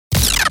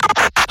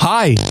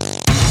Hi.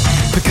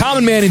 The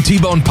Common Man and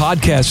T-Bone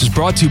podcast is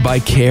brought to you by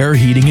Care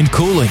Heating and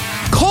Cooling.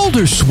 Cold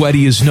or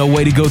sweaty is no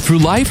way to go through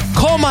life.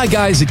 Call my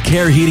guys at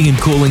Care Heating and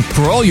Cooling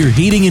for all your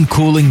heating and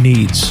cooling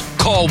needs.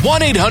 Call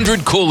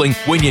 1-800-COOLING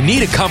when you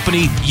need a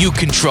company you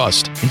can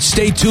trust. And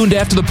stay tuned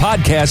after the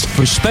podcast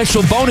for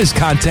special bonus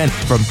content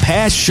from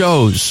past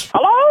shows.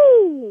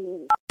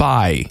 Hello?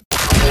 Bye.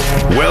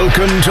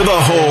 Welcome to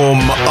the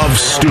home of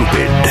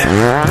stupid.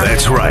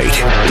 That's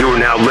right. You're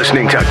now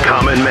listening to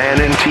Common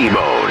Man and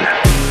T-Bone.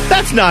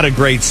 That's not a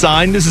great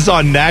sign. This is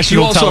on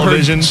national You also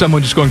television. heard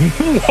someone just going, and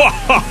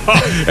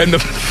the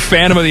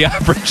Phantom of the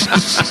Opera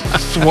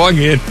just swung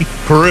in.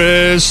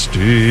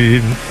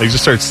 Christine. They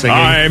just start singing.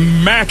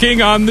 I'm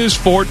macking on this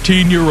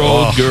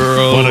 14-year-old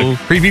girl. What a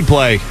creepy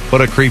play.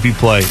 What a creepy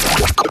play.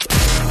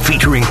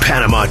 Featuring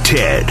Panama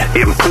Ted,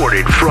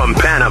 imported from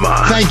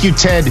Panama. Thank you,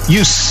 Ted.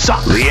 You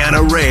suck.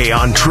 Leanna Ray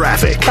on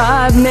traffic.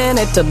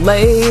 5-minute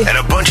delay. And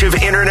a bunch of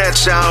internet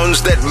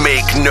sounds that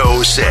make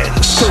no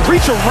sense. To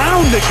reach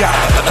around the guy.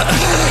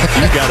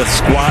 You got to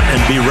squat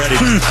and be ready.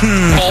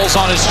 Balls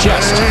on his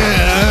chest.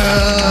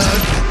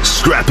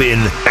 Strap in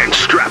and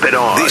strap it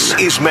on. This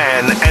is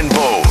Man and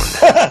Bone.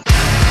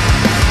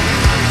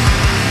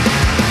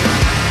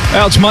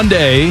 Well, it's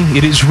Monday.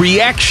 It is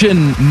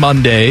Reaction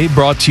Monday,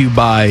 brought to you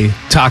by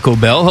Taco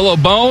Bell. Hello,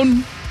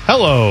 Bone.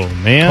 Hello,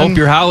 man. Hope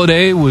your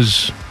holiday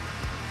was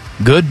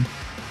good.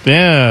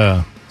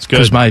 Yeah, it's good.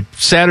 Because my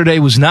Saturday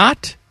was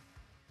not,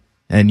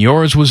 and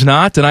yours was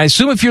not. And I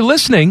assume if you're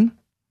listening,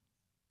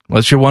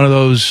 unless you're one of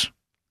those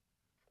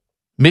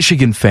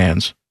Michigan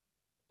fans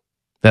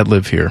that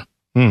live here.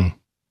 And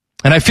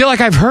I feel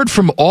like I've heard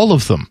from all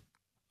of them.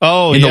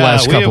 Oh, in the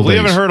last couple we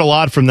days. haven't heard a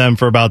lot from them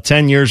for about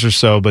 10 years or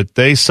so, but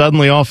they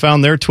suddenly all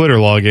found their Twitter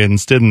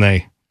logins, didn't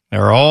they?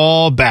 They're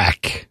all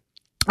back.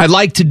 I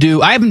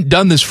haven't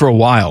done this for a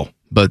while,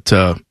 but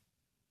I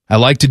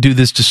like to do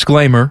this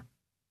disclaimer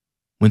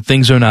when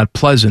things are not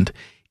pleasant.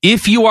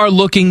 If you are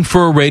looking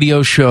for a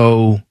radio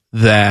show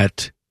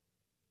that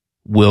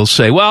will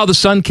say, well, the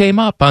sun came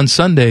up on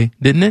Sunday,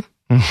 didn't it?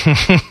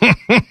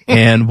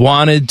 And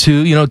wanted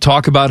to,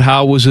 talk about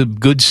how it was a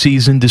good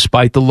season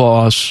despite the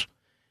loss,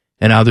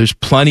 and how there's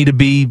plenty to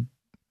be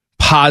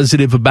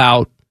positive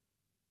about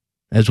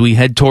as we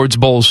head towards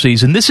bowl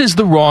season. This is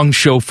the wrong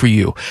show for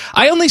you.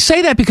 I only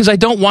say that because I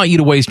don't want you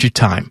to waste your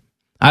time.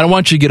 I don't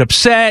want you to get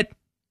upset.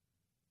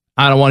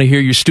 I don't want to hear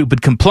your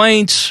stupid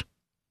complaints.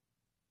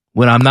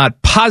 When I'm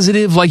not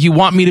positive like you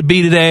want me to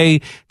be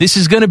today, this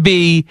is going to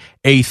be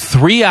a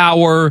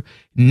 3-hour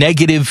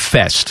negative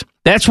fest.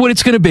 That's what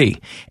it's going to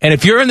be. And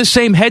if you're in the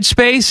same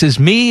headspace as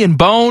me and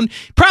Bone,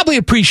 probably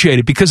appreciate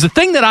it, because the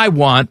thing that I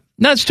want,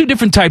 now it's two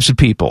different types of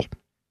people. All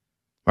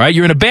right,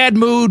 you're in a bad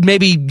mood,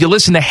 maybe you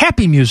listen to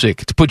happy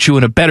music to put you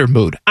in a better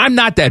mood. I'm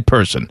not that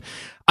person.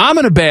 I'm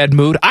in a bad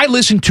mood. I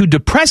listen to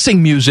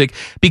depressing music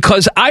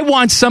because I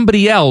want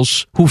somebody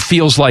else who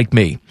feels like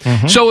me.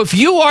 So if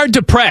you are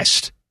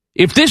depressed,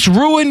 if this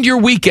ruined your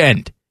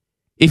weekend,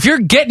 if you're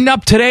getting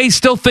up today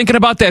still thinking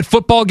about that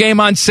football game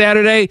on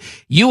Saturday,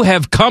 you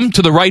have come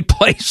to the right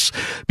place,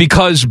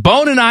 because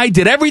Bone and I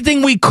did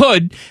everything we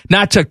could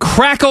not to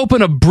crack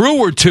open a brew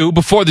or two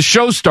before the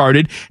show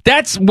started.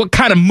 That's what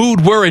kind of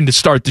mood we're in to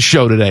start the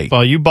show today.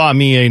 Well, you bought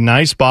me a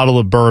nice bottle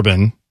of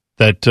bourbon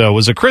that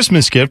was a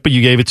Christmas gift, but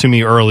you gave it to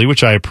me early,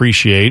 which I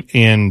appreciate.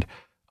 And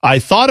I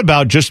thought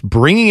about just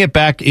bringing it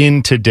back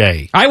in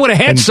today. I would have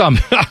had some.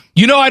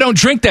 I don't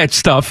drink that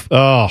stuff.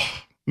 Oh,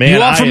 man.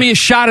 You offered me a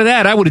shot of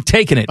that, I would have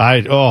taken it.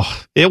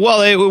 It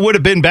would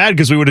have been bad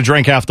because we would have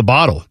drank half the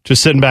bottle,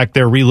 just sitting back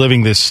there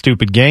reliving this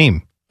stupid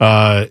game. We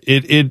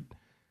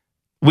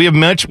have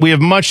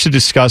much to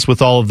discuss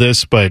with all of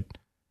this, but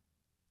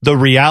the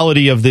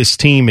reality of this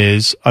team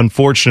is,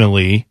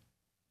 unfortunately,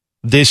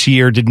 this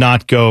year did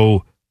not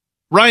go.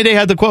 Ryan Day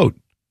had the quote.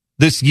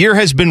 This year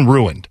has been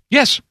ruined.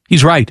 Yes,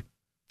 he's right.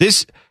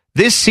 This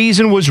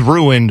season was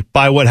ruined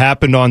by what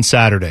happened on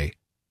Saturday.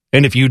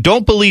 And if you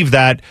don't believe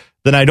that,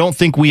 then I don't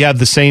think we have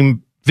the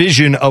same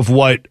vision of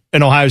what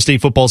an Ohio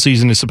State football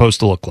season is supposed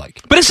to look like.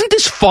 But isn't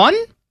this fun?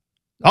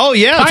 Oh,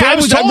 yeah. I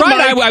was told.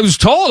 I was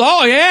told,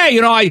 oh, yeah,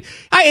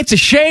 it's a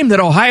shame that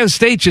Ohio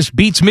State just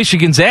beats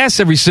Michigan's ass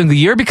every single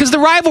year because the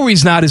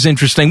rivalry's not as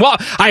interesting. Well,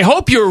 I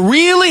hope you're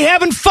really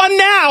having fun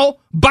now,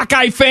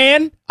 Buckeye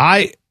fan.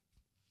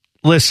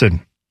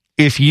 Listen,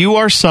 if you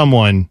are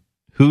someone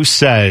who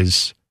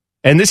says,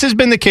 and this has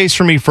been the case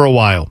for me for a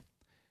while,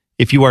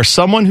 if you are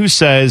someone who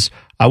says,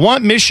 I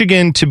want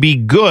Michigan to be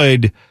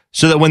good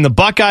so that when the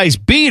Buckeyes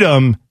beat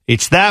them,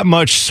 it's that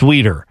much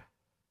sweeter.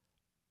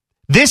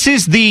 This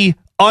is the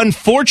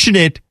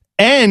unfortunate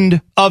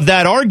end of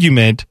that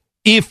argument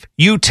if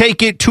you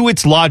take it to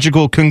its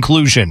logical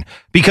conclusion.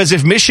 Because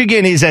if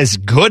Michigan is as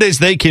good as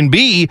they can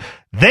be,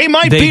 they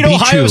might beat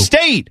Ohio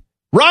State.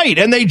 Right,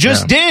 and they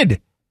just did.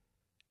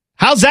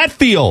 How's that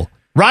feel?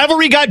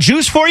 Rivalry got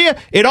juice for you?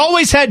 It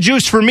always had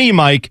juice for me,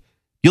 Mike.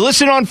 You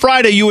listen on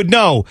Friday, you would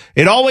know.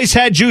 It always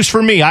had juice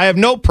for me. I have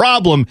no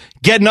problem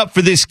getting up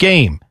for this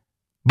game.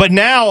 But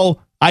now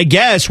I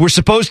guess we're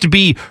supposed to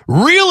be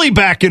really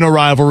back in a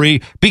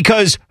rivalry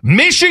because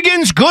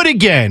Michigan's good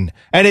again.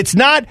 And it's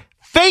not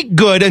fake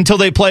good until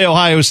they play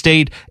Ohio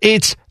State.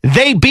 It's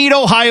they beat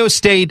Ohio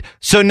State,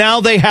 so now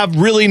they have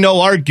really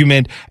no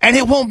argument. And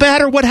it won't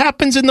matter what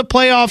happens in the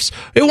playoffs.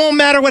 It won't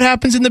matter what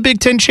happens in the Big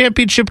Ten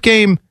championship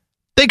game.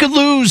 They could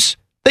lose.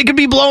 They could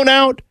be blown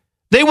out.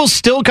 They will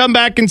still come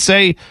back and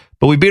say,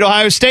 but we beat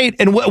Ohio State.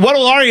 And what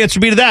will our answer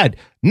be to that?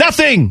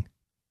 Nothing.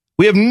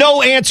 We have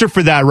no answer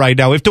for that right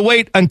now. We have to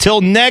wait until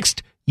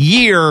next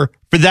year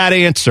for that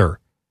answer.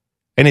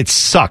 And it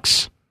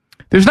sucks.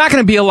 There's not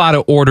going to be a lot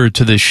of order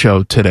to this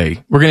show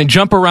today. We're going to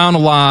jump around a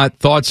lot.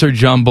 Thoughts are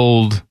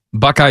jumbled.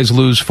 Buckeyes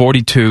lose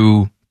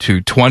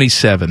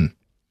 42-27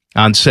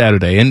 on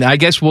Saturday. And I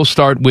guess we'll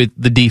start with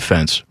the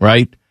defense,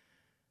 right?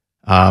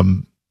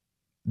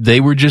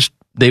 They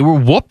were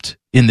whooped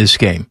in this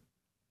game.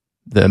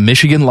 The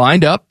Michigan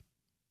lined up,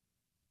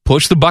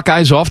 pushed the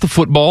Buckeyes off the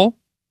football,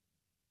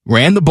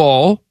 ran the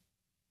ball.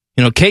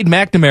 Cade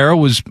McNamara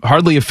was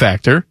hardly a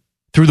factor.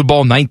 Threw the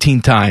ball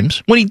 19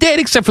 times. When he did,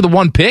 except for the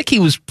one pick, he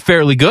was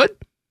fairly good.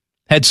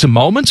 Had some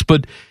moments,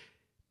 but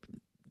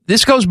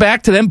this goes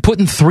back to them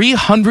putting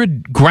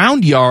 300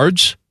 ground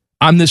yards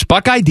on this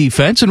Buckeye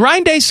defense. And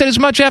Ryan Day said as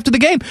much after the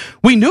game.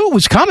 We knew it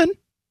was coming.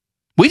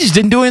 We just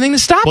didn't do anything to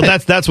stop it. Well,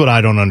 that's what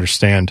I don't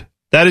understand.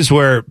 That is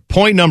where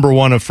point number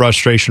one of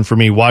frustration for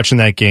me watching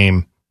that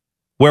game,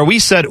 where we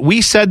said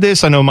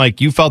this, I know,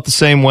 Mike, you felt the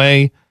same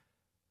way.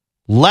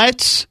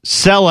 Let's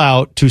sell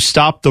out to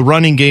stop the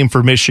running game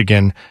for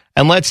Michigan,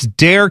 and let's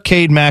dare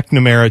Cade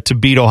McNamara to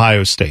beat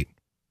Ohio State.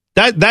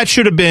 That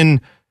should have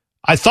been,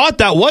 I thought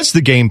that was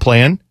the game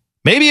plan.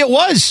 Maybe it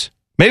was.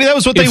 Maybe that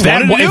was what they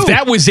wanted to do. If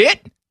that was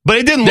it, but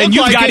it didn't look like it.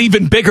 Then you've got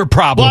even bigger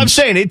problems. Well, I'm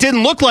saying it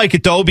didn't look like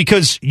it, though,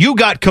 because you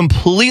got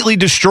completely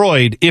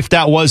destroyed if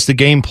that was the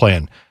game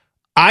plan.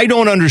 I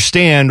don't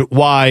understand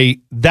why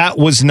that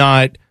was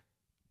not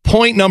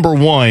point number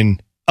one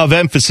of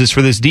emphasis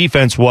for this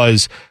defense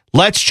was,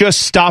 let's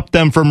just stop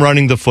them from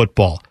running the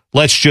football.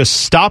 Let's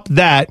just stop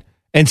that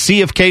and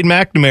see if Cade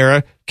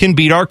McNamara can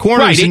beat our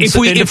corners. Right. If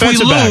we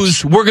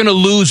lose, we're going to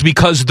lose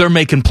because they're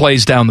making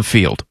plays down the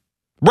field.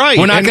 Right.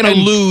 We're not going to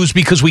lose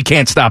because we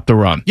can't stop the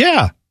run.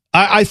 Yeah.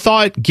 I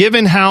thought,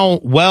 given how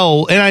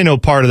well, and I know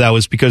part of that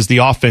was because the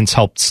offense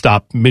helped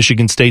stop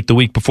Michigan State the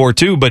week before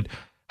too, but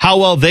how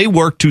well they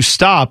worked to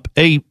stop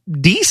a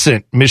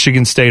decent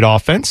Michigan State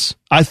offense,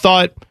 I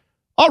thought,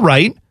 all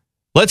right,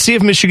 let's see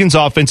if Michigan's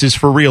offense is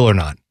for real or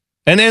not.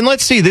 And then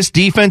let's see, this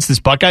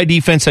Buckeye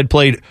defense had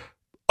played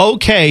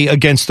okay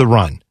against the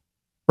run,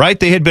 right?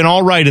 They had been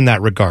all right in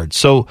that regard.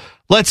 So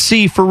let's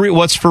see for real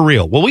what's for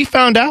real. Well, we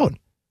found out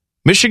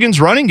Michigan's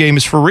running game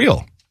is for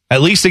real.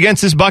 At least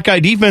against this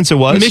Buckeye defense it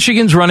was.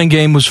 Michigan's running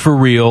game was for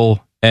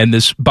real, and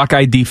this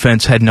Buckeye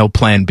defense had no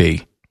plan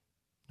B.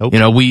 Nope.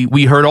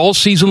 We heard all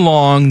season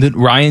long that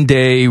Ryan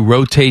Day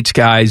rotates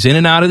guys in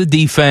and out of the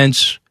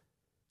defense.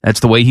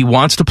 That's the way he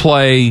wants to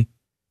play,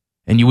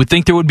 and you would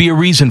think there would be a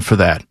reason for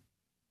that.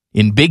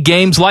 In big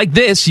games like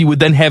this, you would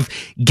then have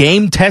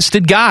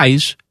game-tested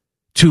guys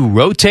to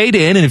rotate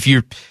in, and if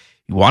you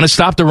want to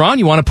stop the run,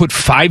 you want to put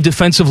 5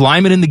 defensive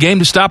linemen in the game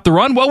to stop the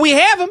run, well, we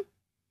have them.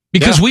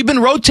 Because we've been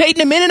rotating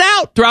them in and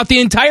out throughout the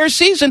entire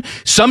season,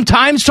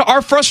 sometimes to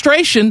our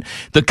frustration,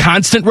 the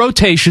constant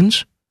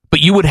rotations,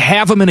 but you would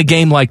have them in a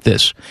game like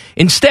this.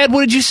 Instead, what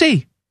did you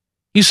see?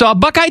 You saw a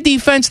Buckeye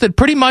defense that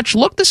pretty much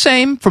looked the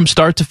same from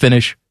start to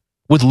finish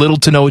with little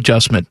to no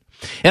adjustment.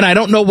 And I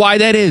don't know why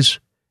that is.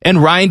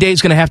 And Ryan Day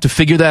is going to have to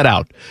figure that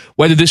out.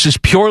 Whether this is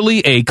purely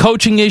a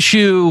coaching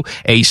issue,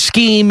 a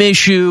scheme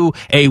issue,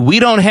 a we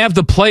don't have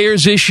the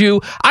players issue,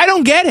 I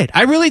don't get it.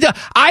 I really don't.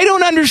 I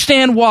don't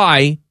understand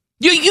why.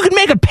 You can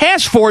make a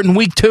pass for it in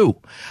week 2.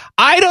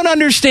 I don't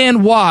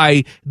understand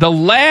why the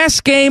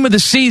last game of the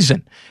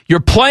season, you're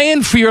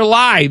playing for your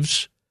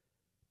lives,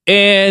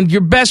 and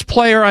your best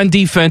player on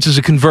defense is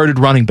a converted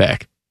running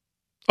back.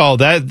 Oh,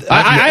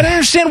 I don't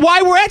understand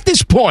why we're at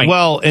this point.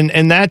 Well,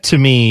 and that to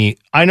me,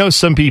 I know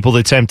some people,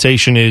 the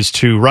temptation is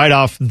to write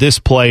off this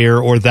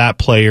player or that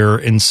player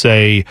and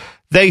say,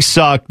 they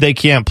suck, they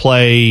can't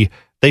play,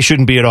 they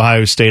shouldn't be at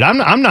Ohio State.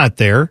 I'm not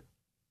there.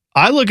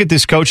 I look at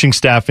this coaching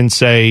staff and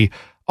say,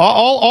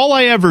 all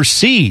I ever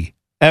see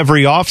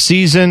every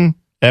offseason,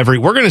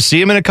 we're going to see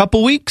him in a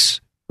couple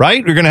weeks,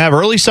 right? We're going to have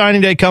early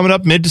signing day coming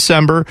up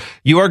mid-December.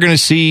 You are going to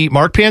see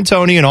Mark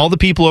Pantoni and all the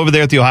people over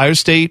there at the Ohio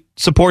State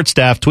support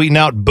staff tweeting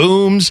out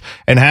booms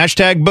and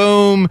hashtag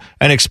boom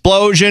and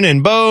explosion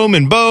and boom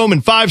and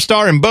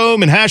 5-star and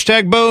boom and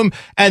hashtag boom.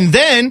 And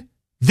then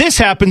this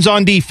happens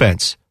on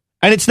defense.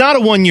 And it's not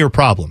a one-year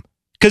problem.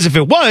 Because if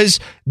it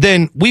was,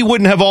 then we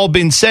wouldn't have all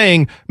been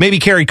saying maybe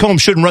Kerry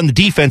Combs shouldn't run the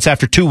defense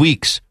after 2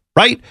 weeks.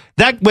 Right?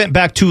 That went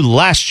back to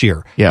last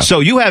year. Yeah. So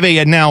you have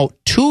a now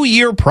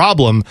 2-year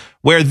problem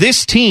where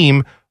this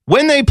team,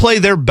 when they play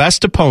their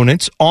best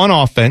opponents on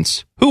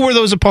offense, who were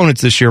those opponents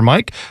this year,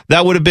 Mike?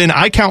 That would have been,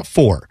 I count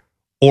 4.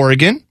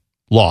 Oregon,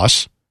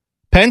 loss.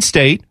 Penn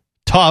State,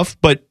 tough,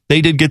 but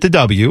they did get the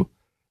W.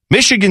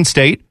 Michigan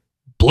State,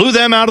 blew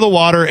them out of the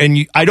water,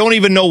 and I don't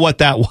even know what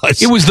that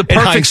was. It was the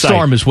perfect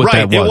storm is what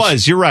that was. It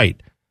was. You're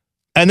right.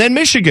 And then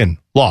Michigan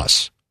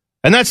loss.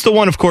 And that's the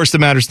one, of course, that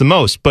matters the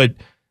most. But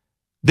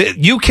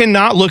you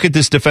cannot look at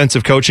this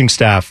defensive coaching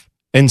staff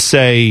and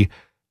say,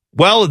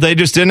 well, they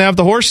just didn't have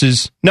the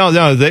horses. No,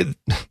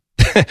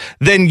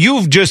 then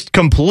you've just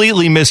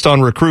completely missed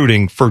on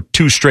recruiting for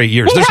 2 straight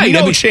years. There's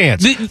no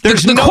chance.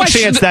 There's no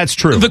chance that's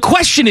true. The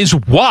question is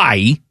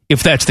why,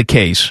 if that's the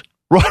case.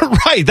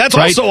 Right. That's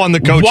also on the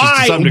coaches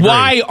to some degree.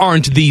 Why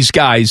aren't these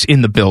guys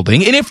in the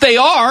building? And if they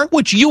are,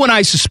 which you and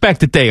I suspect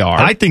that they are.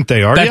 I think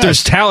they are, that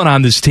there's talent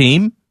on this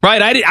team. Right?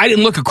 I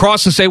didn't look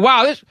across and say,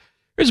 wow,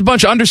 there's a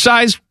bunch of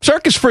undersized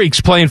circus freaks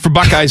playing for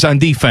Buckeyes on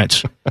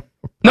defense.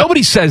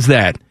 Nobody says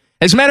that.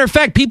 As a matter of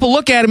fact, people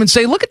look at them and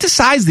say, look at the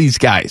size of these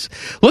guys.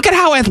 Look at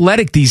how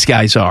athletic these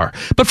guys are.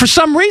 But for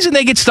some reason,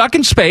 they get stuck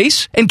in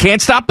space and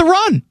can't stop the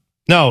run.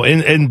 No,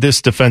 and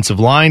this defensive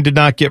line did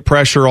not get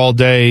pressure all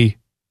day.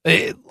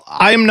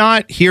 I'm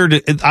not here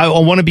to, I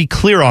want to be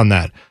clear on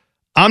that.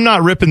 I'm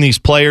not ripping these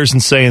players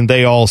and saying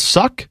they all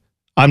suck.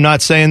 I'm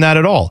not saying that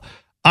at all.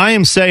 I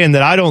am saying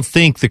that I don't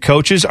think the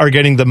coaches are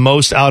getting the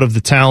most out of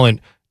the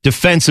talent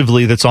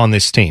defensively that's on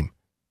this team.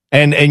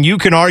 And you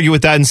can argue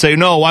with that and say,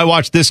 no, I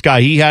watched this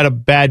guy. He had a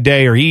bad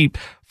day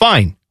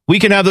fine. We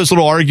can have those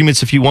little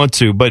arguments if you want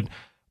to. But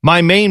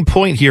my main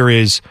point here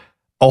is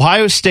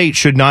Ohio State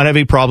should not have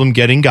a problem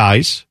getting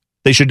guys.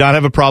 They should not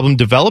have a problem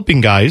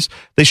developing guys.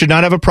 They should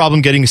not have a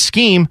problem getting a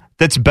scheme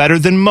that's better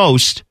than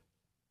most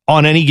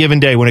on any given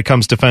day when it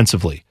comes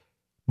defensively.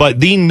 But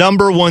the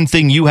number one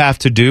thing you have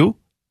to do,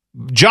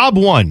 job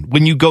one,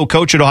 when you go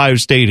coach at Ohio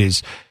State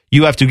is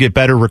you have to get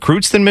better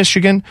recruits than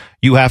Michigan.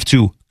 You have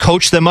to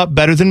coach them up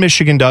better than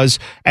Michigan does.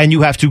 And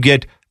you have to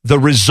get the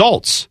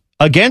results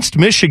against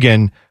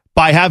Michigan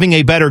by having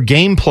a better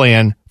game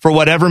plan for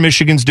whatever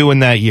Michigan's doing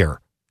that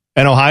year.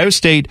 And Ohio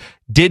State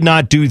did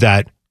not do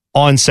that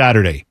on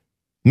Saturday.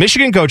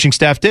 Michigan coaching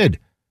staff did.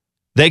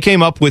 They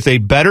came up with a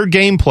better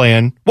game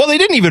plan. Well, they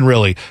didn't even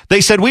really.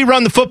 They said, we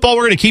run the football.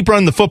 We're going to keep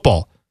running the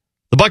football.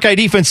 The Buckeye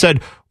defense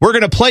said, we're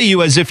going to play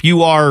you as if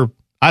you are,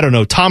 I don't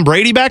know, Tom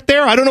Brady back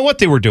there. I don't know what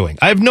they were doing.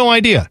 I have no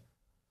idea.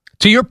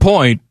 To your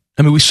point,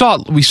 I mean, we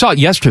saw it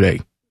yesterday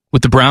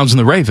with the Browns and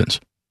the Ravens,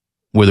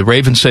 where the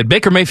Ravens said,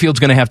 Baker Mayfield's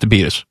going to have to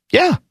beat us.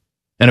 Yeah.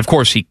 And of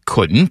course he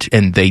couldn't,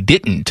 and they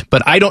didn't.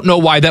 But I don't know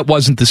why that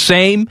wasn't the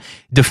same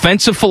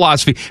defensive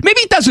philosophy.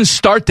 Maybe it doesn't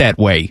start that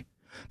way.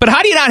 But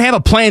how do you not have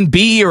a plan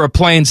B or a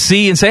plan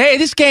C and say, hey,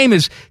 this game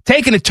is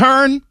taking a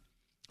turn,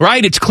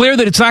 right? It's clear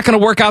that it's not going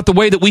to work out the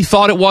way that we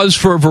thought it was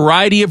for a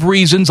variety of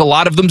reasons, a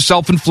lot of them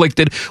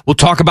self-inflicted. We'll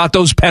talk about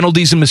those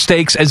penalties and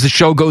mistakes as the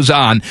show goes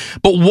on.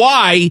 But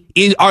why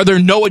are there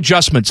no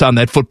adjustments on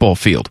that football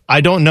field?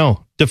 I don't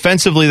know.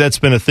 Defensively, that's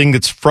been a thing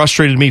that's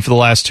frustrated me for the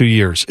last 2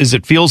 years, is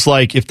it feels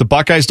like if the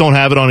Buckeyes don't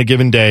have it on a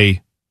given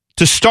day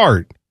to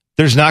start,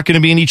 there's not going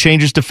to be any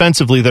changes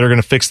defensively that are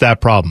going to fix that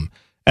problem.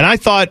 And I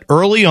thought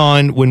early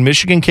on when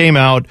Michigan came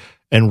out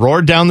and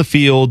roared down the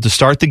field to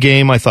start the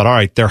game, I thought, all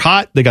right, they're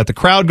hot. They got the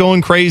crowd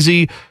going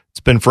crazy. It's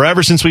been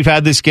forever since we've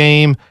had this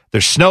game.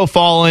 There's snow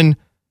falling.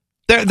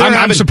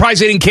 I'm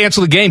surprised they didn't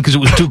cancel the game because it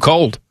was too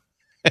cold.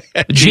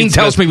 Gene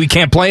tells me we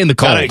can't play in the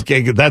cold.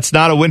 That's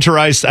not a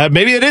winterized.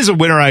 Maybe it is a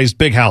winterized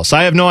big house.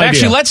 I have no idea.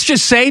 Actually, let's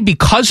just say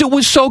because it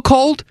was so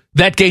cold,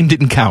 that game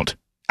didn't count.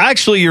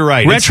 Actually, you're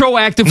right.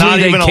 Retroactively,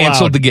 they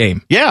canceled the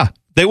game. Yeah.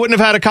 They wouldn't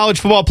have had a college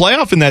football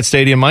playoff in that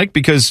stadium, Mike,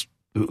 because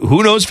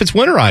who knows if it's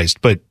winterized,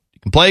 but you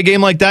can play a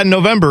game like that in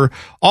November.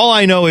 All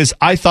I know is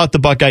I thought the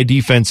Buckeye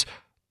defense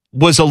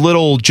was a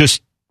little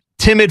just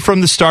timid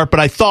from the start,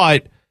 but I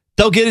thought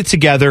they'll get it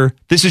together.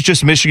 This is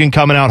just Michigan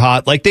coming out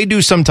hot like they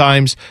do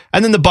sometimes,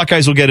 and then the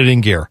Buckeyes will get it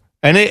in gear.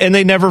 And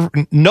they never,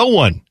 no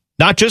one,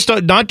 not just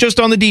on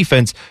the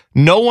defense,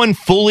 no one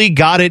fully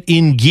got it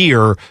in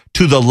gear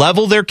to the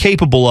level they're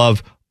capable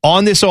of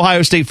on this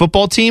Ohio State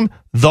football team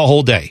the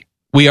whole day.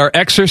 We are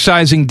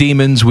exercising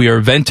demons. We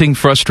are venting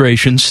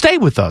frustration. Stay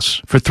with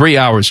us for 3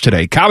 hours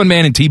today. Common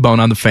Man and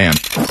T-Bone on the Fan.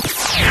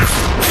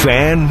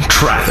 Fan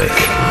traffic.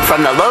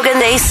 From the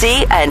Logan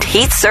AC and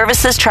Heat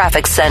Services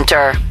Traffic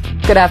Center.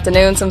 Good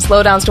afternoon. Some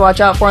slowdowns to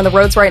watch out for on the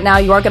roads right now.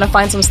 You are going to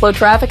find some slow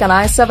traffic on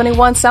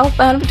I-71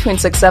 southbound between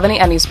 670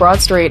 and East Broad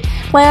Street.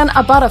 Plan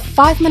about a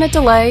 5-minute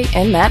delay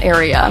in that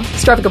area.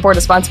 This traffic report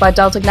is sponsored by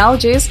Dell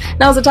Technologies.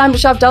 Now's the time to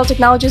shop Dell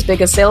Technologies'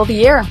 biggest sale of the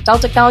year. Dell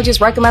Technologies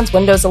recommends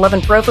Windows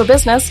 11 Pro for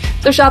business.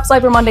 So shop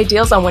Cyber Monday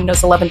deals on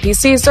Windows 11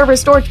 PCs,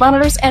 servers, storage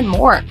monitors, and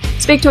more.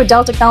 Speak to a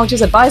Dell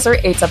Technologies advisor,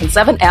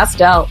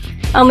 877-ASK-DELL.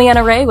 I'm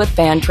Leanna Ray with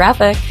Fan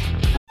Traffic.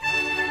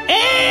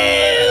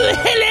 Oh,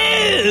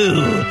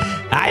 hello!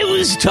 I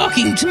was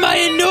talking to my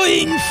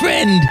annoying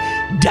friend,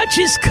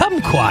 Duchess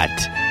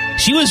Kumquat.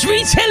 She was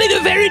retelling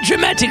a very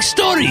dramatic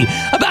story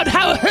about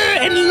how her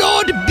and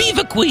Lord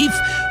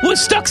Beaverqueef were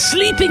stuck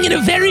sleeping in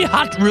a very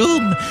hot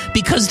room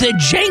because their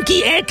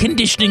janky air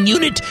conditioning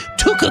unit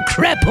took a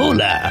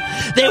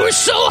crapola. They were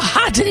so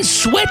hot and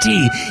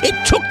sweaty,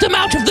 it took them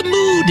out of the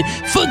mood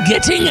for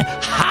getting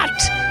hot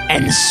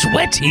and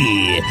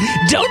sweaty.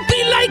 Don't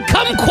be like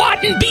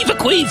Kumquat and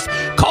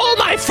Beaverqueef. Call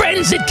my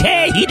friends at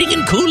Care Heating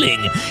and Cooling.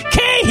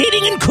 Care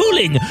Heating and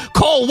Cooling.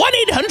 Call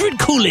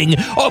 1-800-COOLING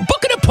or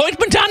book an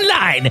appointment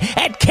online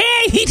at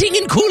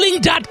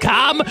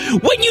careheatingandcooling.com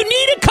when you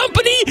need a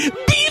company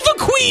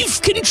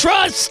Beaverqueef can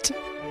trust.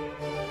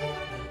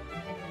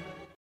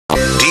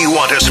 Do you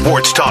want a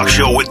sports talk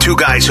show with two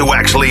guys who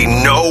actually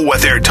know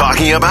what they're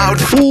talking about?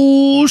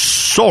 Ooh,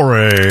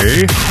 sorry.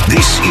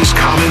 This is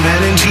Common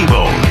Man and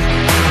T-Bone.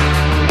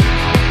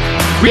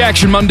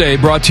 Reaction Monday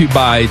brought to you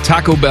by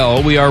Taco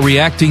Bell. We are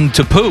reacting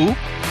to poo.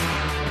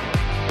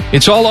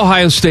 It's all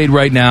Ohio State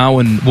right now,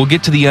 and we'll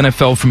get to the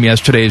NFL from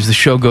yesterday as the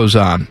show goes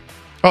on.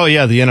 Oh,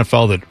 yeah, the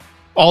NFL that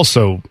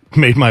also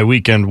made my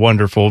weekend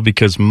wonderful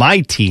because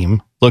my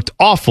team looked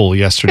awful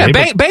yesterday.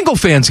 Yeah, Bengal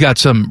fans got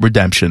some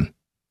redemption.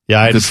 Yeah,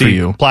 I had to see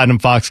you. Platinum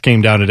Fox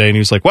came down today, and he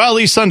was like, well, at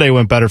least Sunday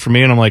went better for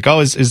me. And I'm like, oh,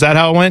 is that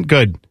how it went?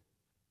 Good.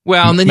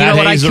 Well, and then Matt you know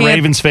what? Hayes, I can't, a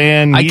Ravens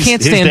fan. I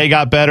can't stand his day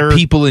got better.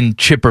 People in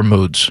chipper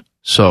moods.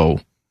 So,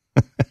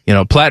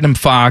 Platinum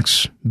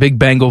Fox, big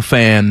Bengal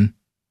fan,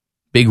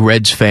 big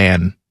Reds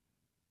fan.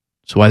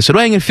 So I said,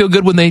 well, I'm going to feel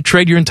good when they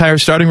trade your entire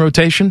starting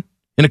rotation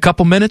in a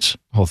couple minutes.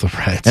 Oh, the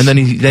Reds. And then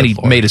he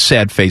made a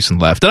sad face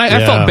and left. And I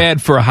felt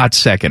bad for a hot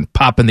second,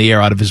 popping the air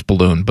out of his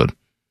balloon. But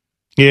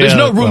there's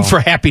no room for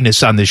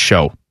happiness on this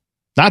show.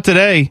 Not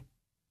today.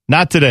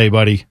 Not today,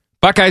 buddy.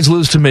 Buckeyes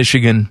lose to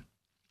Michigan.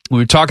 We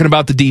were talking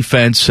about the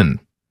defense, and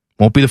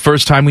won't be the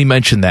first time we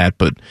mention that.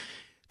 But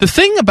the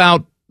thing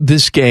about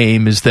this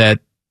game is that,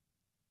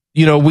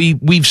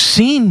 we've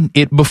seen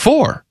it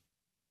before,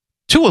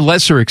 to a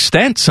lesser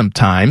extent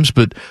sometimes,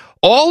 but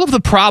all of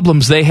the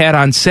problems they had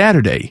on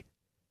Saturday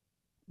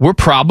were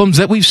problems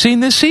that we've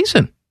seen this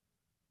season,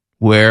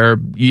 where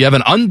you have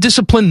an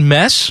undisciplined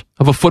mess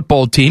of a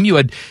football team. You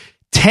had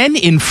 10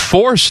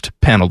 enforced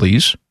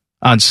penalties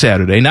on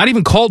Saturday, not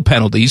even called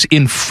penalties,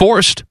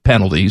 enforced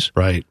penalties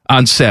right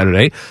on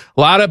Saturday.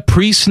 A lot of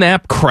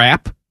pre-snap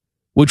crap,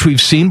 which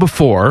we've seen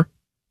before,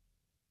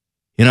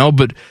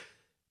 but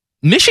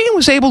Michigan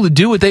was able to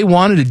do what they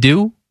wanted to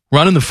do,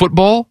 running the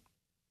football.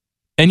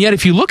 And yet,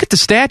 if you look at the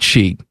stat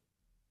sheet,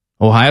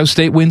 Ohio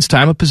State wins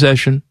time of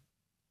possession.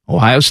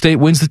 Ohio State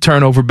wins the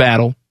turnover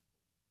battle.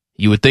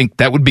 You would think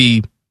that would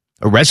be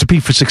a recipe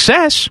for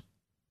success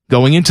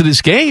going into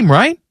this game,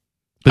 right?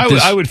 But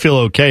I would feel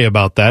okay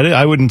about that.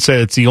 I wouldn't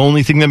say it's the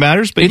only thing that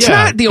matters, but it's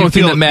not the only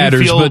thing that matters.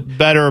 You feel but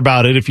better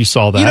about it if you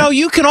saw that.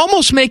 You can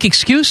almost make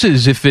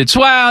excuses if it's,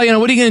 what are you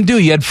going to do?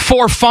 You had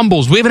 4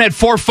 fumbles. We haven't had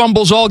 4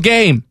 fumbles all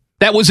game.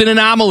 That was an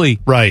anomaly.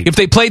 Right. If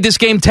they played this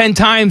game 10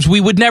 times, we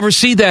would never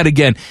see that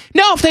again.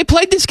 No, if they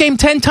played this game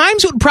 10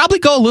 times, it would probably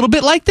go a little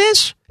bit like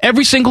this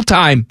every single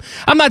time.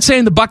 I'm not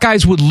saying the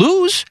Buckeyes would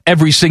lose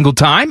every single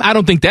time. I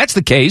don't think that's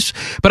the case.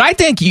 But I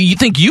think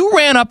you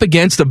ran up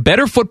against a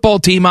better football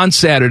team on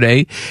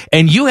Saturday,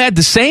 and you had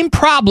the same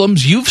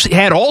problems you've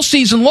had all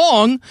season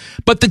long,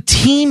 but the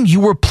team you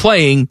were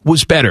playing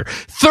was better.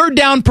 Third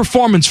down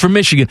performance for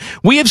Michigan.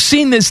 We have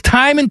seen this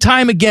time and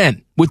time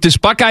again with this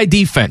Buckeye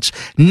defense,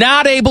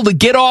 not able to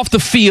get off the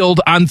field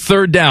on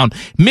third down.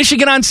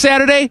 Michigan on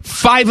Saturday,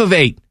 5 of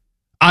 8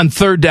 on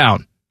third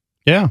down.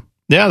 Yeah,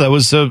 that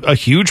was a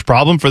huge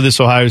problem for this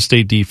Ohio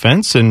State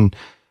defense, and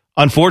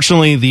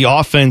unfortunately, the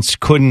offense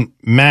couldn't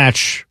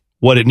match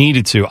what it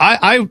needed to.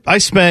 I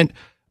spent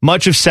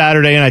much of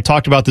Saturday, and I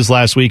talked about this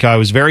last week, I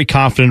was very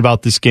confident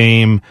about this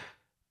game,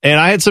 and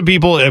I had some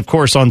people, of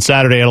course, on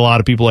Saturday, I had a lot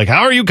of people like,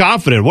 how are you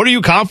confident? What are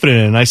you confident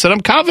in? And I said,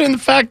 I'm confident in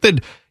the fact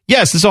that,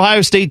 yes, this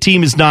Ohio State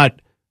team is not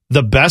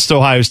the best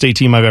Ohio State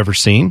team I've ever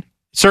seen.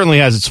 It certainly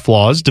has its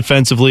flaws.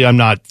 Defensively, I'm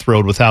not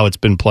thrilled with how it's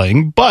been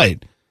playing,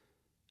 but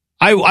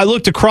I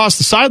looked across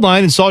the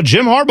sideline and saw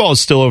Jim Harbaugh is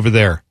still over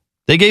there.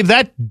 They gave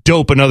that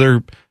dope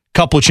another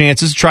couple of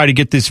chances to try to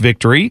get this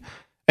victory.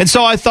 And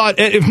so I thought,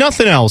 if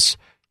nothing else,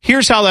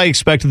 here's how I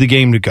expected the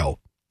game to go.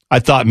 I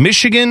thought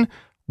Michigan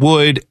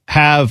would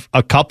have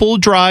a couple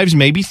of drives,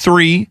 maybe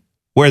 3,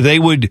 where they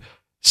would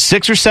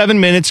 6 or 7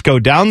 minutes go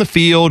down the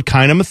field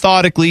kind of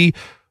methodically,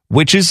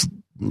 which is,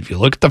 if you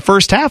look at the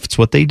first half, it's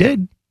what they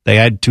did. They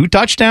had 2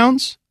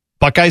 touchdowns.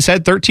 Buckeyes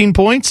had 13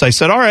 points. I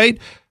said, all right.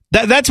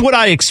 That's what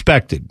I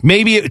expected.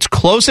 Maybe it's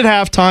close at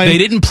halftime. They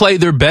didn't play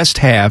their best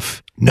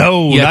half.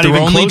 No, yet not they're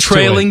even only close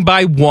trailing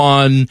by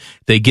 1.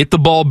 They get the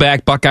ball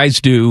back.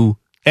 Buckeyes do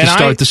to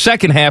start the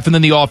second half, and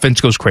then the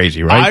offense goes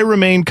crazy. Right? I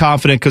remain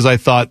confident because I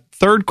thought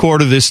third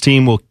quarter this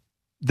team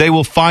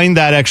will find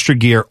that extra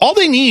gear. All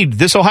they need,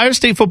 this Ohio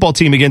State football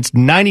team against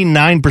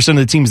 99% of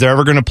the teams they're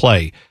ever going to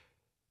play.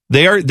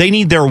 They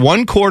need their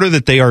one quarter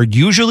that they are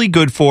usually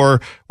good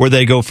for, where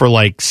they go for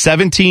like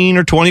 17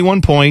 or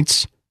 21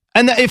 points.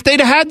 And if they'd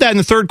had that in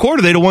the third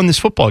quarter, they'd have won this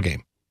football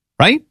game,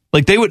 right?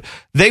 Like they would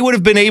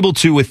have been able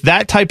to, with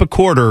that type of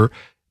quarter,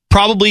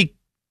 probably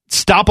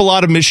stop a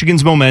lot of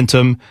Michigan's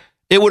momentum.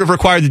 It would have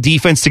required the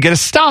defense to get a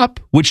stop,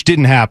 which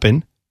didn't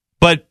happen.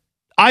 But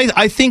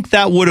I think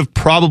that would have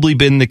probably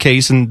been the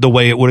case and the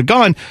way it would have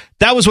gone.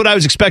 That was what I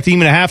was expecting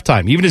even at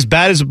halftime, even as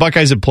bad as the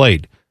Buckeyes had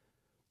played.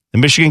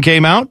 And Michigan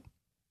came out,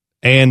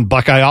 and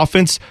Buckeye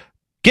offense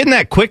getting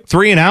that quick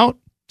 3 and out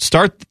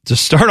start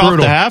Brutal. off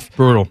the half.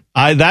 Brutal.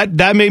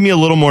 That made me a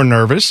little more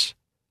nervous.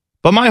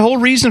 But my whole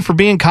reason for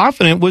being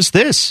confident was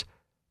this.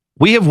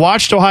 We have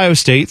watched Ohio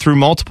State through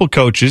multiple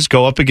coaches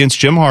go up against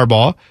Jim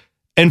Harbaugh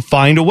and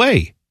find a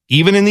way.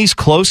 Even in these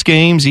close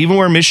games, even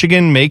where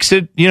Michigan makes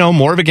it,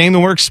 more of a game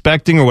than we're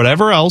expecting or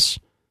whatever else.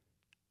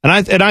 And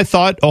I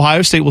thought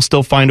Ohio State will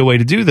still find a way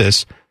to do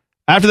this.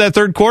 After that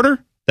third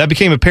quarter, that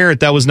became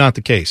apparent that was not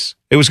the case.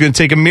 It was going to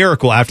take a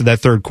miracle after that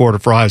third quarter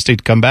for Ohio State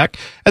to come back,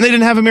 and they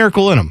didn't have a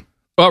miracle in them.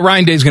 Well,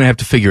 Ryan Day's going to have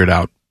to figure it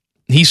out.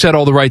 He said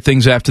all the right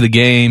things after the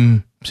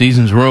game.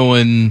 Season's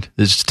ruined.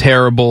 This is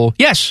terrible.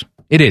 Yes,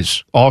 it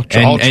is. All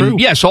true.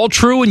 And yes, all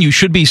true, and you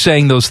should be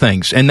saying those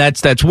things. And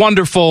that's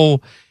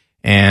wonderful.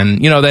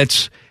 And,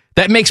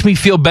 that makes me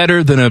feel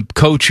better than a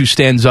coach who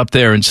stands up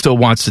there and still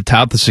wants to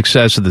tout the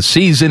success of the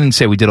season and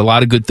say we did a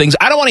lot of good things.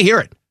 I don't want to hear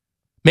it.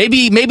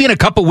 Maybe in a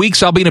couple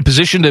weeks I'll be in a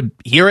position to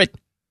hear it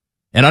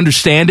and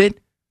understand it,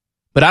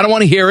 but I don't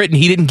want to hear it, and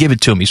he didn't give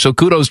it to me, so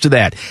kudos to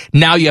that.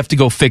 Now you have to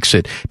go fix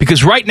it,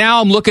 because right now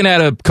I'm looking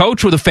at a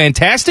coach with a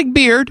fantastic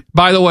beard,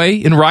 by the way,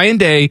 in Ryan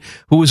Day,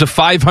 who was a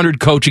 .500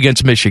 coach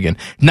against Michigan.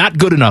 Not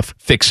good enough.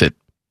 Fix it.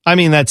 I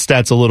mean, that's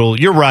a little.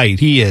 You're right.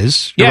 He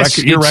is.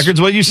 Your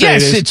record's what you say.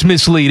 Yes, it is. It's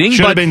misleading.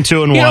 Should have been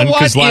 2-1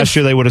 because last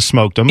year they would have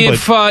smoked them.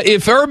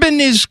 If Urban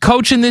is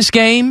coaching this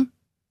game,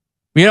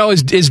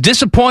 as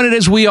disappointed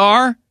as we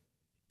are,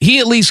 he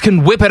at least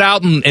can whip it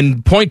out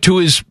and point to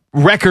his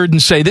record and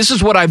say, "This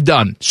is what I've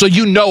done," so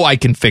I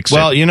can fix it.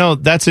 Well,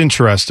 that's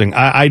interesting.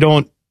 I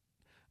don't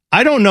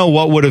know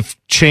what would have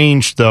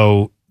changed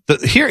though.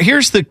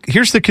 Here's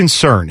the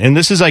concern, and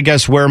this is, I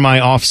guess, where my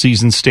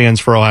offseason stands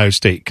for Ohio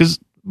State. Because,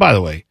 by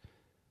the way,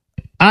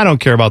 I don't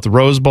care about the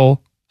Rose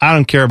Bowl. I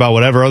don't care about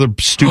whatever other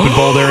stupid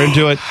bowl they're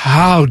into it.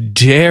 How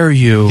dare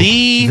you?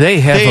 They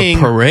have a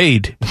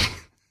parade.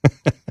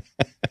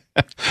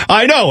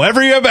 I know.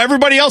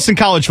 Everybody else in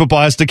college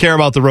football has to care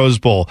about the Rose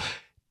Bowl.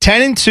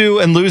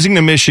 10-2 and losing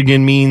to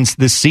Michigan means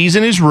the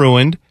season is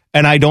ruined,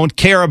 and I don't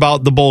care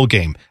about the bowl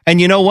game. And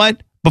you know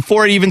what?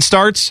 Before it even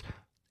starts,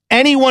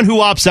 anyone who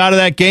opts out of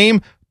that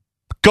game,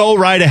 go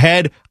right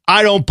ahead.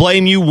 I don't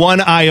blame you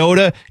one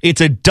iota. It's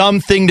a dumb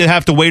thing to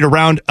have to wait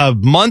around a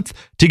month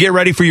to get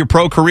ready for your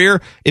pro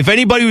career. If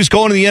anybody who's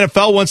going to the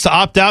NFL wants to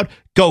opt out,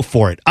 go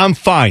for it. I'm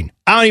fine.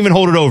 I don't even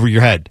hold it over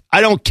your head.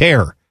 I don't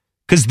care.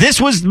 Because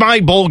this was my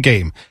bowl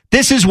game.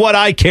 This is what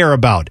I care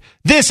about.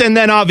 This, and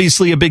then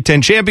obviously a Big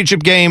Ten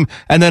championship game,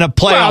 and then a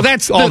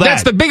playoff. Well,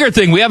 that's the bigger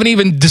thing. We haven't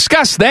even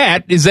discussed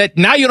that, is that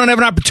now you don't have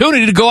an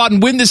opportunity to go out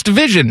and win this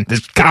division,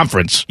 this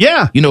conference.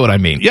 Yeah. You know what I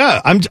mean.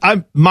 Yeah.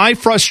 My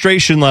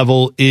frustration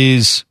level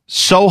is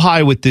so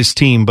high with this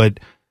team, but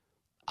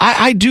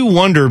I do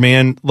wonder,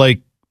 man,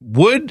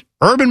 would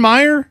Urban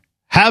Meyer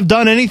have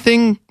done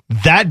anything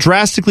that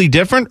drastically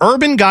different?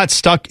 Urban got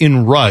stuck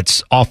in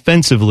ruts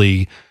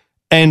offensively,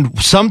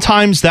 and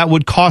sometimes that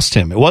would cost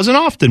him. It wasn't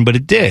often, but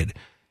it did.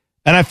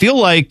 And I feel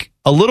like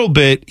a little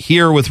bit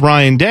here with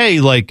Ryan Day,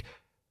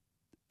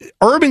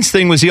 Urban's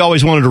thing was he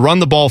always wanted to run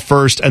the ball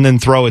first and then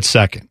throw it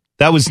second.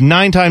 That was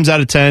 9 times out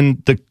of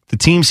 10 the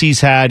teams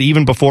he's had,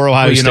 even before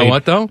Ohio State. You know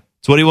what, though?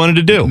 It's what he wanted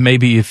to do.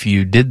 Maybe if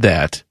you did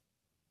that,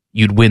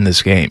 you'd win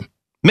this game.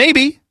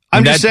 Maybe.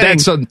 I'm just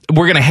saying.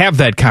 We're going to have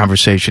that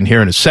conversation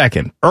here in a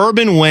second.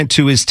 Urban went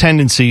to his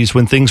tendencies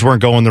when things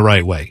weren't going the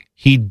right way.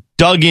 He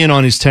dug in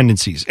on his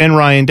tendencies. And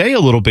Ryan Day a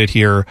little bit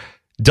here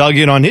dug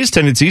in on his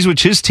tendencies,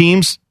 which his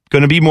team's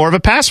going to be more of a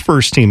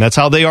pass-first team. That's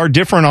how they are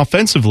different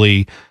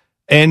offensively.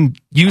 And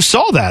you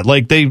saw that.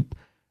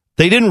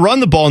 They didn't run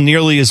the ball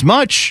nearly as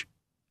much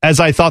as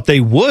I thought they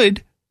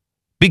would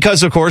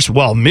because, of course,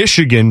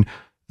 Michigan,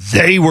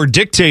 they were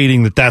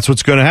dictating that that's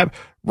what's going to happen.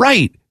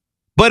 Right.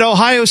 But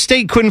Ohio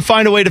State couldn't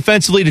find a way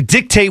defensively to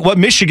dictate what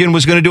Michigan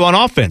was going to do on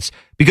offense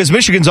because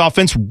Michigan's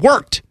offense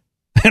worked.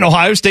 And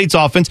Ohio State's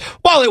offense,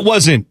 while it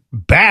wasn't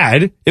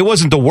bad, it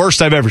wasn't the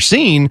worst I've ever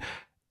seen,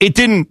 it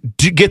didn't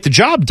get the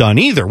job done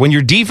either. When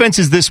your defense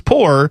is this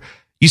poor,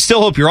 you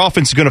still hope your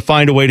offense is going to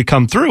find a way to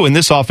come through, and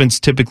this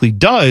offense typically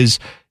does.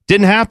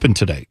 Didn't happen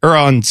today, or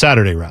on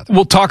Saturday, rather.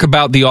 We'll talk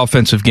about the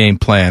offensive game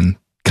plan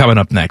coming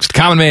up next.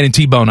 Common Man and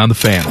T-Bone on the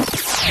Fan.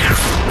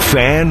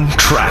 Fan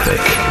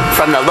traffic.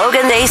 From the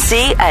Logan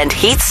AC and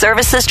Heat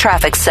Services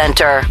Traffic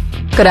Center.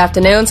 Good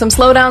afternoon. Some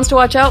slowdowns to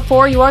watch out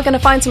for. You are going to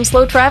find some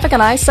slow traffic on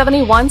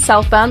I-71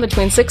 southbound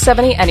between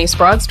 670 and East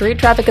Broad Street.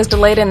 Traffic is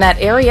delayed in that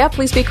area.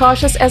 Please be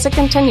cautious as it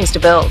continues to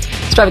build.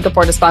 This traffic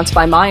report is sponsored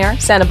by Meijer.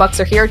 Santa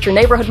Bucks are here at your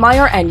neighborhood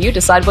Meijer, and you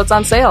decide what's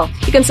on sale.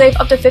 You can save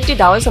up to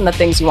 $50 on the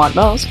things you want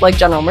most, like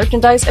general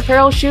merchandise,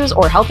 apparel, shoes,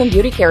 or health and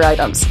beauty care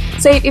items.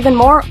 Save even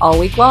more all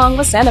week long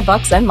with Santa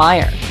Bucks and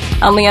Meijer.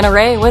 I'm Leanna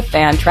Ray with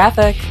Fan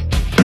Traffic.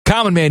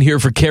 Common Man here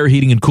for Care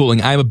Heating and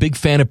Cooling. I'm a big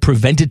fan of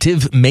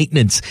preventative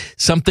maintenance.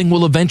 Something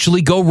will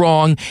eventually go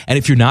wrong, and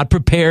if you're not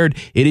prepared,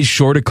 it is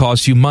sure to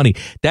cost you money.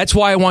 That's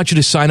why I want you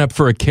to sign up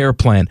for a Care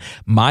plan.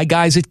 My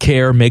guys at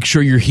Care make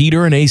sure your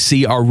heater and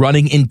AC are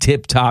running in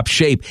tip-top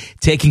shape,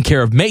 taking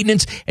care of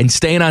maintenance and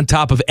staying on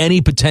top of any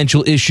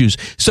potential issues.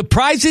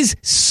 Surprises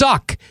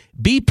suck.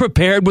 Be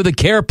prepared with a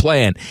care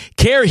plan.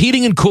 Care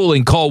Heating and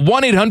Cooling. Call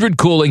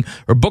 1-800-COOLING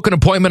or book an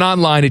appointment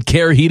online at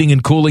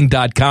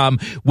careheatingandcooling.com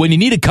when you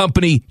need a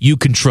company you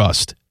can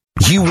trust.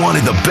 You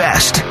wanted the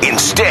best.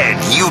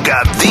 Instead, you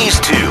got these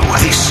two.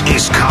 This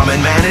is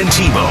Common Man and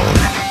T-Bone.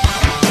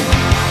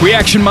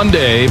 Reaction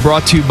Monday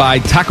brought to you by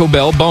Taco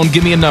Bell. Bone,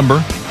 give me a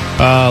number.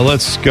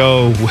 Let's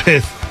go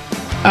with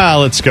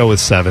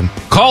 7.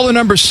 Call the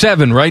number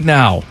 7 right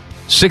now.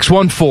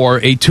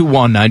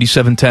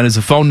 614-821-9710 is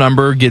the phone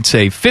number. Gets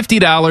a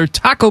 $50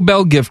 Taco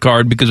Bell gift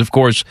card because, of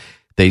course,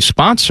 they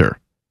sponsor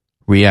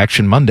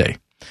Reaction Monday.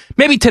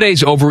 Maybe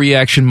today's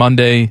Overreaction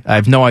Monday. I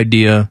have no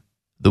idea.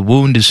 The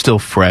wound is still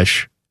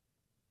fresh.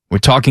 We're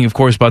talking, of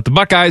course, about the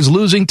Buckeyes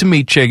losing to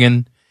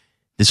Michigan.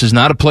 This is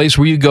not a place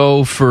where you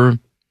go for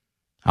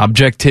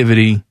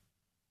objectivity.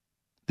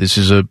 This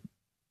is a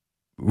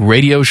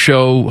radio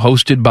show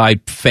hosted by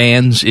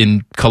fans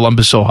in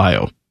Columbus,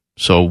 Ohio.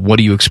 So what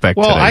do you expect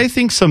today? I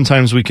think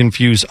sometimes we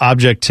confuse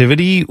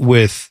objectivity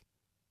with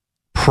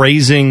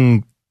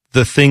praising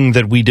the thing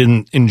that we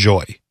didn't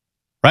enjoy,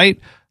 right?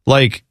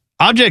 Like,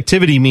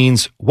 objectivity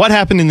means what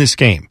happened in this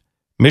game.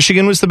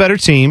 Michigan was the better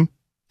team.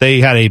 They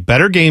had a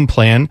better game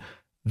plan.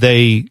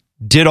 They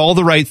did all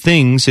the right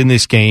things in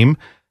this game.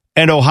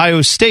 And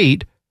Ohio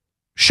State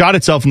shot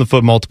itself in the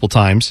foot multiple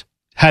times,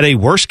 had a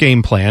worse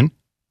game plan,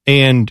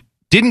 and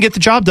didn't get the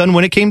job done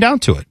when it came down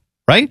to it,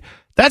 right?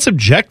 That's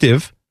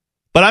objective.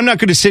 But I'm not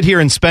going to sit here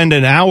and spend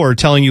an hour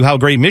telling you how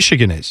great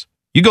Michigan is.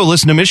 You go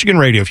listen to Michigan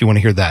radio if you want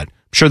to hear that.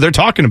 I'm sure they're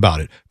talking about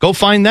it. Go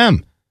find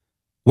them.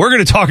 We're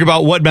going to talk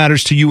about what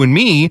matters to you and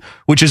me,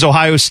 which is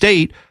Ohio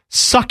State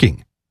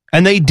sucking.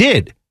 And they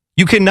did.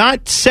 You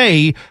cannot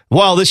say,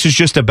 well, this is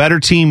just a better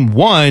team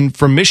won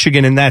from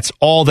Michigan and that's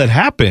all that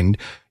happened.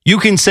 You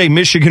can say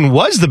Michigan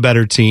was the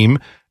better team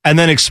and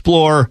then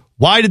explore,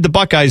 why did the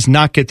Buckeyes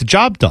not get the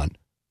job done?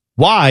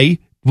 Why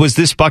was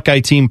this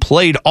Buckeye team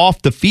played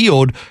off the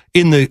field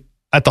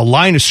at the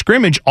line of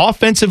scrimmage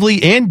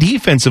offensively and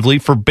defensively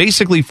for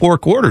basically 4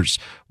 quarters?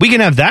 We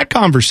can have that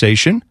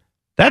conversation.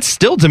 That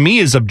still, to me,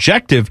 is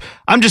objective.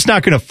 I'm just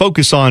not going to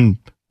focus on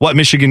what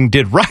Michigan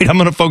did right. I'm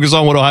going to focus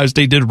on what Ohio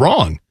State did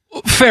wrong.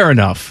 Fair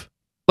enough.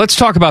 Let's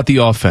talk about the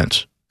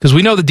offense, because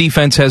we know the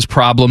defense has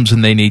problems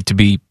and they need to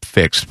be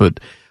fixed. But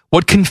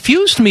what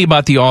confused me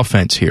about the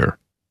offense here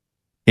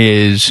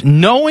is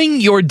knowing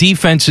your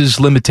defense's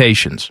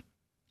limitations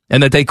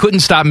and that they couldn't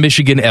stop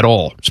Michigan at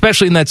all,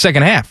 especially in that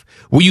second half,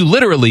 where you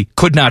literally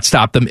could not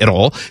stop them at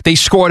all. They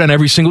scored on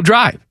every single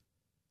drive.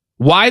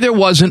 Why there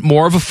wasn't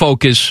more of a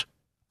focus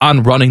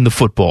on running the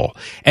football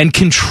and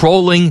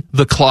controlling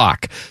the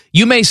clock.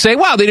 You may say,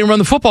 wow, they didn't run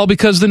the football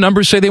because the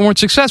numbers say they weren't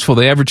successful.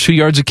 They averaged 2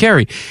 yards a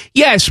carry.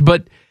 Yes,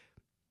 but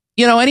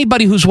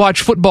anybody who's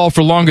watched football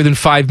for longer than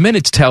 5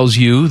 minutes tells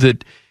you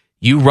that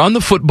you run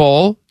the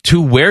football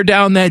to wear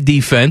down that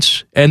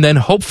defense, and then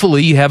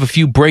hopefully you have a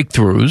few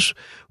breakthroughs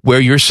where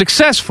you're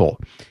successful.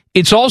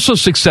 It's also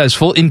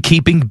successful in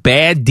keeping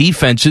bad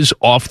defenses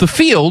off the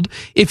field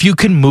if you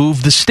can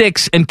move the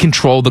sticks and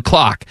control the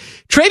clock.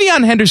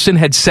 TreVeyon Henderson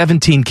had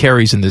 17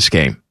 carries in this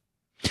game.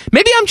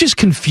 Maybe I'm just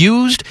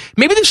confused.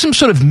 Maybe there's some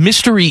sort of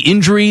mystery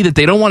injury that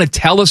they don't want to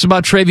tell us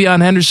about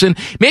TreVeyon Henderson.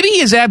 Maybe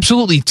he is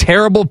absolutely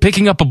terrible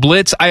picking up a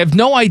blitz. I have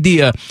no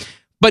idea.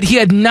 But he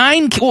had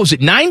 9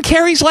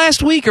 carries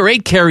last week or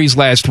 8 carries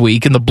last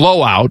week in the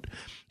blowout.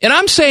 And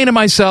I'm saying to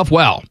myself,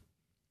 well,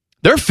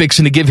 they're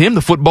fixing to give him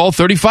the football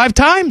 35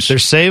 times. They're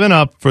saving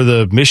up for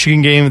the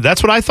Michigan game.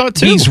 That's what I thought,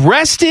 too. He's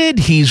rested.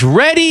 He's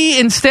ready.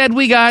 Instead,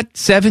 we got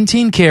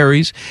 17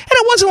 carries. And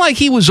it wasn't like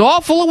he was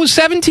awful. It was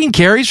 17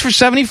 carries for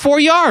 74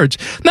 yards.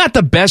 Not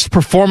the best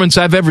performance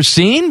I've ever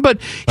seen,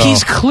 but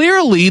he's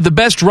clearly the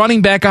best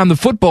running back on the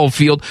football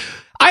field.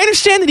 I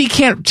understand that he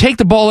can't take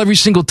the ball every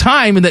single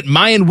time and that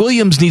Mayan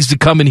Williams needs to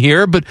come in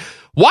here, but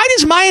why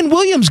does Mayan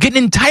Williams get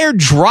an entire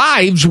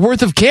drive's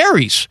worth of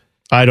carries?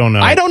 I don't know.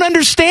 I don't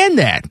understand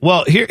that.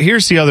 Well,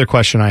 here's the other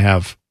question I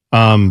have.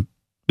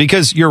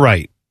 Because you're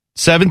right.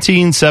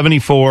 17,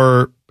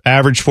 74,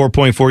 average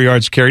 4.4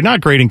 yards carry.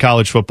 Not great in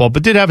college football,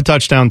 but did have a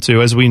touchdown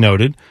too, as we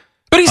noted.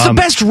 But he's the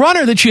best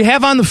runner that you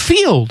have on the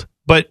field.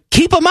 But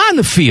keep him on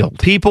the field.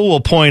 People will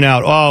point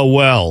out, oh,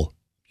 well,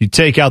 you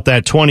take out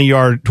that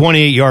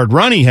 28-yard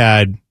run he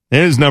had,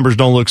 and his numbers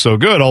don't look so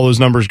good. All those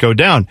numbers go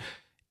down.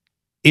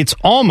 It's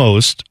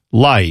almost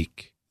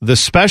like the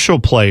special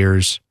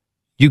players,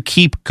 you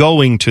keep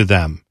going to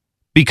them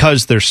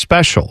because they're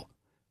special.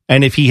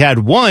 And if he had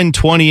one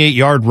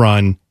 28-yard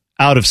run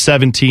out of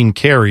 17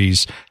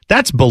 carries,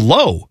 that's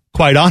below,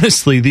 quite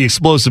honestly, the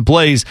explosive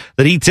plays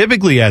that he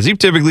typically has. He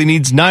typically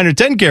needs 9 or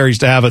 10 carries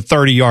to have a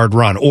 30-yard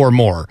run or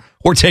more,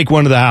 or take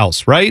one to the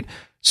house, right?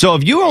 So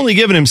if you only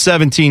given him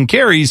 17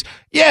 carries,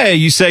 yeah,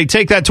 you say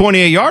take that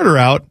 28-yarder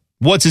out.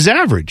 What's his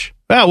average?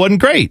 Well, it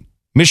wasn't great.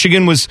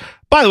 Michigan was,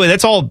 by the way,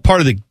 that's all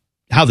part of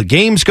how the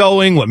game's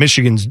going, what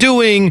Michigan's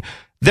doing.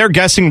 They're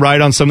guessing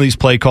right on some of these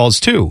play calls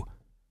too.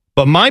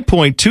 But my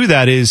point to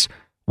that is,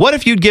 what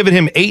if you'd given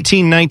him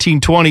 18,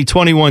 19, 20,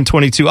 21,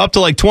 22, up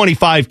to like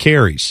 25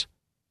 carries?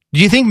 Do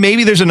you think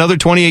maybe there's another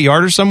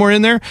 28-yarder somewhere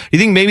in there? Do you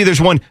think maybe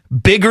there's one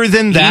bigger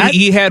than that?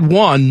 He had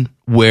one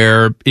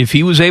where if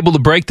he was able to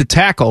break the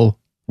tackle,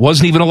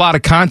 wasn't even a lot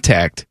of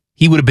contact,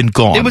 he would have been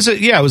gone. It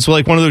was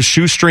like one of those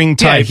shoestring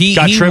type. He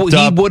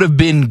would have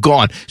been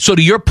gone. So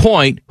to your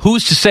point,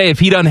 who's to say if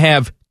he doesn't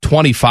have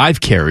 25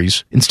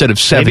 carries instead of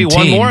 17? Maybe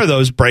one more of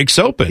those breaks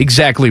open.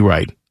 Exactly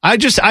right.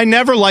 I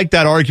never like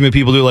that argument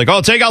people do, like,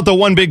 oh, take out the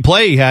one big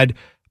play he had,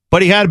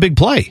 but he had a big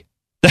play.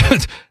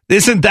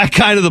 Isn't that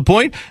kind of the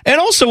point? And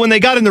also, when they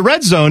got in the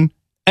red zone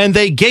and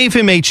they gave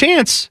him a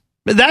chance,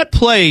 that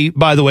play,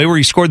 by the way, where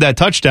he scored that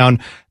touchdown,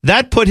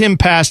 that put him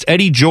past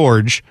Eddie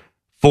George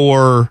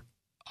for,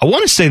 I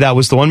want to say that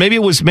was the one. Maybe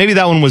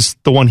that one was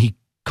the one he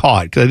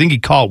caught, because I think he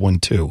caught one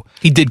too.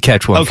 He did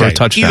catch one for a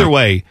touchdown. Either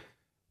way,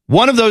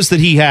 one of those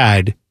that he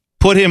had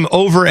put him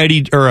over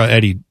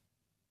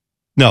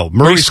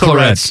Maurice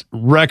Claret's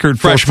record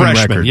for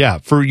freshman. Record. Yeah,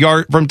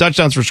 from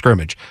touchdowns for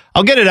scrimmage.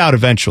 I'll get it out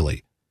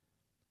eventually.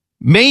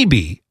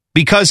 Maybe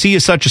because he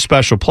is such a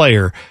special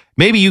player,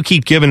 maybe you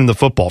keep giving him the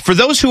football. For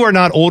those who are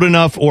not old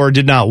enough or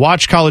did not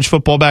watch college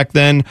football back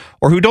then,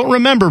 or who don't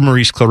remember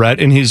Maurice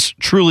Claret in his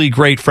truly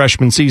great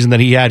freshman season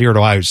that he had here at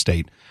Ohio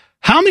State,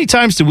 how many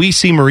times do we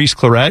see Maurice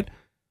Claret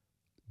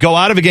go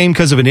out of a game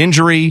because of an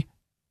injury,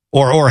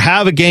 or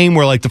have a game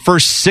where like the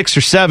first 6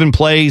 or 7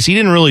 plays, he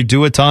didn't really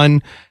do a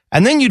ton,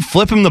 and then you'd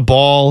flip him the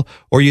ball,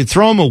 or you'd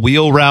throw him a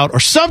wheel route, or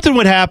something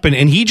would happen,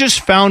 and he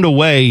just found a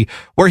way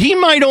where he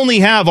might only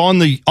have on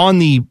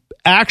the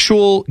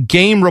actual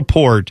game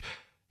report,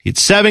 he had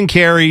 7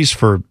 carries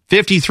for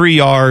 53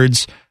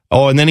 yards.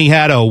 Oh, and then he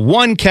had a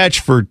 1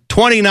 catch for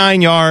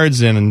 29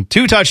 yards and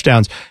 2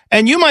 touchdowns.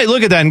 And you might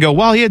look at that and go,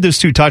 well, he had those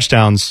 2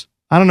 touchdowns.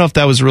 I don't know if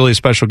that was really a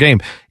special game.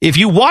 If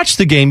you watched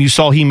the game, you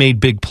saw he made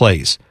big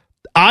plays.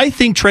 I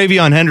think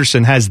TreVeyon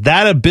Henderson has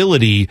that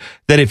ability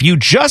that if you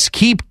just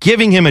keep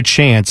giving him a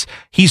chance,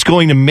 he's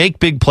going to make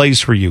big plays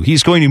for you.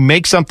 He's going to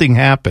make something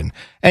happen.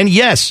 And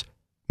yes,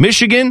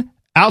 Michigan,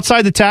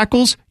 outside the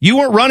tackles, you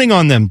weren't running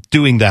on them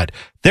doing that.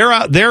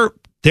 Their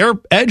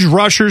edge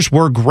rushers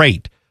were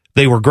great.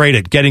 They were great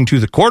at getting to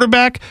the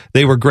quarterback.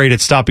 They were great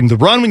at stopping the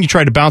run when you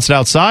tried to bounce it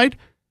outside.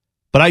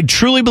 But I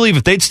truly believe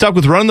if they'd stuck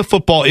with running the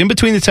football in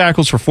between the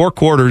tackles for 4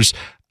 quarters,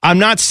 I'm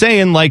not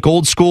saying like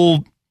old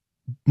school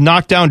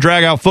knockdown,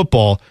 drag out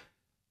football.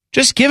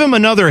 Just give him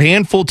another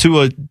handful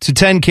to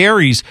 10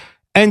 carries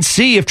and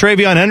see if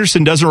TreVeyon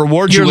Henderson doesn't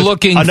reward you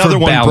with another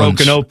one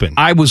broken open.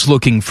 I was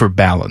looking for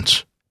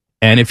balance.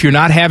 And if you're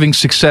not having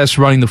success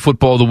running the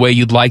football the way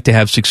you'd like to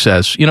have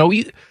success,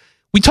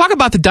 we talk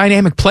about the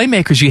dynamic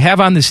playmakers you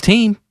have on this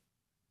team.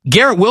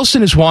 Garrett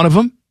Wilson is one of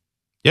them.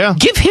 Yeah.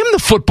 Give him the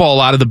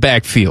football out of the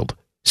backfield.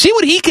 See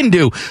what he can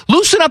do.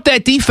 Loosen up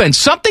that defense,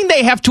 something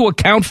they have to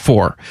account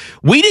for.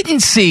 We didn't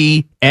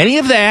see any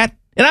of that.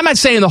 And I'm not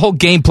saying the whole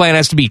game plan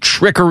has to be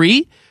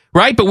trickery,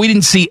 right? But we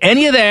didn't see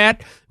any of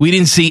that. We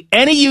didn't see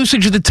any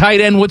usage of the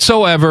tight end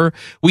whatsoever.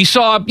 We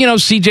saw,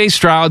 C.J.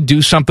 Stroud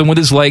do something with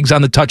his legs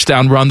on the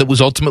touchdown run that was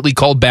ultimately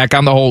called back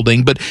on the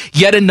holding. But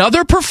yet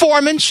another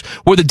performance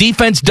where the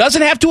defense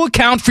doesn't have to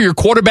account for your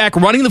quarterback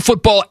running the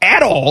football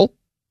at all.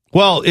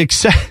 Well,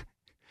 except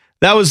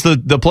that was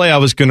the play I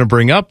was going to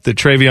bring up, that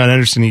TreVeyon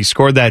Henderson, he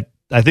scored that.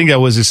 I think that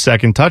was his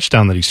second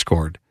touchdown that he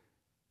scored.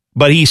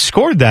 But he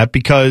scored that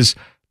because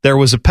there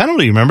was a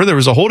penalty. Remember, there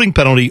was a holding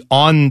penalty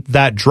on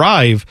that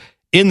drive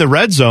in the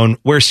red zone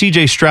where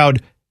C.J.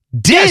 Stroud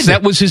did. Yes,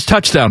 that was his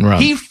touchdown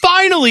run. He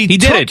finally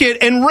took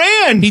it and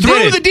ran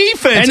through the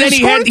defense. And then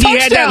he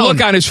had that look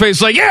on his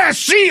face like, yeah,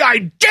 see, I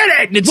did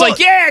it. And it's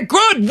yeah,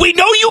 good. We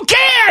know you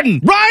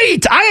can. Right.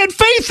 I had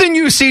faith in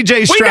you,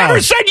 C.J. Stroud. We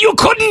never said you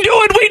couldn't do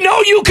it. We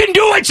know you can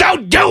do it, so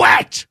do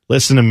it.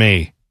 Listen to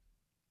me.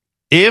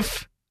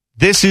 If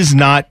this is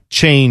not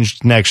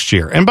changed next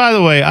year, and by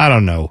the way, I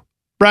don't know.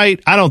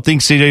 Right? I don't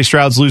think C.J.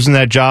 Stroud's losing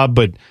that job,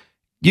 but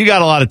you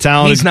got a lot of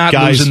talent. He's not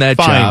losing that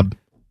job.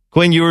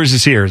 Quinn Ewers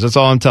is here. That's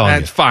all I'm telling you.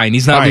 That's fine.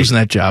 He's not losing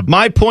that job.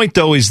 My point,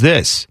 though, is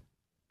this.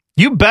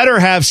 You better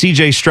have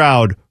C.J.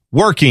 Stroud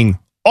working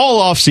all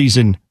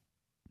offseason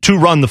to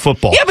run the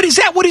football. Yeah, but is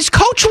that what his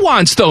coach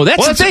wants, though?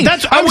 That's the thing.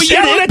 I'm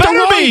yelling at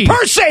the wrong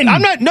person.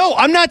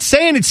 I'm not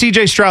saying it's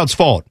C.J. Stroud's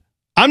fault.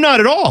 I'm not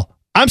at all.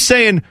 I'm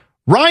saying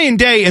Ryan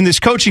Day and this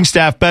coaching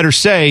staff better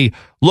say,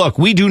 look,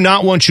 we do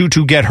not want you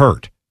to get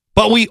hurt.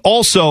 But we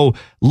also,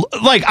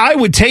 I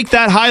would take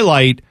that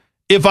highlight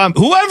if I'm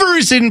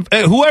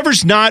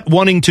whoever's not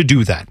wanting to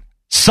do that.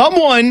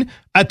 Someone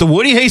at the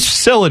Woody Hayes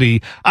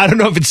facility, I don't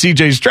know if it's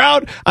C.J.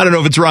 Stroud, I don't know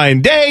if it's Ryan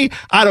Day,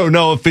 I don't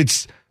know if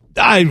it's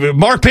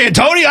Mark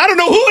Pantoni, I don't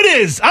know who it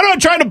is. I'm not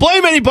trying to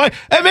blame anybody.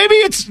 And maybe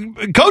it's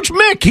Coach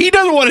Mick. He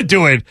doesn't want to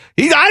do it.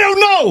 I don't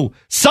know.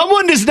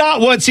 Someone does not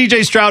want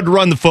C.J. Stroud to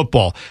run the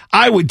football.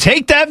 I would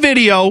take that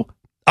video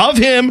of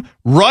him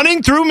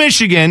running through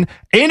Michigan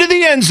into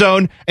the end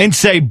zone and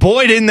say,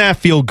 boy, didn't that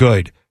feel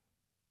good.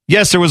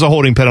 Yes, there was a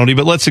holding penalty,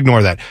 but let's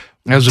ignore that.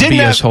 That was a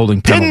BS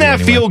holding penalty. Didn't that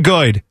feel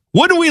good?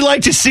 Wouldn't we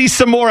like to see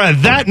some more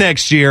of that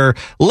next year?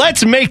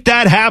 Let's make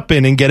that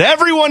happen and get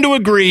everyone to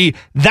agree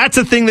that's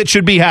a thing that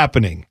should be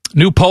happening.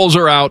 New polls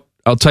are out.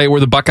 I'll tell you where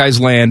the Buckeyes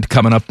land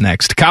coming up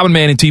next. Common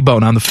Man and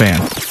T-Bone on the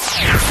Fan.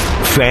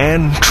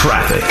 Fan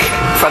traffic.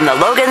 From the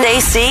Logan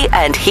AC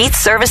and Heat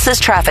Services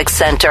Traffic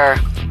Center.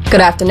 Good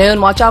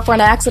afternoon. Watch out for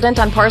an accident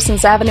on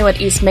Parsons Avenue at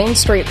East Main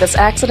Street. This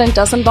accident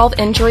does involve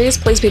injuries.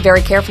 Please be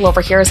very careful over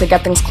here as they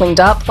get things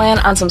cleaned up. Plan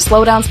on some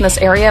slowdowns in this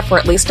area for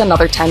at least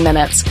another 10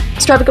 minutes.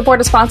 This traffic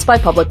report is sponsored by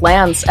Public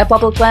Lands. At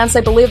Public Lands,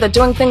 they believe that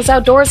doing things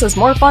outdoors is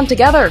more fun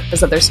together.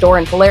 Visit their store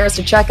in Polaris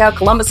to check out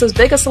Columbus's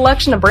biggest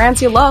selection of brands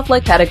you love,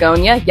 like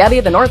Patagonia,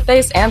 Yeti, the North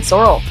Face, and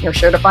Sorel. You're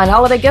sure to find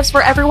holiday gifts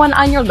for everyone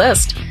on your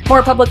list. More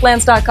at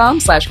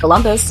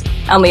publiclands.com/Columbus.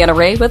 I'm Leanna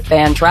Ray with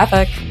Fan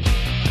Traffic.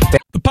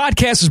 The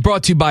podcast is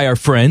brought to you by our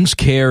friends,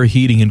 Care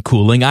Heating and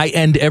Cooling. I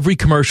end every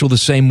commercial the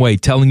same way,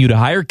 telling you to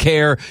hire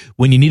Care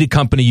when you need a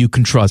company you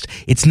can trust.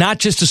 It's not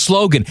just a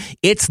slogan.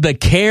 It's the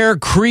Care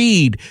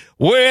creed.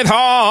 With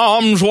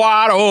arms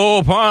wide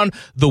open.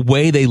 The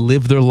way they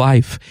live their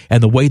life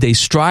and the way they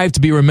strive to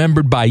be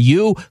remembered by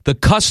you, the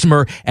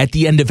customer, at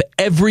the end of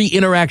every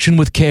interaction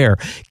with Care.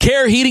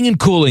 Care Heating and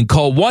Cooling.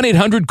 Call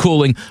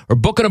 1-800-COOLING or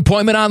book an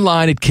appointment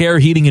online at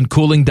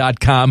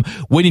careheatingandcooling.com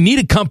when you need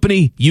a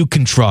company you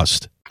can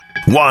trust.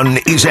 One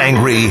is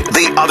angry,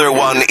 the other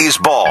one is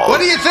bald. What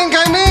do you think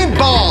I mean,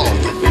 bald?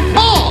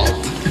 Bald!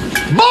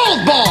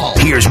 Bald bald!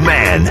 Here's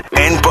Man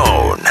and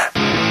Bone.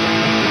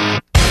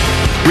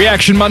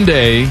 Reaction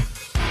Monday.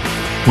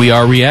 We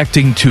are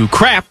reacting to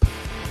crap.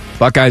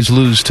 Buckeyes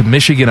lose to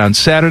Michigan on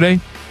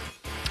Saturday.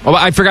 Oh,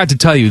 I forgot to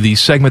tell you, the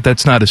segment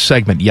that's not a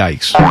segment,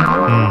 yikes,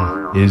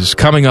 is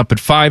coming up at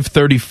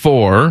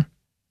 5:34.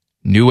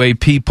 New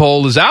AP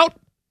poll is out.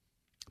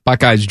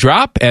 Buckeyes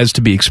drop, as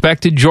to be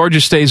expected. Georgia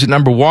stays at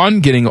number 1,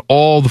 getting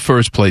all the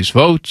first-place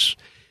votes.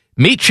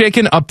 Meat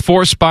Chicken up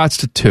 4 spots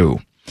to 2.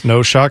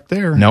 No shock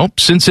there. Nope.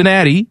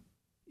 Cincinnati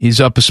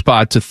is up a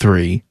spot to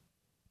 3.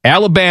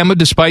 Alabama,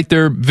 despite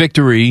their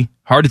victory,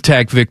 heart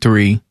attack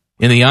victory,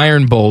 in the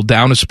Iron Bowl,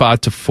 down a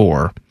spot to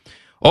 4.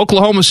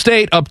 Oklahoma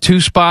State up 2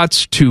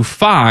 spots to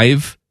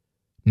 5.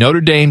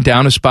 Notre Dame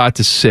down a spot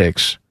to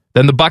 6.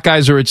 Then the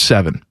Buckeyes are at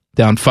 7,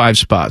 down 5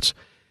 spots.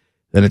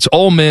 Then it's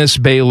Ole Miss,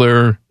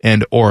 Baylor,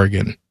 and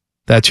Oregon.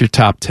 That's your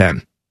top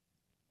 10.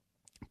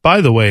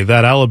 By the way,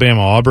 that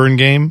Alabama-Auburn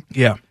game,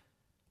 Yeah.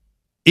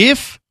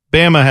 if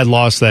Bama had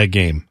lost that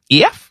game,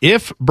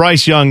 if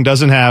Bryce Young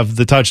doesn't have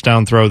the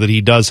touchdown throw that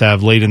he does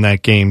have late in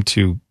that game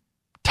to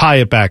tie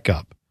it back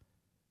up,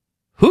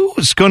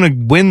 who's going to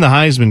win the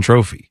Heisman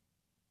Trophy?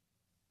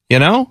 You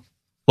know?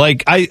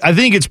 Like, I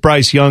think it's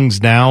Bryce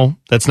Young's now.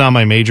 That's not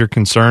my major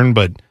concern,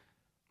 but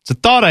it's a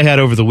thought I had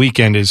over the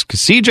weekend is because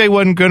CJ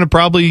wasn't going to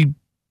probably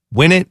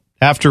win it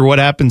after what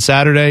happened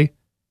Saturday.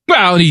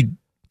 Well, he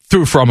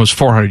threw for almost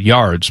 400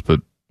 yards,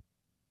 but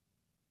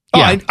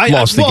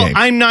lost the game.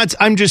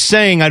 I'm just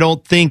saying I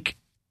don't think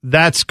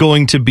that's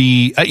going to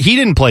be... he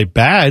didn't play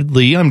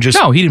badly.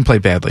 No, he didn't play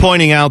badly.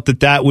 Pointing out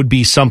that would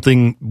be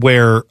something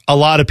where a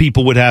lot of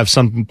people would have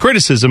some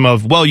criticism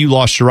of, well, you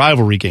lost your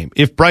rivalry game.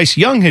 If Bryce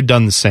Young had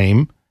done the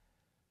same,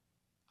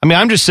 I mean,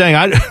 I'm just saying,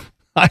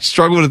 I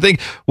struggle to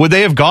think, would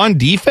they have gone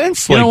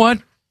defense? You know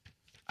what?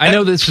 I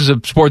know this is a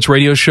sports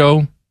radio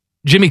show.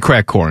 Jimmy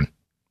Crackcorn.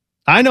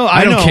 I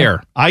don't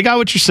care. I got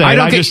what you're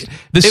saying.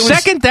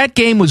 Second that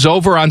game was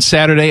over on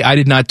Saturday, I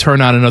did not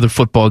turn on another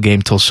football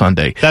game till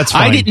Sunday. That's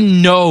fine. I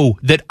didn't know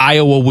that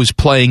Iowa was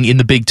playing in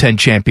the Big Ten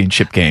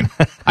championship game.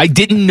 I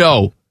didn't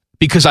know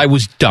because I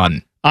was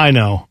done. I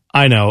know.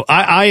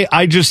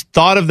 I just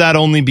thought of that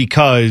only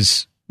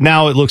because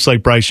now it looks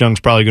like Bryce Young's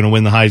probably going to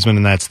win the Heisman,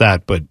 and that's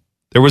that. But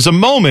there was a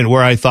moment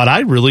where I thought, I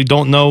really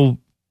don't know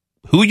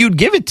who you'd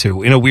give it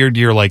to in a weird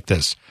year like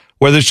this,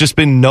 where there's just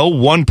been no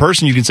one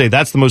person you can say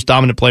that's the most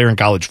dominant player in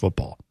college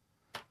football.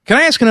 Can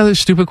I ask another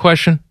stupid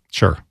question?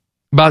 Sure.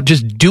 About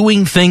just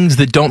doing things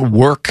that don't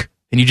work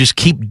and you just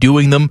keep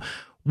doing them.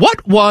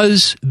 What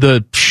was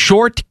the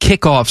short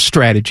kickoff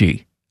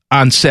strategy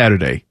on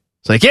Saturday?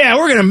 It's like, yeah,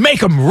 we're going to make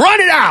them run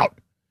it out.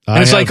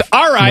 And it's like,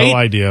 all right. No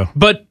idea.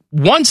 But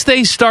once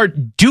they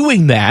start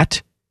doing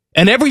that,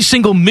 and every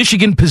single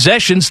Michigan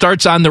possession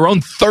starts on their own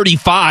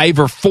 35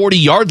 or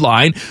 40-yard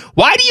line,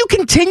 why do you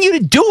continue to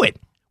do it?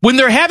 When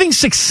they're having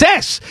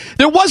success,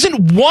 there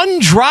wasn't one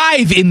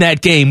drive in that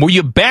game where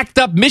you backed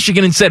up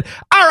Michigan and said,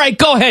 all right,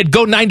 go ahead,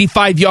 go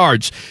 95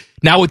 yards.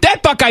 Now, with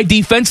that Buckeye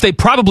defense, they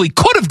probably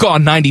could have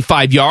gone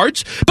 95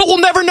 yards, but we'll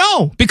never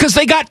know because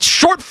they got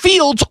short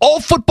fields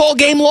all football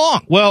game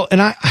long. Well, and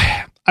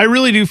I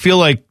really do feel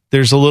like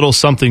there's a little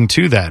something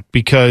to that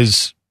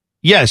because,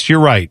 yes, you're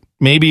right.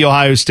 Maybe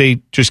Ohio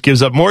State just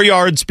gives up more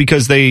yards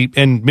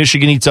and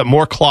Michigan eats up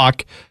more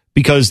clock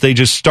because they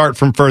just start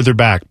from further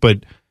back.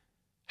 But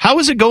how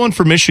is it going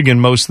for Michigan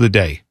most of the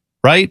day,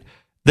 right?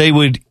 They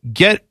would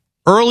get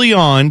early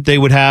on, they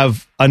would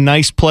have a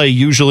nice play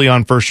usually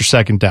on first or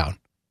second down.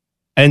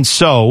 And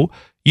so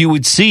you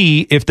would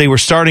see if they were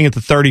starting at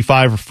the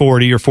 35 or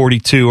 40 or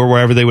 42 or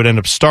wherever they would end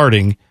up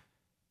starting,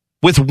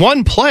 with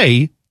one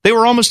play, they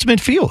were almost to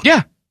midfield.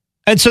 Yeah.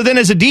 And so then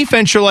as a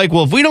defense, you're like,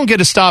 well, if we don't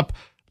get a stop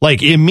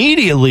like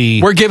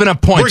immediately, we're giving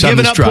up points on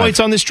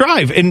this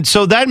drive. And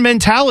so that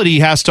mentality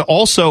has to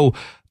also,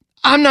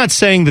 I'm not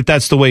saying that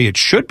that's the way it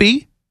should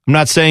be. I'm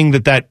not saying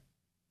that that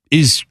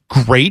is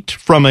great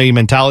from a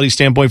mentality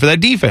standpoint for that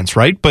defense,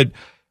 right? But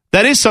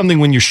that is something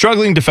when you're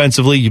struggling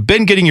defensively, you've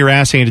been getting your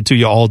ass handed to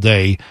you all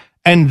day,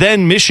 and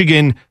then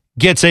Michigan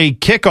gets a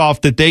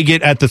kickoff that they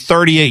get at the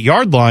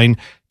 38-yard line.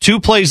 2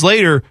 plays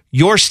later,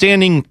 you're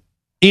standing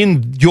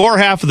in your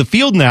half of the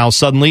field now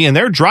suddenly, and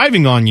they're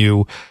driving on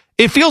you.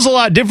 It feels a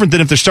lot different than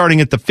if they're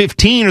starting at the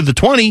 15 or the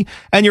 20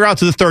 and you're out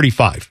to the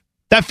 35.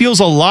 That feels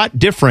a lot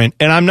different,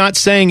 and I'm not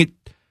saying it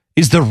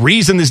is the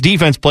reason this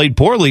defense played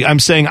poorly. I'm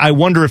saying I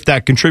wonder if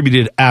that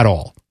contributed at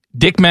all.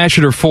 Dick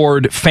Masheter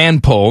Ford fan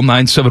poll,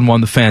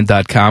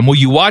 971thefan.com. Will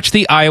you watch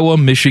the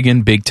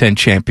Iowa-Michigan Big Ten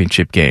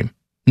championship game?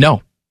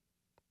 No,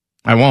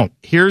 I won't.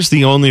 Here's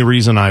the only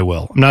reason I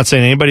will. I'm not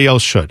saying anybody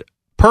else should.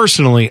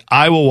 Personally,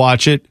 I will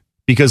watch it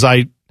because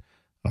I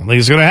don't think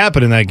it's going to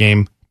happen in that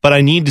game, but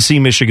I need to see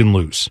Michigan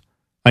lose.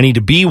 I need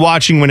to be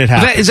watching when it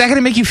happens. Is that going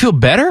to make you feel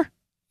better?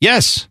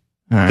 Yes.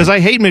 Because I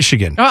hate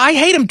Michigan. No, I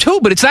hate them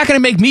too, but it's not going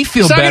to make me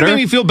feel better. It's not going to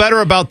make me feel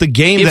better about the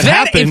game that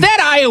happened. If that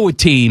Iowa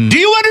team do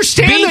you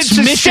understand beats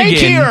that Michigan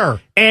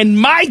here? And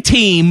my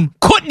team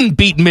couldn't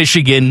beat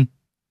Michigan,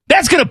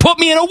 that's going to put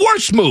me in a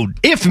worse mood.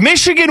 If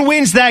Michigan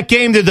wins that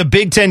game, they're the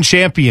Big Ten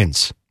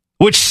champions,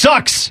 which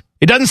sucks.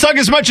 It doesn't suck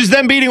as much as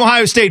them beating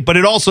Ohio State, but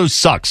it also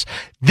sucks.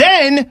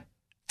 Then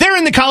they're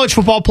in the college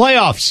football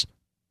playoffs.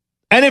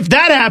 And if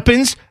that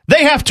happens,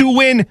 they have to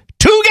win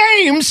 2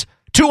 games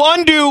to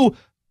undo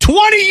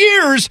 20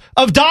 years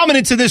of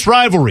dominance in this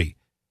rivalry.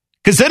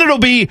 Because then it'll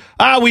be,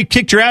 we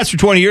kicked your ass for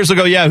 20 years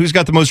ago. Yeah, who's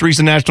got the most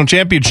recent national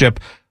championship?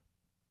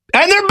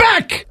 And they're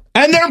back.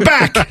 And they're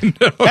back. I hate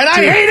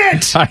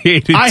it. I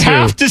hate it too. I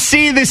have to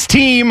see this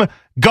team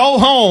go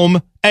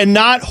home and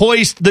not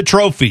hoist the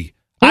trophy.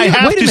 I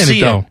have to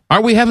see it.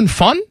 Aren't we having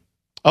fun?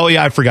 Oh,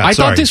 yeah, I forgot. I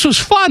thought this was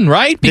fun,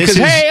 right? Because,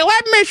 hey,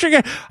 let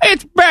Michigan,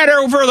 it's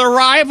better for the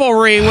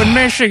rivalry when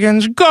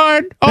Michigan's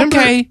good.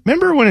 Okay.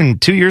 Remember when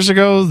 2 years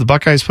ago the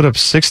Buckeyes put up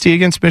 60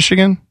 against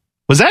Michigan?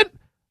 Was that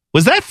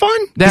fun?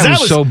 That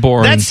was so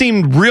boring. That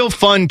seemed real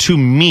fun to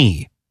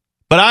me.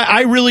 But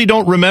I really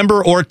don't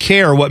remember or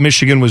care what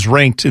Michigan was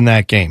ranked in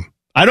that game.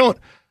 I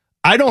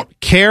don't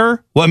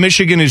care what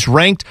Michigan is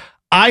ranked.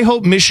 I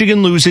hope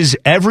Michigan loses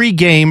every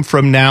game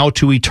from now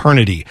to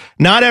eternity.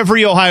 Not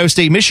every Ohio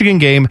State-Michigan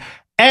game.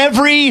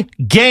 Every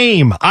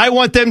game. I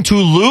want them to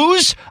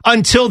lose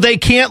until they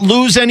can't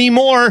lose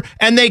anymore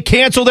and they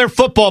cancel their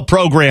football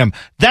program.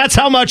 That's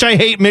how much I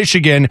hate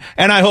Michigan,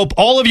 and I hope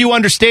all of you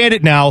understand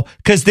it now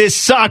because this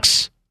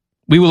sucks.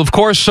 We will, of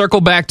course, circle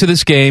back to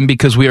this game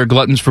because we are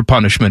gluttons for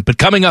punishment. But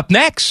coming up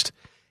next,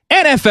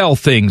 NFL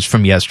things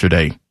from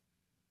yesterday.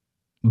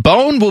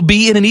 Bone will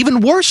be in an even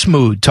worse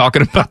mood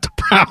talking about the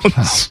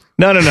Browns.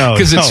 No.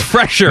 Because it's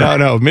fresher.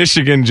 No.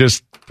 Michigan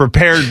just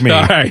prepared me.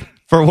 All right.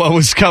 For what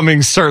was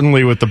coming,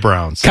 certainly with the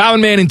Browns.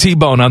 Common Man and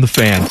T-Bone on the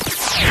Fan.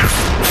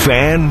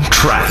 Fan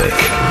traffic.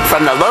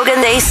 From the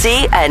Logan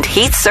AC and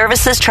Heat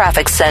Services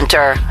Traffic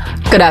Center.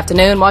 Good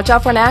afternoon. Watch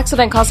out for an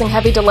accident causing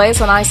heavy delays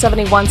on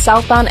I-71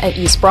 southbound at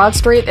East Broad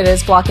Street. It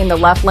is blocking the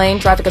left lane.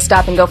 Traffic is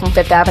stop and go from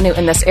 5th Avenue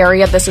in this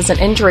area. This is an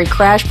injury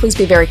crash. Please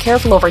be very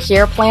careful over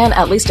here. Plan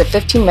at least a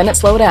 15-minute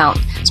slowdown.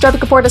 This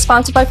traffic report is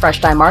sponsored by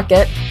Fresh Time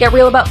Market. Get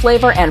real about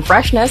flavor and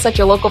freshness at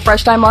your local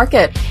Fresh Time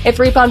Market. A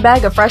 3-pound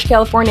bag of fresh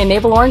California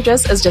navel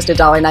oranges is just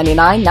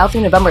 $1.99 now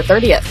through November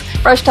 30th.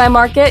 Fresh Time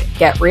Market.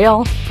 Get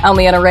real. I'm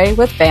Leanna Ray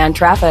with Fan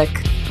Traffic.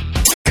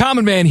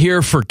 Common Man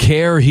here for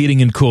Care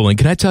Heating and Cooling.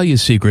 Can I tell you a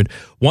secret?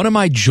 One of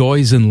my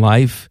joys in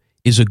life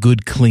is a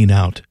good clean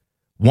out.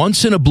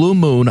 Once in a blue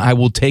moon, I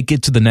will take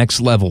it to the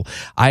next level.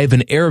 I have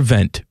an air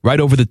vent right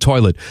over the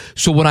toilet.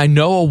 So when I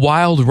know a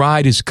wild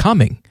ride is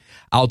coming,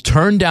 I'll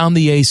turn down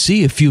the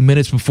AC a few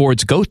minutes before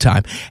it's go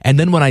time. And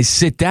then when I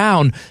sit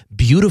down,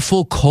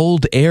 beautiful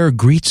cold air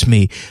greets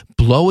me,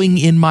 blowing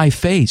in my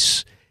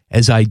face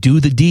as I do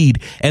the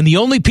deed. And the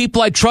only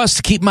people I trust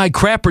to keep my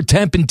crapper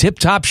temp in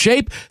tip-top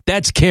shape,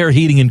 that's Care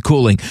Heating and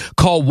Cooling.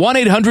 Call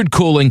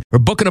 1-800-COOLING or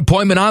book an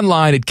appointment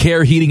online at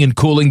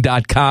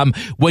careheatingandcooling.com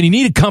when you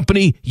need a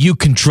company you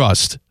can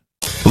trust.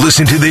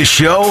 Listen to this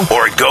show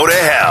or go to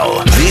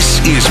hell. This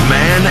is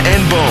Man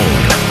and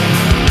Bone.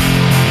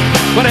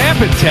 What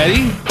happened,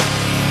 Teddy?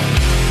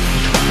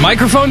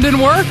 Microphone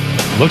didn't work?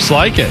 Looks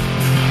like it.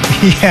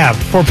 Yeah,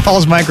 poor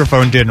Paul's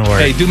microphone didn't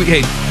work. Hey, do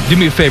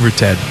me a favor,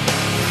 Ted.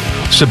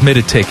 Submit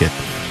a ticket.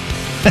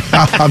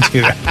 I'll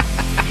do that.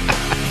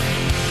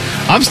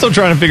 I'm still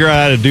trying to figure out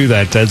how to do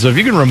that, Ted. So if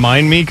you can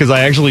remind me, because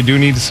I actually do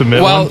need to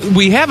submit one. Well,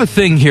 we have a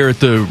thing here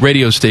at the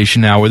radio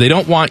station now where they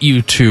don't want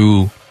you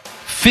to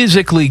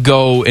physically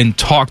go and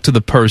talk to the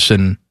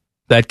person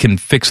that can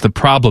fix the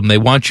problem. They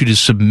want you to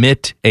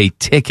submit a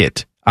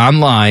ticket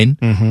online,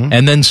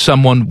 and then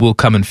someone will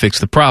come and fix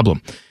the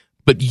problem.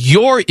 But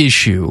your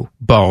issue,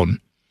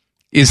 Bone,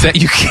 is that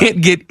you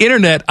can't get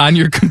internet on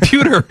your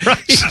computer.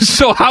 Right.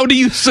 So how do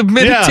you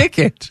submit a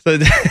ticket?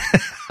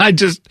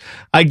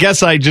 I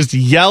guess I just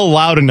yell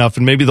loud enough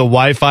and maybe the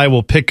Wi-Fi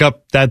will pick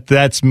up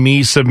that's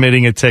me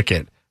submitting a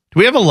ticket. Do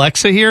we have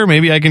Alexa here?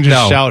 Maybe I can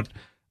just shout.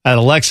 at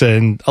Alexa,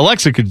 and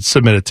Alexa could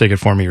submit a ticket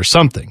for me or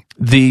something.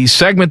 The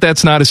segment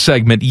that's not a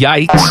segment,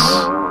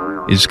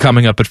 Yikes, is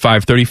coming up at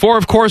 5:34.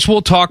 Of course,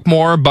 we'll talk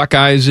more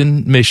Buckeyes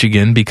in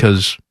Michigan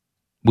because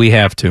we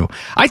have to.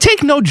 I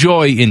take no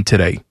joy in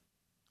today.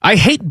 I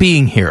hate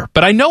being here,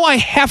 but I know I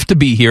have to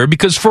be here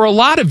because for a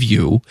lot of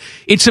you,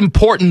 it's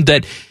important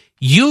that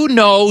you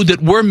know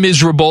that we're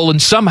miserable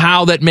and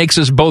somehow that makes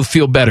us both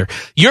feel better.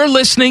 You're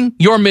listening,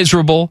 you're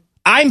miserable.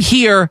 I'm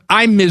here,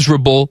 I'm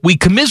miserable. We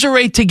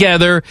commiserate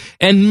together,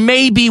 and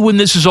maybe when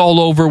this is all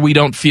over, we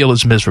don't feel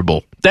as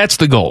miserable. That's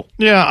the goal.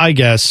 Yeah, I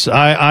guess.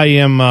 I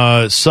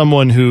am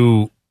someone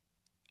who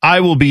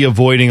I will be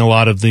avoiding a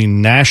lot of the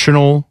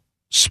national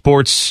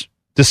sports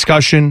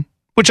discussion,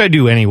 which I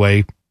do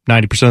anyway,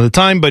 90% of the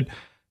time, but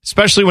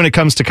especially when it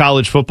comes to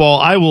college football,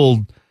 I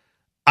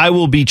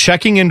will be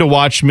checking in to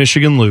watch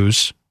Michigan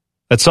lose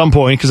at some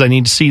point because I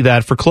need to see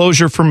that for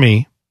closure for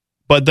me.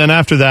 But then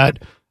after that,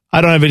 I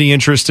don't have any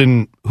interest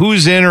in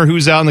who's in or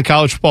who's out in the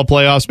college football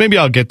playoffs. Maybe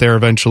I'll get there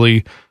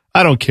eventually.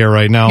 I don't care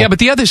right now. Yeah, but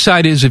the other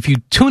side is if you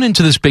tune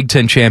into this Big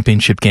Ten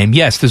championship game,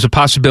 yes, there's a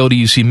possibility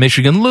you see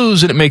Michigan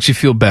lose and it makes you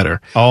feel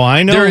better. Oh,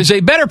 I know. There is a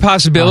better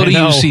possibility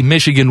you see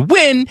Michigan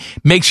win,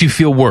 makes you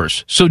feel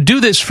worse. So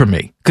do this for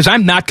me, because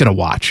I'm not going to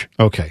watch.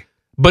 Okay.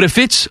 But if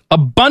it's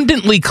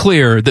abundantly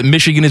clear that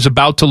Michigan is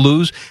about to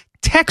lose,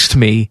 text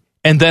me,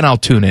 and then I'll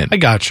tune in. I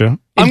gotcha.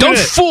 And don't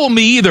fool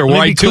me either, where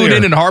I tune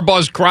in and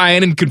Harbaugh's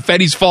crying and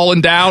confetti's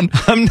falling down.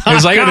 I'm not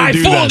It's like, I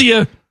do fooled that.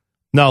 you.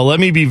 No, let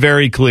me be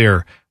very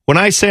clear. When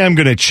I say I'm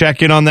going to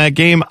check in on that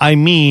game, I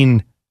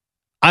mean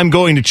I'm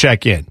going to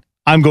check in.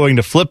 I'm going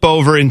to flip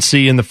over and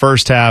see in the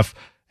first half,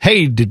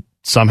 hey, did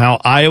somehow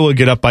Iowa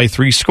get up by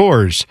 3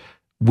 scores?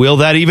 Will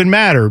that even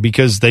matter?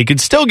 Because they could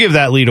still give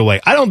that lead away.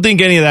 I don't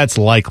think any of that's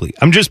likely.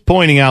 I'm just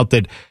pointing out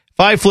that if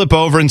I flip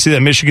over and see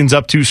that Michigan's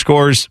up 2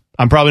 scores,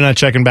 I'm probably not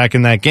checking back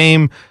in that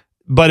game.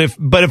 But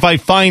if I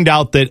find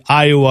out that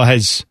Iowa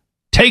has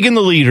taken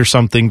the lead or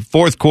something,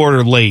 fourth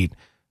quarter late,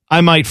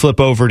 I might flip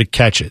over to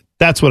catch it.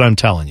 That's what I'm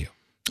telling you.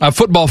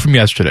 Football from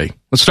yesterday.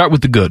 Let's start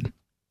with the good.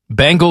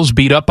 Bengals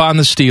beat up on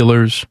the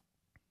Steelers.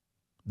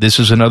 This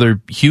is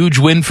another huge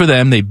win for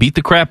them. They beat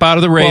the crap out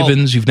of the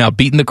Ravens. You've now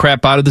beaten the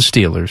crap out of the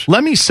Steelers.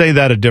 Let me say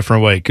that a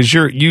different way, because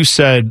you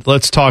said,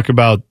 let's talk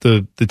about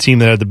the team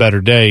that had the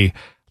better day.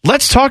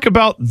 Let's talk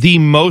about the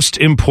most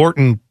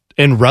important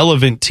and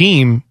relevant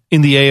team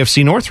in the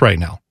AFC North right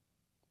now.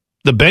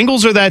 The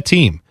Bengals are that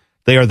team.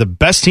 They are the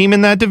best team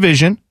in that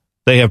division.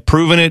 They have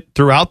proven it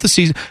throughout the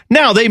season.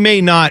 Now, they may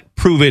not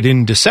prove it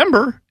in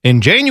December, in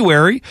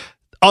January.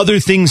 Other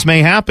things may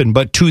happen.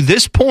 But to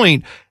this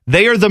point,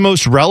 they are the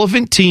most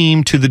relevant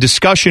team to the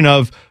discussion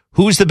of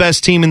who's the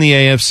best team in the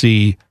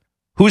AFC,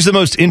 who's the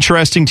most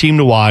interesting team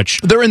to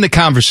watch. They're in the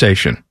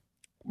conversation.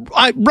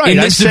 Right. In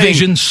this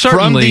division,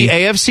 certainly. From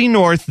the AFC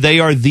North, they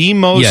are the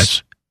most...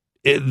 Yes.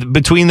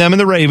 Between them and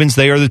the Ravens,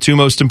 they are the 2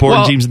 most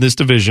important teams in this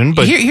division.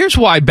 But here's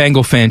why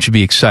Bengal fans should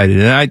be excited.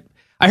 And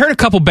I heard a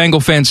couple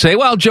Bengal fans say,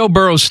 well, Joe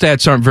Burrow's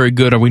stats aren't very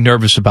good. Are we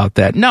nervous about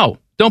that? No,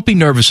 don't be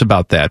nervous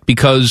about that,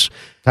 because...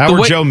 How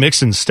were Joe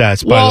Mixon's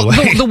stats, by the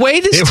way? The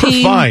way this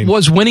team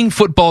was winning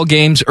football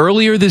games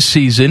earlier this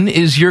season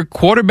is your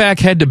quarterback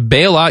had to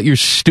bail out your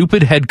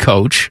stupid head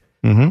coach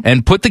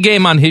and put the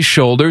game on his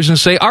shoulders and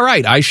say, all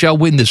right, I shall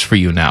win this for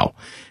you now.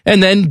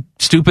 And then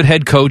stupid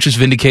head coach is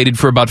vindicated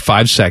for about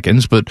 5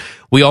 seconds, but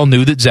we all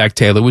knew that Zach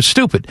Taylor was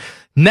stupid.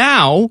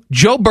 Now,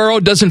 Joe Burrow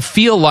doesn't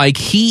feel like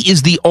he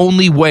is the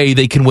only way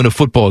they can win a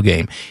football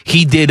game.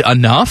 He did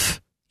enough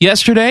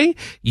yesterday.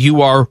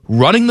 You are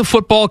running the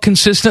football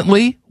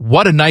consistently.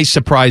 What a nice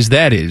surprise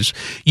that is.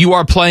 You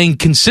are playing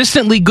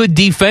consistently good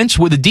defense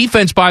with a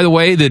defense, by the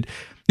way, that,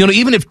 you know,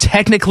 even if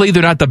technically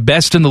they're not the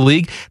best in the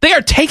league, they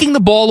are taking the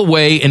ball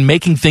away and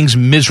making things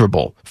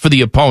miserable for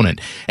the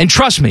opponent. And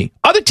trust me,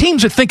 other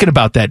teams are thinking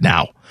about that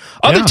now.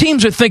 Other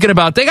teams are thinking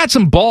about, they got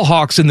some ball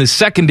hawks in the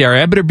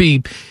secondary. I better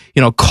be,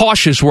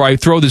 cautious where I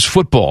throw this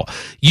football.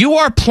 You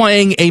are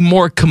playing a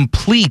more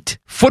complete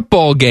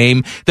football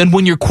game than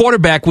when your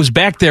quarterback was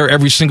back there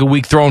every single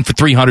week throwing for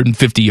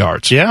 350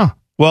 yards. Yeah.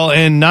 Well,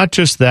 and not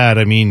just that.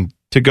 I mean,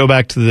 to go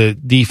back to the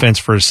defense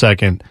for a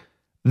second,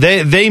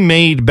 they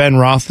made Ben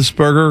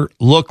Roethlisberger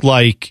look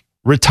like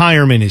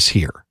retirement is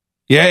here.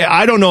 Yeah,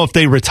 I don't know if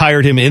they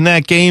retired him in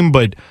that game,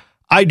 but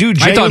I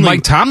thought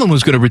Mike Tomlin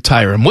was going to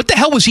retire him. What the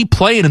hell was he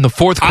playing in the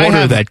fourth quarter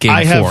of that game for?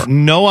 I have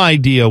no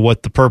idea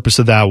what the purpose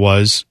of that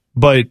was,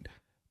 but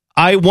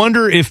I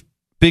wonder if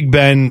Big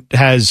Ben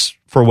has,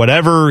 for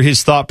whatever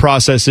his thought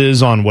process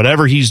is on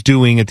whatever he's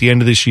doing at the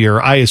end of this year,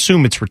 I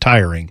assume it's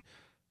retiring.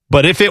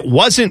 But if it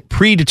wasn't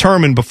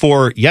predetermined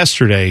before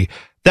yesterday,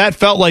 that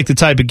felt like the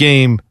type of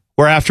game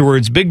where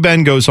afterwards Big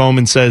Ben goes home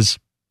and says,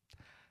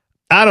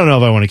 I don't know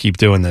if I want to keep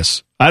doing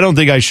this. I don't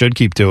think I should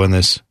keep doing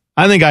this.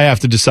 I think I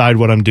have to decide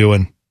what I'm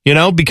doing,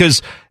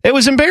 because it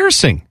was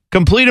embarrassing,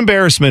 complete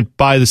embarrassment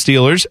by the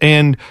Steelers,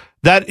 and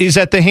that is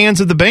at the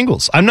hands of the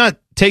Bengals. I'm not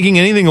taking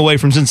anything away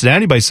from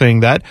Cincinnati by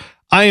saying that.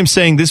 I am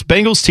saying this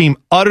Bengals team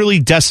utterly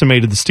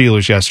decimated the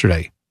Steelers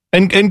yesterday,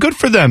 and good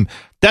for them.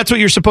 That's what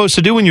you're supposed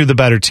to do when you're the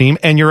better team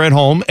and you're at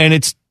home, and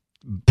it's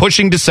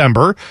pushing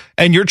December,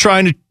 and you're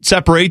trying to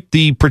separate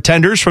the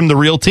pretenders from the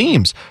real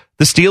teams.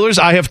 The Steelers,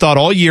 I have thought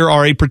all year,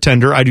 are a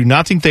pretender. I do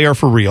not think they are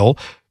for real.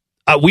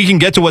 We can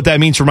get to what that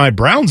means for my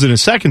Browns in a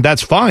second.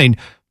 That's fine.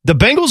 The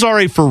Bengals are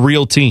a for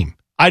real team.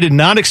 I did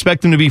not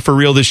expect them to be for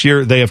real this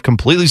year. They have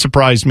completely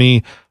surprised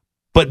me.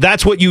 But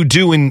that's what you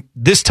do in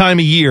this time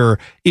of year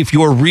if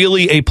you're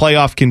really a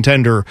playoff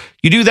contender.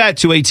 You do that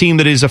to a team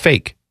that is a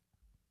fake.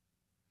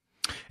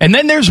 And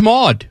then there's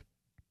Maud.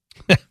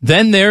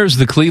 Then there's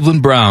the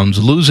Cleveland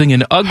Browns losing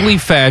in ugly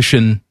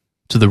fashion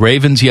to the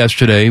Ravens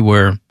yesterday,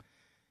 where,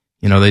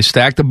 they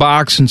stack the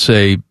box and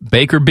say,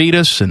 Baker beat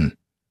us, and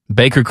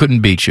Baker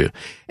couldn't beat you.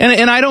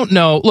 And I don't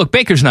know. Look,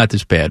 Baker's not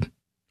this bad.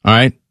 All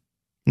right?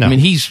 No. I mean,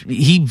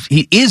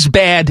 he is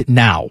bad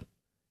now.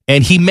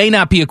 And he may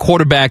not be a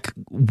quarterback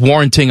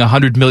warranting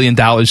 $100 million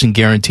in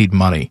guaranteed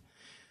money.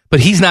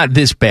 But he's not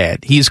this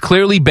bad. He is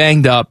clearly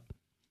banged up.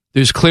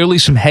 There's clearly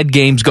some head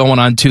games going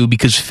on, too,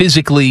 because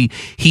physically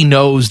he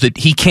knows that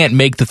he can't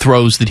make the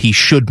throws that he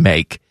should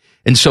make.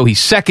 And so he's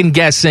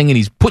second-guessing, and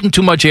he's putting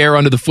too much air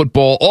under the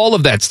football, all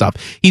of that stuff.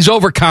 He's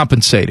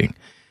overcompensating.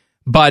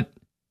 But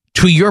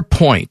to your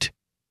point,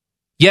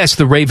 yes,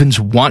 the Ravens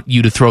want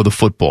you to throw the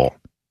football.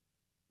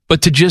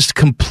 But to just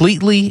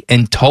completely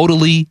and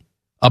totally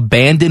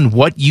abandon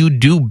what you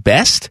do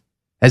best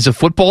as a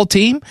football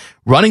team,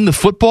 running the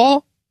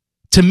football,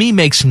 to me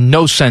makes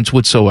no sense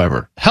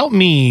whatsoever. Help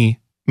me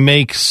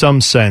make some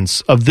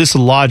sense of this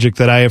logic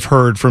that I have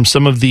heard from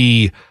some of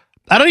the,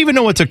 I don't even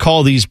know what to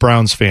call these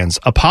Browns fans,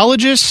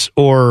 apologists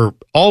or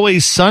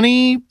always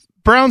sunny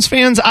Browns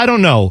fans. I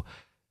don't know,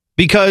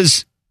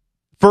 because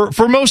for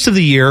most of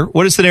the year,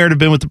 what has the narrative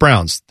been with the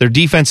Browns? Their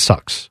defense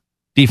sucks.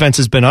 Defense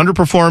has been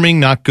underperforming,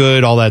 not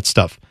good, all that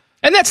stuff.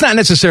 And that's not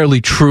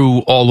necessarily true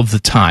all of the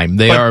time.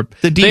 They are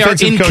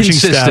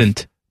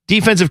inconsistent.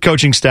 Defensive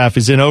coaching staff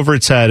is in over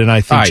its head, and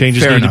I think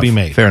changes need to be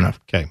made. Fair enough.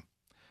 Okay.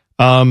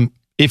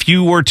 If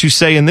you were to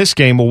say in this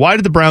game, well, why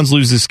did the Browns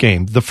lose this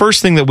game? The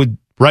first thing that would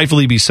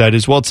rightfully be said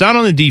is, well, it's not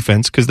on the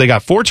defense because they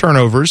got 4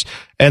 turnovers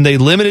and they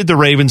limited the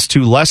Ravens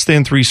to less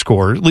than 3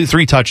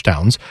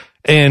 touchdowns,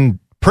 and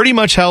pretty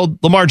much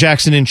held Lamar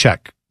Jackson in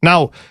check.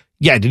 Now,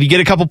 yeah, did he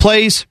get a couple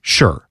plays?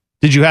 Sure.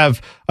 Did you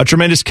have a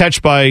tremendous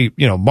catch by,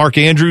 Mark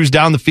Andrews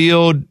down the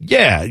field?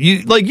 Yeah,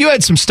 you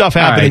had some stuff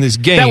happen in this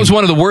game. That was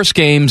one of the worst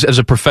games as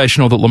a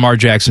professional that Lamar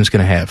Jackson's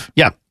going to have.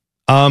 Yeah.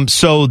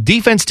 So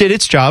defense did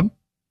its job.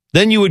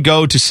 Then you would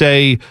go to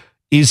say,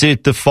 is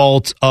it the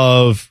fault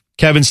of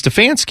Kevin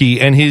Stefanski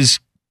and his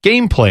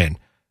game plan?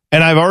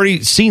 And I've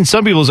already seen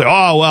some people say,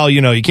 oh, well,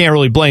 you can't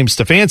really blame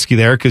Stefanski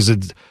there because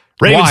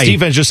Ravens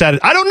defense just had it.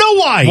 I don't know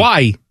why.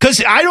 Why?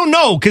 Because I don't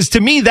know. Because to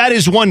me, that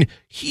is one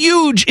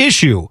huge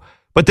issue.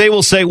 But they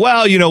will say,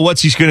 well,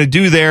 what's he's going to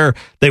do there?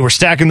 They were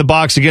stacking the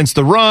box against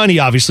the run. He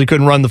obviously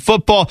couldn't run the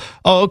football.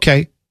 Oh,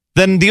 okay.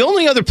 Then the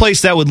only other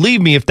place that would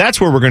leave me, if that's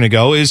where we're going to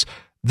go, is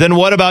then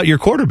what about your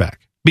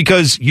quarterback?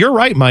 Because you're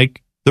right,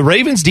 Mike. The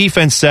Ravens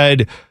defense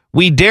said,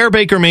 we dare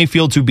Baker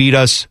Mayfield to beat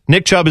us.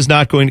 Nick Chubb is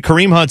not going to,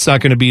 Kareem Hunt's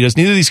not going to beat us.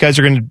 Neither of these guys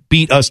are going to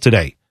beat us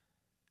today.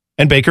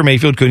 And Baker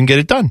Mayfield couldn't get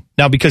it done.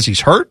 Now, because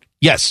he's hurt?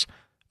 Yes.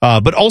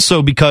 But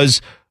also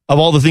because of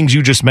all the things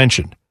you just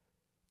mentioned.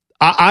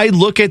 I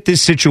look at this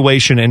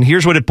situation, and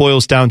here's what it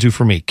boils down to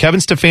for me.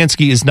 Kevin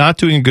Stefanski is not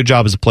doing a good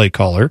job as a play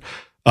caller.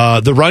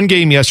 The run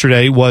game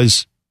yesterday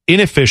was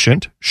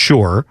inefficient,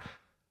 sure,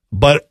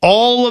 but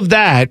all of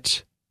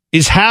that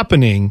is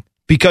happening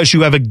because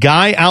you have a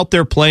guy out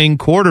there playing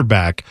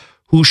quarterback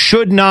who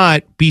should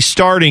not be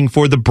starting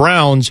for the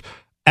Browns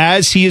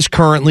as he is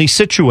currently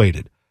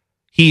situated.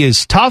 He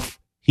is tough.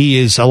 He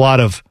is a lot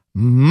of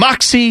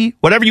moxie,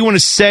 whatever you want to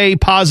say,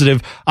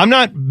 positive. I'm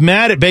not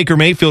mad at Baker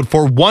Mayfield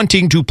for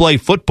wanting to play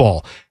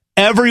football.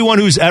 Everyone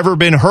who's ever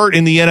been hurt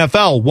in the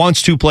NFL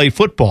wants to play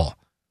football.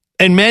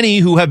 And many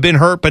who have been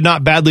hurt but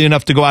not badly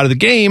enough to go out of the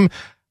game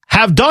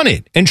have done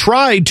it and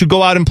tried to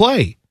go out and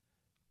play.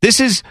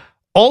 This is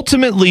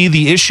ultimately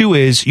the issue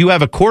is you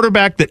have a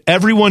quarterback that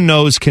everyone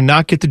knows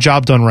cannot get the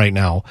job done right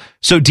now.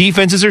 So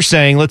defenses are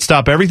saying, let's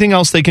stop everything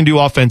else they can do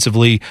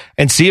offensively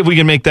and see if we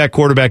can make that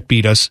quarterback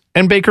beat us.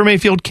 And Baker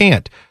Mayfield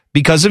can't.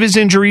 Because of his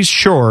injuries,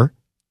 sure,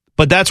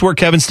 but that's where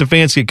Kevin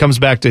Stefanski comes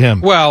back to him.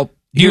 Well,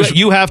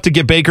 you have to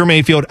get Baker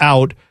Mayfield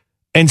out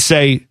and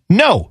say,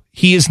 no,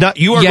 he is not.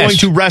 You are going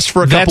to rest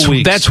for a couple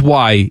weeks. That's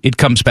why it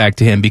comes back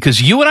to him, because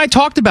you and I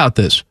talked about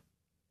this.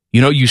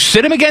 You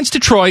sit him against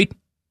Detroit.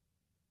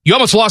 You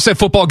almost lost that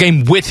football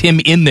game with him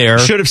in there.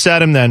 Should have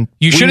sat him then.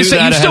 You should have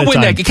said you still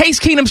win that. Case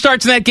Keenum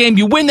starts in that game.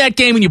 You win that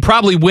game, and you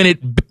probably win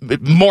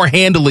it more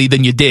handily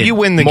than you did. You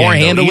win the more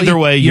game. Handily. Either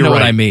way, you know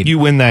what I mean. You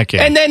win that game.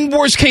 And then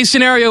worst case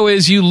scenario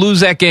is you lose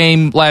that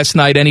game last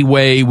night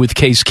anyway with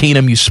Case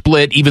Keenum. You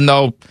split, even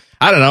though,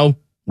 I don't know,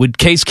 would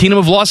Case Keenum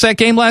have lost that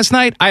game last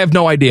night? I have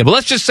no idea. But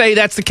let's just say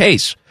that's the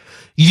case.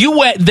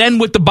 You then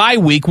with the bye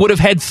week would have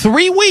had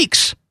 3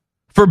 weeks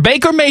for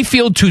Baker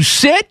Mayfield to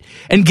sit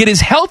and get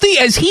as healthy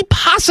as he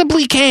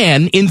possibly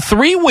can in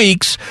 3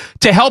 weeks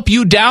to help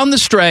you down the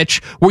stretch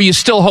where you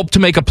still hope to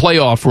make a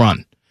playoff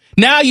run.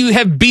 Now you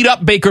have beat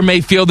up Baker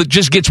Mayfield that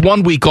just gets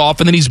 1 week off,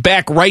 and then he's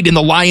back right in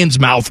the lion's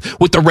mouth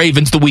with the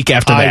Ravens the week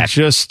after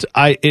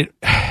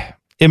that.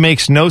 It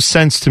makes no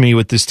sense to me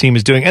what this team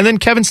is doing. And then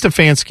Kevin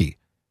Stefanski,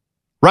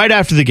 right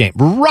after the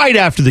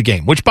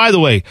game, which, by the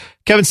way,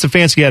 Kevin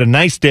Stefanski had a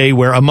nice day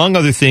where, among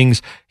other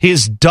things,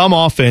 his dumb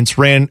offense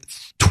ran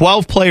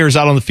 12 players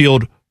out on the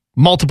field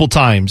multiple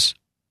times,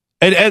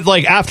 and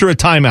like after a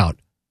timeout.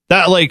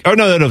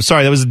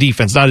 Sorry, that was the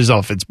defense, not his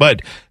offense.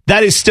 But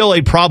that is still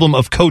a problem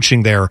of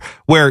coaching there,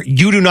 where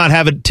you do not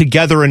have it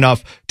together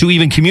enough to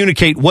even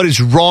communicate what is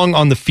wrong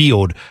on the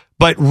field.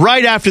 But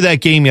right after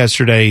that game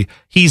yesterday,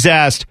 he's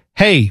asked,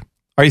 hey,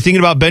 are you thinking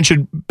about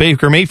benching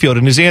Baker Mayfield?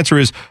 And his answer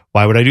is,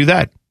 why would I do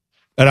that?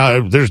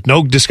 And there's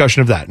no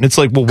discussion of that. And it's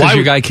like, well, why?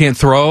 Your guy can't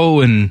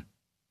throw, and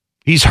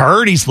he's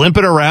hurt. He's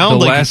limping around.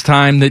 The last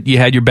time that you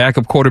had your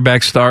backup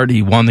quarterback start,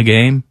 he won the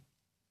game.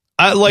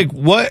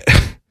 What?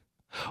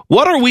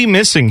 What are we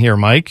missing here,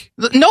 Mike?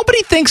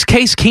 Nobody thinks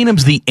Case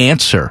Keenum's the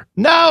answer.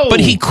 No. But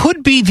he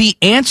could be the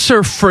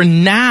answer for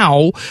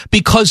now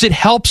because it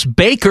helps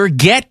Baker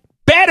get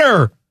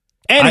better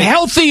and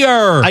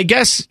healthier. I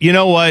guess, you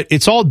know what?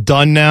 It's all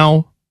done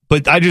now.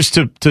 But I just,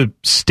 to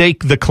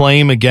stake the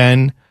claim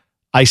again,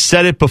 I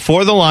said it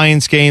before the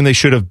Lions game. They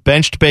should have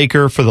benched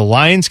Baker for the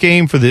Lions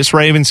game, for this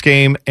Ravens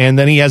game, and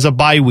then he has a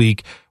bye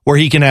week where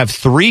he can have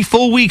 3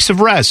 full weeks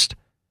of rest.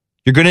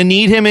 You're going to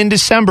need him in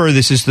December.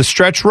 This is the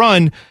stretch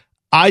run.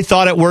 I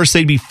thought at worst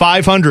they'd be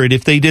 500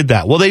 if they did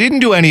that. Well, they didn't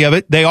do any of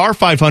it. They are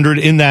 500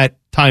 in that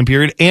time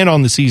period and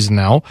on the season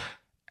now.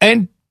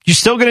 And you're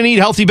still going to need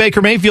healthy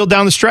Baker Mayfield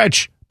down the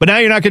stretch. But now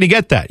you're not going to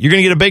get that. You're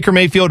going to get a Baker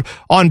Mayfield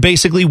on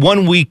basically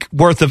 1 week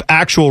worth of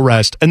actual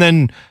rest. And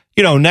then,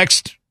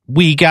 next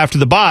week after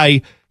the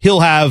bye,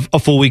 he'll have a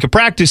full week of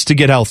practice to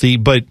get healthy.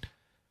 But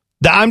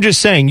I'm just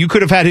saying, you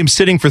could have had him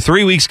sitting for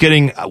 3 weeks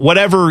getting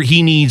whatever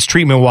he needs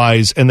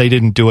treatment-wise, and they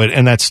didn't do it,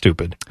 and that's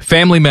stupid.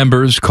 Family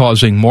members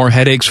causing more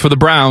headaches for the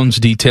Browns.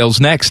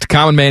 Details next.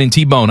 Common Man and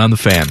T-Bone on the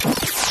Fan.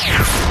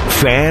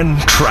 Fan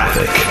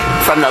traffic.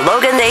 From the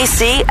Logan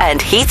AC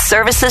and Heat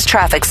Services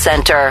Traffic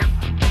Center.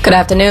 Good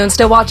afternoon.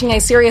 Still watching a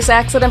serious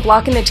accident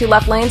blocking the 2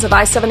 left lanes of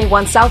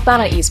I-71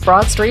 southbound at East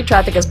Broad Street.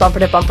 Traffic is bumper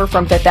to bumper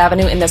from 5th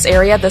Avenue in this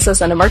area. This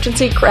is an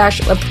emergency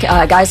crash with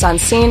guys on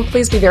scene.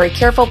 Please be very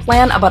careful.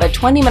 Plan about a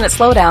 20-minute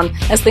slowdown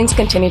as things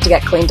continue to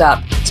get cleaned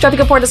up. This traffic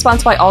report is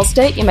sponsored by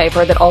Allstate. You may have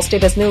heard that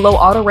Allstate has new low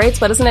auto rates,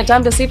 but isn't it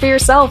time to see for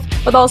yourself?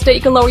 With Allstate,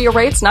 you can lower your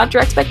rates, not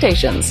your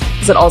expectations.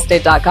 Visit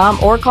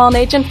allstate.com or call an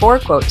agent for a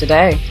quote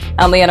today.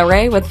 I'm Leanna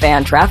Ray with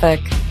Fan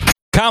Traffic.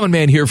 Common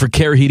Man here for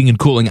Care Heating and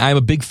Cooling. I'm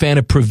a big fan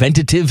of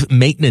preventative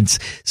maintenance.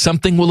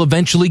 Something will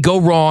eventually go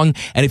wrong,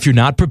 and if you're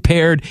not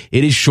prepared,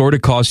 it is sure to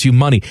cost you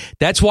money.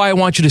 That's why I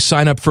want you to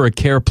sign up for a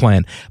Care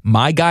plan.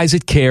 My guys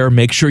at Care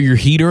make sure your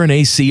heater and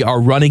AC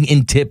are running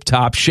in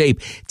tip-top shape,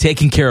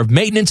 taking care of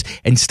maintenance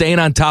and staying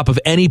on top of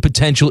any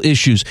potential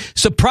issues.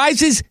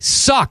 Surprises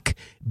suck.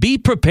 Be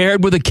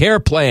prepared with a Care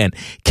plan.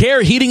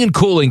 Care Heating and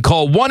Cooling.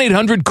 Call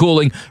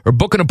 1-800-COOLING or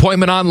book an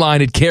appointment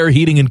online at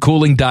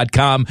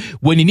careheatingandcooling.com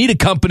when you need a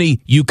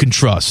company you can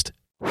trust.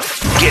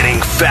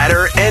 Getting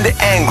fatter and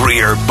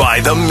angrier by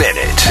the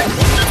minute.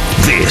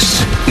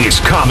 This is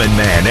Common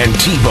Man and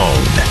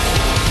T-Bone.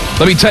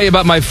 Let me tell you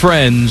about my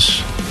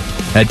friends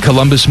at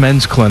Columbus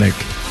Men's Clinic.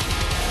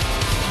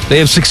 They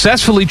have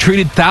successfully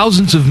treated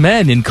thousands of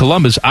men in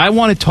Columbus. I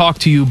want to talk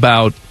to you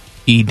about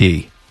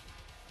ED,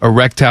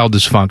 erectile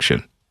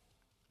dysfunction.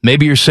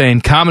 Maybe you're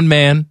saying, Common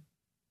Man,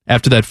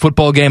 after that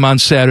football game on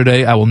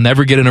Saturday, I will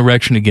never get an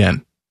erection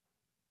again.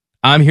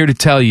 I'm here to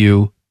tell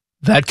you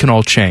that can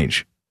all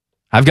change.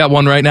 I've got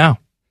one right now.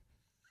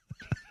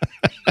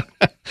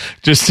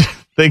 Just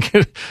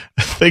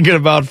thinking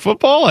about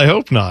football? I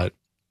hope not.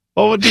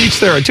 Well, to each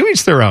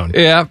their own.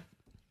 Yeah.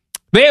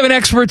 They have an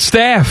expert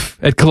staff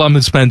at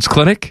Columbus Men's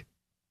Clinic.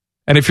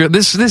 And if you're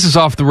this is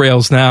off the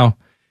rails now.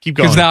 Keep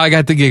going. Because now I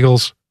got the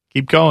giggles.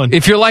 Keep going.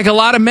 If you're like a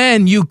lot of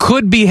men, you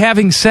could be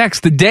having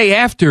sex the day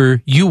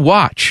after you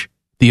watch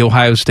the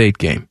Ohio State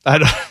game. I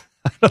don't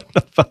know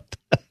about that.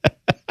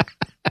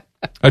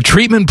 A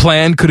treatment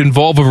plan could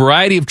involve a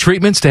variety of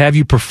treatments to have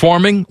you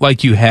performing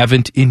like you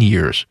haven't in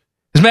years.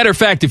 As a matter of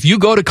fact, if you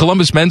go to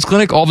Columbus Men's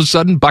Clinic, all of a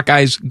sudden,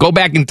 Buckeyes go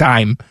back in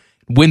time,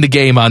 win the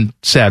game on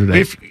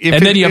Saturday.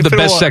 And then you have the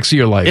best sex of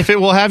your life. If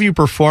it will have you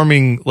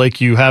performing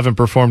like you haven't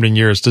performed in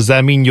years, does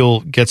that mean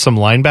you'll get some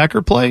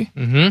linebacker play?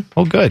 Mm-hmm.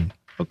 Oh, good.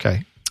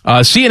 Okay.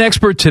 See an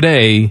expert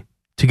today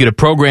to get a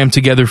program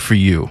together for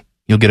you.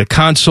 You'll get a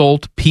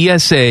consult,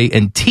 PSA,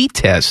 and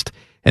T-test,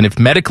 and if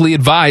medically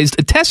advised,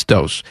 a test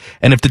dose.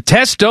 And if the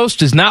test dose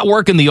does not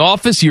work in the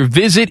office, your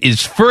visit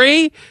is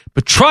free,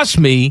 but trust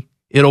me,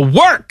 it'll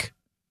work.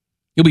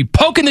 You'll be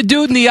poking the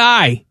dude in the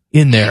eye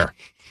in there.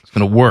 It's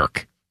going to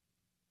work.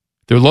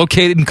 They're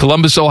located in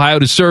Columbus, Ohio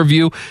to serve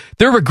you.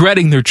 They're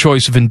regretting their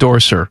choice of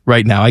endorser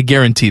right now. I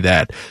guarantee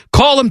that.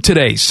 Call them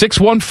today,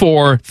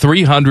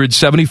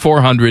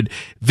 614-300-7400.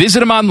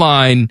 Visit them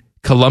online,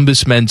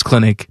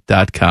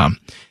 columbusmensclinic.com.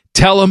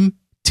 Tell them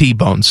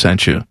T-Bone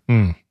sent you.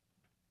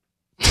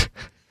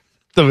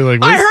 They'll be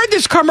like, I heard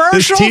this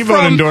commercial. This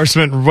T-Bone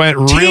endorsement went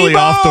really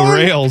off the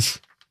rails.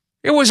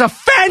 It was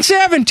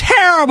offensive and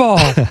terrible.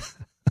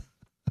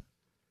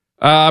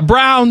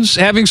 Browns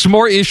having some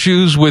more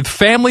issues with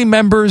family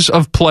members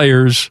of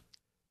players.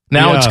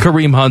 Now it's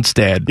Kareem Hunt's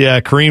dad. Yeah,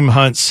 Kareem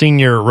Hunt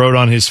Sr. wrote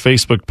on his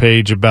Facebook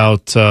page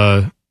about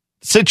the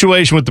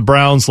situation with the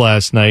Browns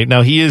last night.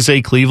 Now, he is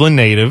a Cleveland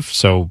native,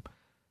 so,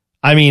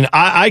 I mean,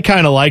 I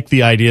kind of like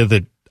the idea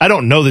that, I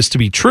don't know this to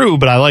be true,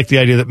 but I like the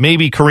idea that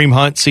maybe Kareem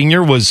Hunt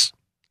Sr. was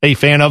a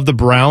fan of the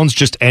Browns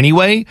just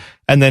anyway,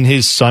 and then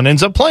his son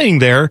ends up playing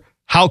there.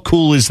 How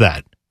cool is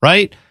that,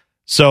 right?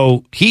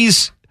 So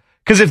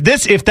because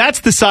if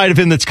that's the side of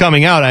him that's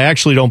coming out, I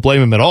actually don't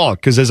blame him at all.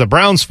 Because as a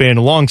Browns fan,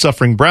 a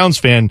long-suffering Browns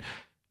fan,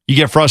 you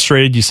get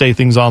frustrated, you say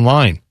things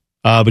online.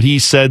 But he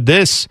said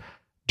this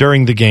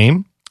during the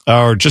game,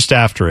 or just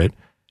after it.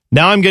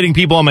 Now I'm getting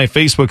people on my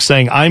Facebook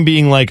saying I'm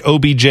being like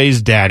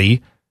OBJ's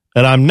daddy,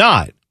 and I'm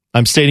not.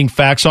 I'm stating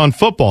facts on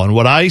football, and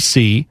what I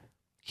see,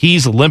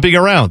 he's limping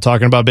around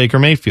talking about Baker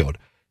Mayfield.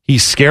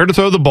 He's scared to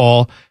throw the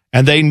ball,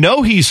 and they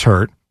know he's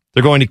hurt.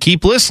 They're going to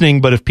keep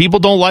listening, but if people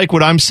don't like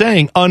what I'm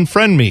saying,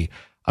 unfriend me.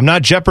 I'm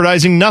not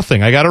jeopardizing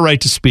nothing. I got a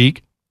right to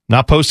speak.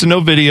 Not posting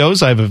no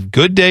videos. I have a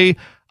good day.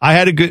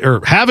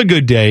 Have a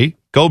good day.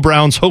 Go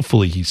Browns,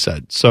 hopefully, he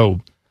said.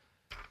 So,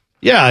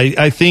 yeah,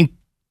 I think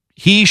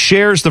he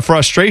shares the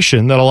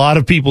frustration that a lot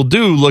of people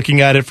do looking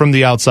at it from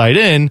the outside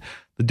in.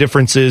 The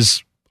difference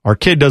is our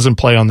kid doesn't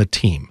play on the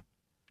team.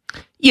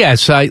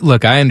 Yes, I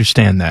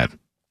understand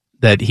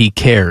that he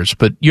cares,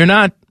 but you're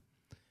not.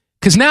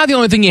 Because now the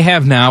only thing you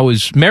have now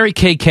is Mary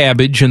Kay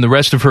Cabbage and the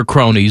rest of her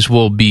cronies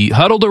will be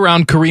huddled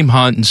around Kareem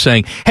Hunt and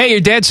saying, hey, your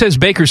dad says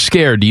Baker's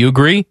scared. Do you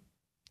agree?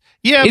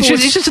 Yeah, it's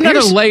just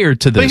another layer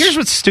to this. But here's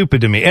what's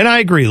stupid to me, and I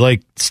agree.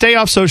 Like, stay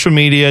off social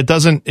media. It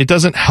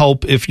doesn't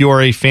help if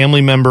you're a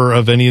family member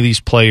of any of these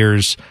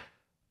players.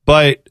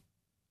 But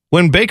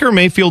when Baker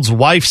Mayfield's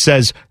wife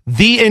says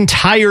the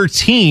entire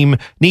team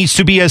needs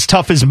to be as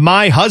tough as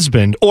my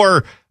husband,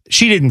 or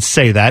she didn't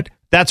say that.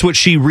 That's what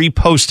she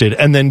reposted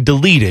and then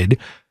deleted.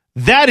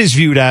 That is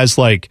viewed as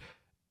like,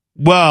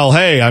 well,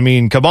 hey, I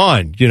mean, come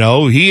on,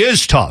 he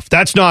is tough.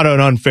 That's not an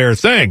unfair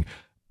thing.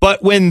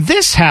 But when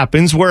this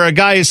happens where a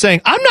guy is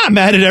saying, I'm not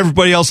mad at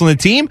everybody else on the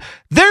team,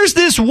 there's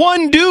this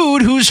one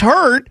dude who's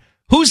hurt,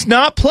 who's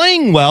not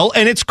playing well,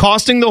 and it's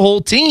costing the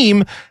whole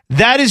team,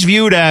 that is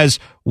viewed as,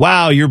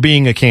 wow, you're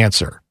being a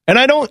cancer. And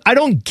I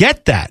don't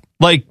get that.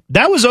 Like,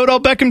 that was Odell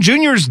Beckham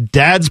Jr.'s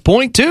dad's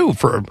point, too,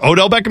 for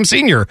Odell Beckham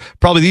Sr.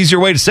 Probably the easier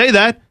way to say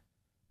that.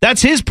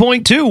 That's his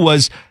point, too,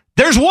 was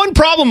there's one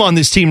problem on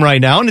this team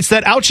right now, and it's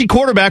that ouchie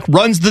quarterback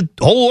runs the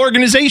whole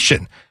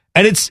organization.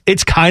 And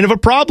it's kind of a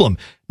problem.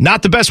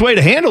 Not the best way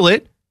to handle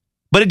it,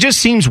 but it just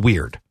seems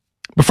weird.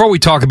 Before we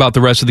talk about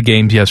the rest of the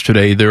games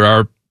yesterday, there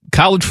are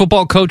college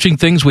football coaching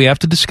things we have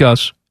to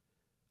discuss.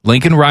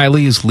 Lincoln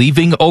Riley is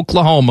leaving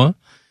Oklahoma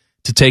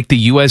to take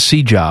the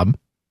USC job.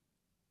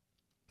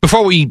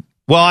 Before we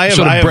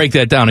break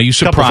that down, are you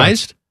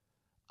surprised?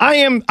 I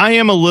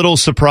am a little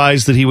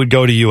surprised that he would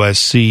go to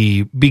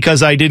USC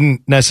because I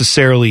didn't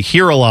necessarily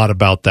hear a lot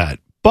about that.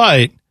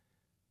 But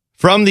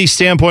from the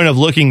standpoint of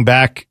looking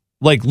back,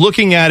 like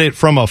looking at it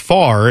from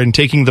afar and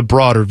taking the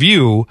broader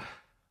view,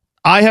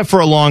 I have for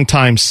a long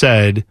time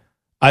said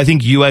I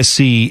think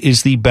USC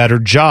is the better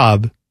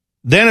job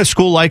than a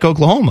school like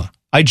Oklahoma.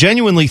 I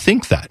genuinely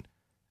think that.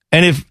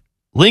 And if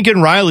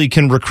Lincoln Riley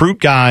can recruit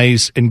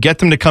guys and get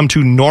them to come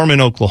to Norman,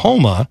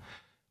 Oklahoma,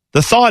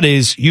 the thought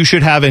is you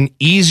should have an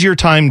easier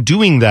time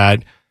doing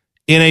that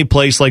in a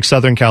place like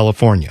Southern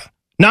California.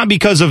 Not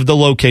because of the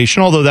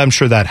location, although I'm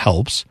sure that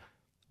helps,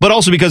 but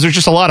also because there's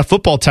just a lot of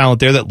football talent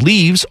there that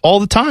leaves all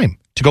the time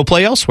to go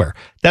play elsewhere.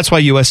 That's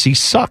why USC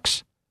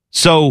sucks.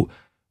 So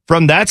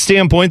from that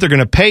standpoint, they're going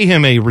to pay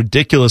him a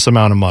ridiculous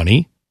amount of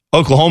money.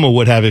 Oklahoma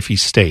would have if he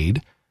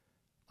stayed.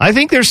 I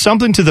think there's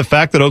something to the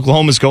fact that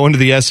Oklahoma's going to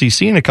the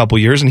SEC in a couple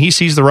years, and he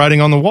sees the writing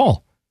on the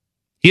wall.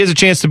 He has a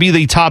chance to be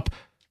the top,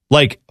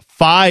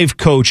 5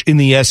 coach in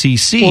the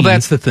SEC. Well,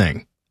 that's the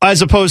thing.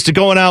 As opposed to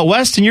going out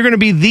west, and you're going to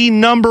be the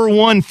number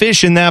one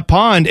fish in that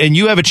pond, and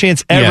you have a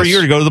chance every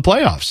year to go to the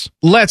playoffs.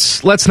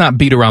 Let's not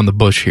beat around the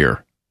bush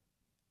here.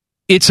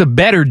 It's a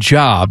better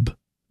job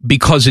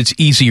because it's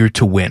easier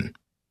to win.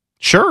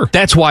 Sure.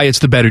 That's why it's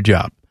the better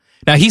job.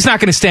 Now, he's not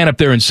going to stand up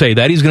there and say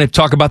that. He's going to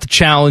talk about the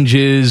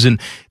challenges,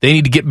 and they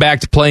need to get back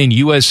to playing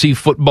USC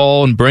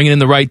football and bringing in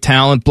the right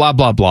talent, blah,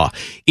 blah, blah.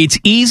 It's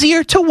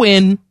easier to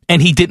win,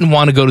 and he didn't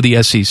want to go to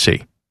the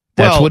SEC.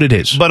 That's what it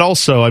is. But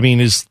also, I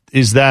mean, is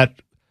that...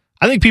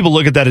 I think people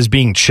look at that as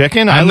being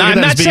chicken. I'm not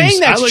saying that's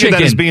chicken. I look at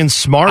that as being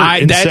smart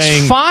and that's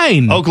saying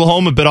fine.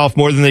 Oklahoma bit off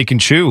more than they can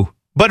chew.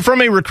 But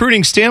from a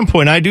recruiting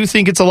standpoint, I do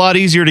think it's a lot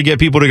easier to get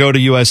people to go to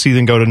USC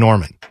than go to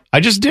Norman. I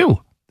just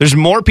do. There's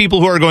more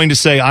people who are going to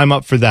say, I'm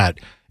up for that.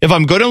 If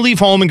I'm going to leave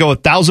home and go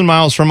 1,000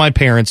 miles from my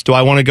parents, do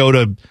I want to go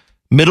to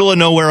middle of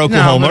nowhere,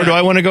 Oklahoma, or do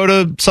I want to go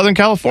to Southern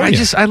California?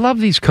 I love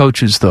these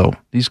coaches, though.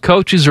 These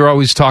coaches are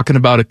always talking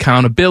about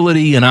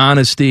accountability and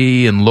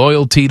honesty and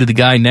loyalty to the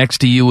guy next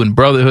to you and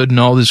brotherhood and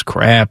all this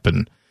crap.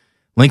 And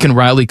Lincoln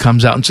Riley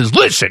comes out and says,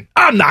 listen,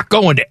 I'm not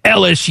going to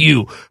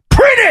LSU.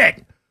 Print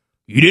it!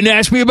 You didn't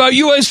ask me about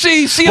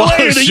USC. See you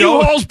later. The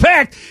U-Haul's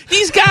packed.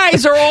 These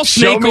guys are all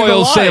snake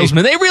oil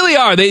salesmen. They really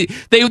are.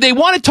 They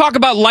want to talk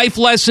about life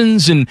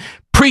lessons and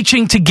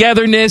preaching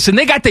togetherness, and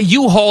they got the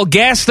U-Haul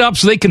gassed up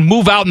so they can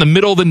move out in the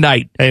middle of the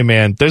night. Hey,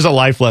 man, there's a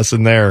life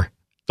lesson there.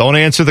 Don't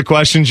answer the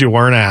questions you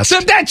weren't asked.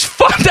 That's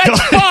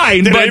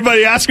fine. Did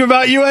anybody ask you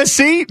about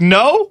USC?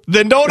 No?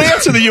 Then don't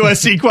answer the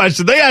USC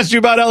question. They asked you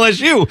about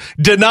LSU.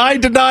 Deny.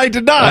 All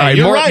right,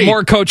 You're right.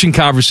 More coaching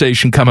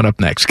conversation coming up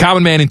next.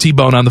 Common Man and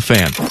T-Bone on the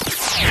Fan.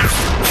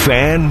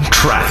 Fan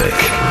traffic.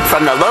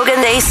 From the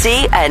Logan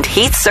AC and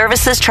Heat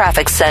Services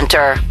Traffic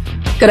Center.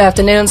 Good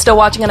afternoon. Still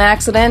watching an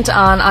accident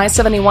on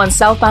I-71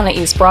 southbound at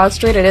East Broad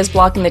Street. It is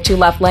blocking the two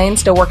left lanes.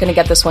 Still working to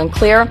get this one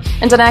clear.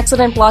 And an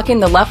accident blocking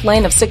the left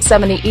lane of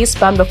 670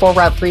 eastbound before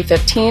Route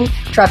 315.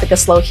 Traffic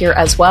is slow here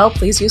as well.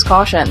 Please use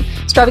caution.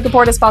 This traffic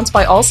report is sponsored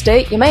by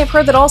Allstate. You may have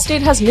heard that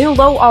Allstate has new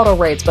low auto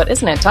rates, but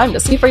isn't it time to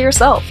see for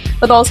yourself?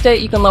 With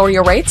Allstate, you can lower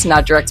your rates,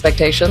 not your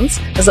expectations.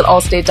 Visit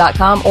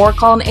allstate.com or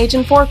call an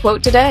agent for a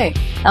quote today.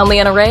 I'm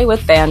Leanna Ray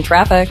with Fan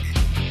Traffic.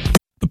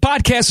 The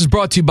podcast is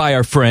brought to you by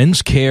our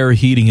friends, Care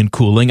Heating and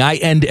Cooling. I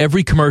end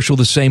every commercial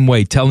the same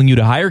way, telling you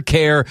to hire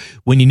Care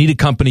when you need a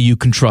company you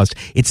can trust.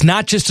 It's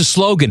not just a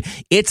slogan.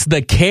 It's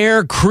the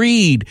Care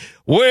creed.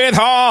 With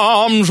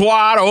arms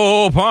wide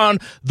open.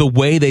 The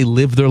way they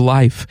live their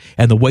life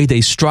and the way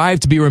they strive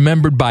to be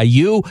remembered by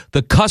you,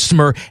 the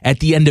customer, at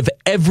the end of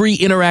every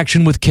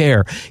interaction with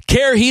Care.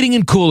 Care Heating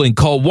and Cooling.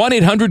 Call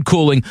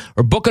 1-800-COOLING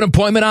or book an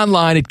appointment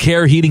online at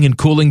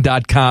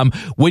careheatingandcooling.com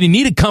when you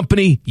need a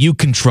company you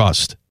can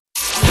trust.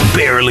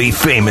 Barely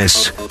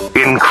famous,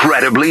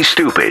 incredibly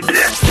stupid.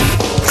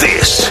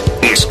 This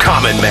is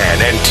Common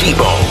Man and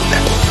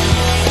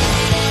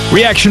T-Bone.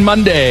 Reaction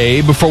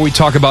Monday. Before we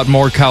talk about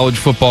more college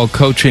football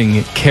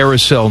coaching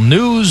carousel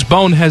news,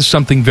 Bone has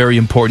something very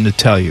important to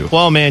tell you.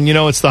 Well, man, you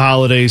know it's the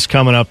holidays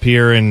coming up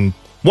here, and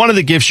one of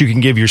the gifts you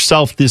can give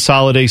yourself this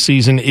holiday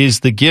season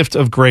is the gift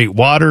of great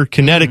water.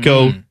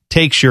 Kinetico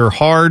takes your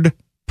hard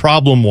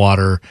problem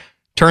water,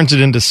 turns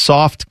it into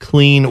soft,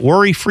 clean,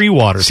 worry-free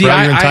water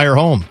throughout your entire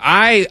home.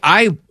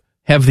 I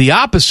have the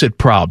opposite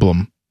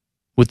problem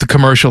with the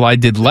commercial I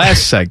did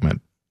last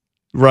segment.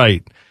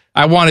 Right.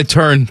 I want to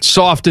turn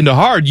soft into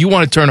hard. You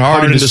want to turn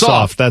hard into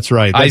soft. That's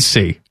right. I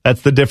see.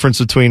 That's the difference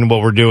between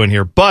what we're doing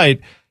here. But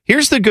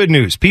here's the good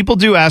news. People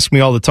do ask me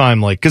all the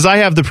time, because I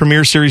have the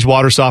Premier Series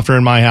water softener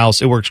in my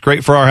house. It works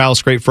great for our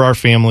house, great for our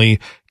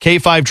family.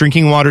 K5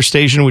 drinking water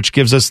station, which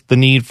gives us the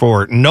need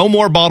for no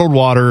more bottled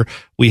water.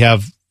 We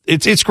have...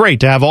 It's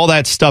great to have all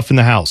that stuff in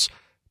the house,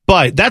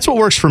 but that's what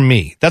works for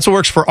me. That's what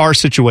works for our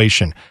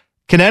situation.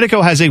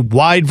 Kinetico has a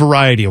wide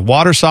variety of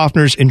water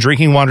softeners and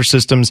drinking water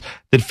systems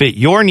that fit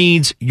your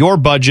needs, your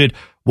budget.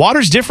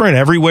 Water's different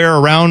everywhere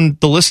around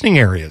the listening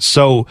areas,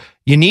 so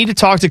you need to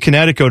talk to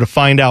Kinetico to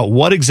find out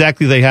what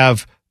exactly they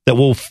have that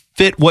will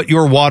fit what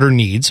your water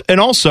needs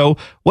and also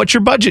what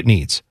your budget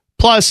needs.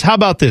 Plus, how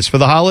about this? For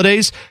the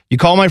holidays, you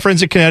call my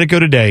friends at Kinetico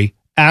today,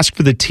 ask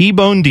for the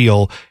T-Bone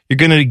deal. You're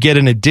going to get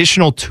an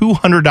additional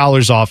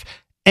 $200 off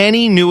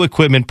any new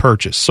equipment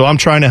purchase. So I'm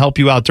trying to help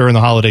you out during the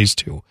holidays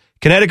too.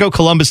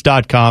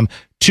 KineticoColumbus.com,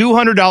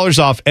 $200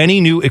 off any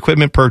new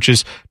equipment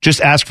purchase.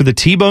 Just ask for the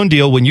T-Bone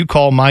deal when you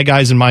call my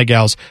guys and my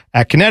gals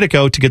at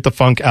Kinetico to get the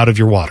funk out of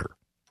your water.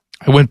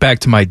 I went back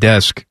to my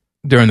desk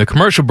during the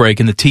commercial break,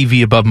 and the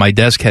TV above my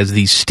desk has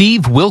the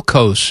Steve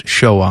Wilkos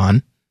show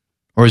on,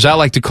 or as I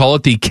like to call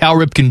it, the Cal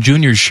Ripken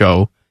Jr.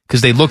 show,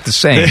 because they look the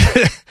same.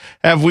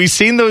 Have we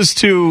seen those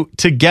two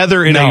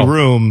together in a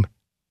room?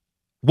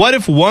 What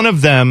if one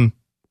of them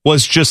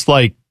was just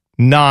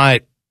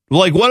not...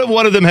 what if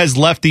one of them has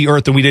left the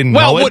earth and we didn't know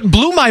it? Well, what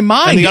blew my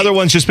mind... And the other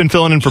one's just been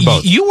filling in for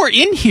both. You were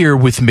in here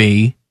with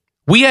me.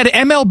 We had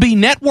MLB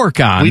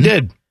Network on. We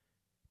did.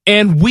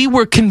 And we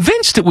were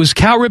convinced it was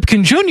Cal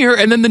Ripken Jr.,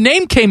 and then the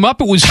name came up.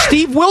 It was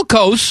Steve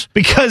Wilkos.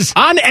 Because...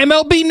 on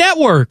MLB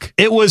Network.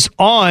 It was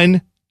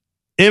on...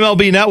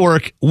 MLB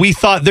Network, we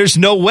thought there's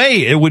no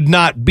way it would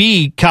not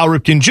be Cal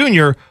Ripken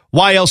Jr.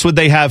 Why else would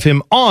they have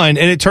him on?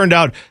 And it turned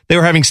out they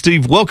were having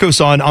Steve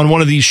Wilkos on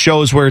one of these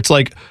shows where it's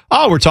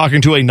we're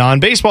talking to a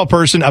non-baseball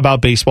person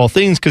about baseball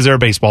things because they're a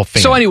baseball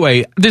fan. So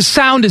anyway, the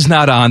sound is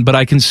not on, but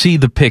I can see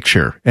the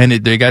picture. And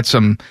they got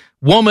some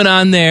woman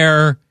on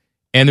there,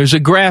 and there's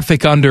a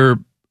graphic under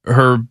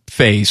her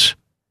face.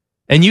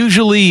 And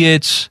usually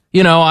it's,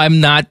 I'm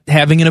not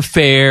having an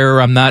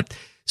affair, I'm not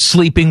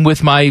sleeping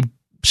with my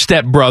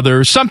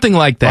stepbrother, something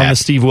like that. On the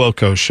Steve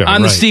Wilkos show.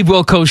 The Steve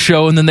Wilkos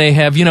show, and then they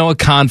have, a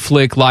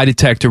conflict, lie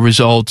detector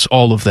results,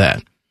 all of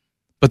that.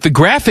 But the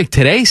graphic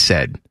today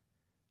said,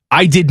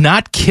 I did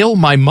not kill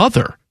my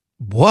mother.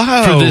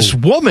 Whoa. For this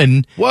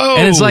woman. Whoa.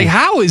 And it's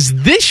how is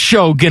this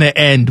show going to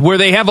end? Where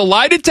they have a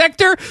lie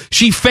detector,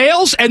 she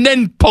fails, and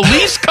then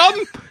police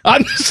come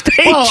on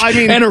stage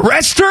and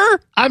arrest her?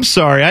 I'm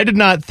sorry. I did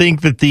not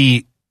think that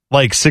the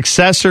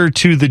successor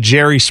to the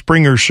Jerry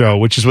Springer show,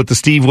 which is what the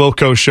Steve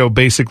Wilkos show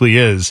basically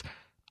is.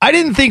 I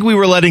didn't think we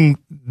were letting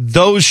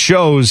those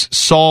shows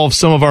solve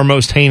some of our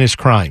most heinous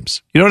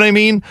crimes. You know what I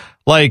mean?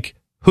 Like,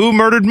 who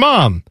murdered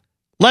mom?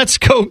 Let's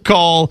go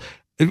call.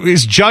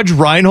 Is Judge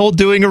Reinhold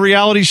doing a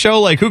reality show?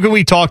 Like, who can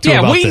we talk to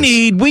about this?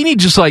 we need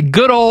just like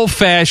good old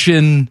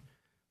fashioned.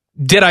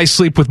 Did I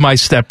sleep with my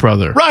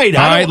stepbrother? Right.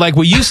 All right. Like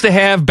we used to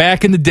have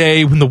back in the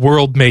day when the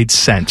world made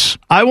sense.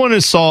 I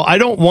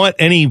don't want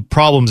any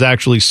problems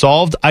actually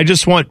solved. I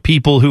just want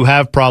people who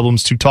have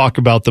problems to talk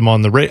about them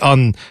on the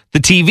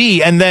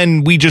TV, and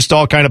then we just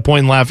all kind of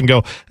point and laugh and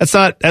go, "That's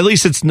not. At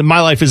least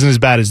my life isn't as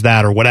bad as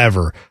that," or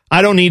whatever.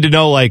 I don't need to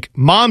know like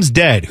mom's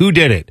dead. Who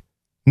did it?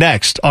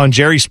 Next on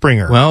Jerry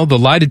Springer. Well, the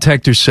lie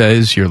detector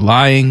says you're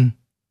lying,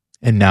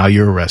 and now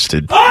you're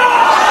arrested.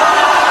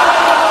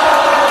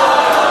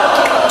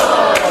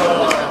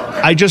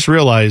 I just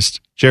realized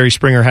Jerry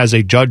Springer has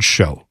a judge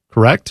show,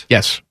 correct?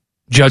 Yes.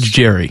 Judge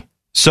Jerry.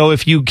 So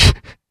if you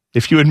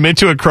admit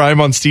to a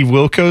crime on Steve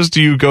Wilkos,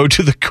 do you go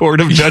to the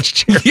court of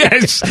Judge Jerry?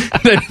 Yes.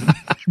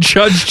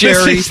 Judge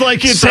Jerry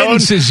like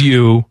sentences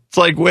you. It's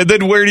like,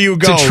 then where do you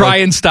go? To try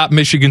and stop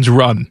Michigan's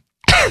run.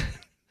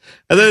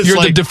 And then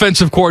You're the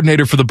defensive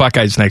coordinator for the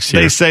Buckeyes next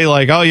year. They say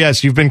like, oh,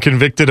 yes, you've been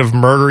convicted of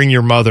murdering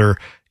your mother.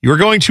 You're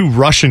going to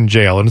Russian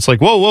jail. And it's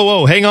like,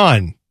 whoa, hang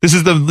on. This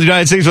is the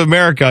United States of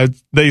America.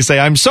 They say,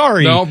 I'm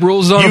sorry. No,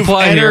 rules don't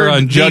apply here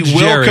on Judge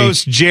Jerry.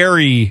 Wilkos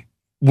Jerry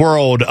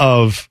world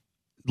of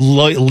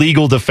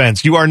legal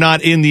defense. You are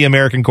not in the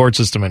American court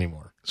system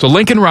anymore. So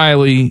Lincoln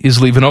Riley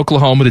is leaving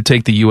Oklahoma to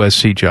take the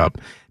USC job.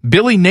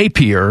 Billy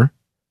Napier,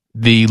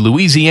 the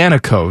Louisiana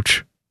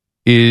coach,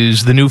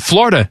 is the new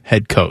Florida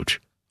head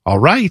coach. All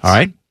right.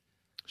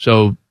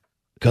 So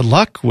good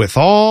luck with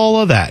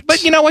all of that.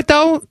 But you know what,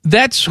 though?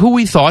 That's who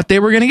we thought they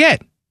were going to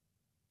get.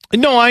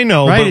 No, I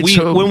know, right?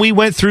 But when we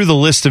went through the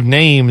list of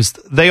names,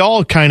 they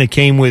all kind of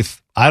came with,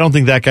 I don't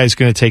think that guy's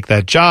going to take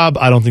that job.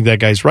 I don't think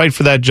that guy's right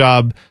for that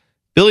job.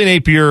 Billy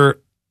Napier,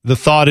 the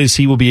thought is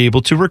he will be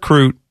able to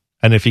recruit,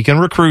 and if he can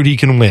recruit, he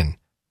can win.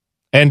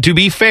 And to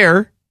be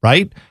fair,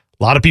 right,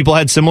 a lot of people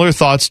had similar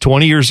thoughts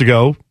 20 years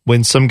ago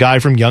when some guy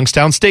from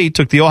Youngstown State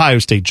took the Ohio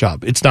State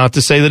job. It's not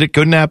to say that it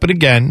couldn't happen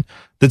again,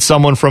 that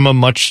someone from a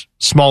much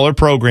smaller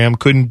program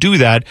couldn't do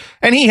that.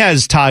 And he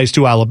has ties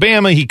to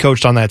Alabama. He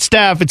coached on that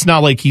staff. It's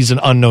not like he's an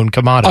unknown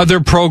commodity.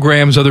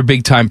 Other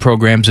big-time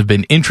programs have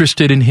been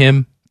interested in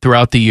him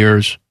throughout the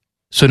years,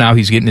 so now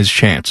he's getting his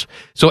chance.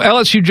 So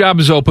LSU job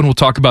is open. We'll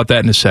talk about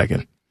that in a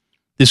second.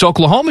 This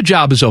Oklahoma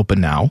job is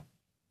open now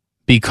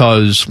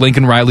because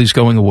Lincoln Riley's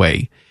going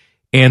away.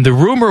 And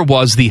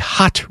the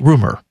hot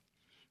rumor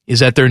is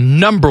that their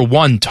number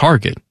one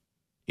target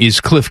is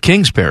Cliff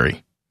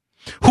Kingsbury,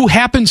 who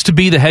happens to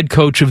be the head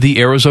coach of the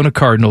Arizona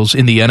Cardinals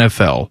in the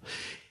NFL.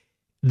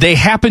 They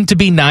happen to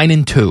be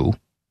 9-2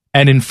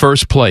 and in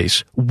first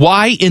place.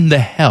 Why in the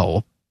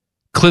hell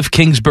Cliff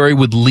Kingsbury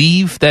would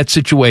leave that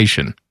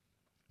situation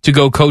to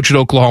go coach at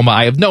Oklahoma,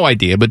 I have no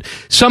idea. But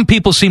some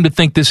people seem to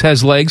think this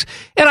has legs.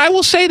 And I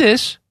will say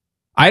this,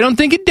 I don't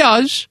think it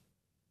does.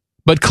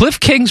 But Cliff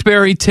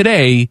Kingsbury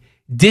today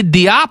did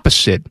the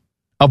opposite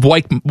of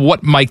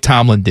what Mike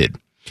Tomlin did.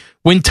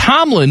 When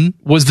Tomlin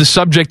was the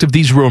subject of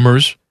these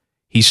rumors,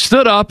 he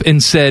stood up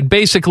and said,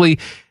 basically,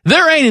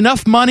 there ain't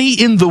enough money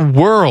in the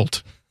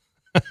world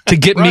to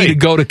get me to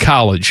go to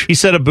college. He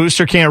said a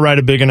booster can't write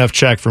a big enough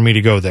check for me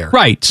to go there.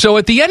 Right. So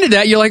at the end of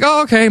that, you're like,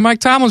 oh, okay, Mike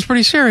Tomlin's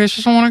pretty serious.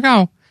 Just don't want to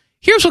go.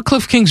 Here's what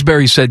Cliff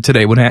Kingsbury said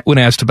today when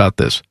asked about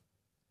this.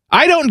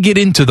 I don't get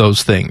into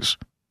those things.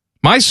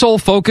 My sole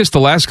focus the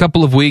last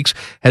couple of weeks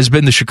has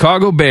been the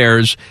Chicago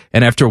Bears,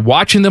 and after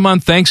watching them on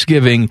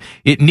Thanksgiving,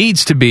 it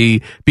needs to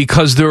be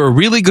because they're a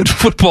really good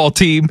football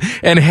team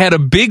and had a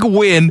big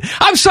win.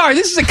 I'm sorry,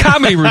 this is a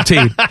comedy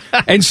routine.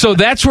 And so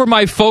that's where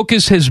my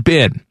focus has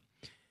been.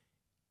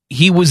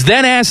 He was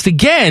then asked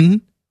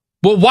again,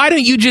 well, why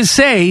don't you just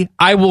say,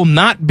 I will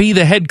not be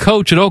the head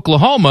coach at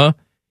Oklahoma?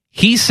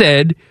 He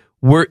said,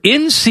 we're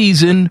in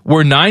season,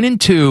 we're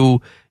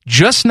 9-2,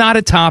 just not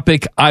a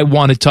topic I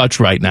want to touch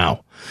right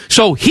now.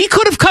 So he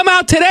could have come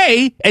out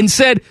today and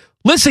said,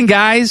 listen,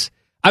 guys,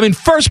 I'm in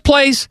first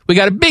place. We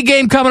got a big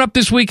game coming up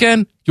this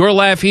weekend. Your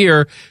laugh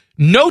here.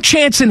 No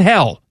chance in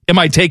hell am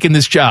I taking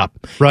this job.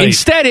 Right.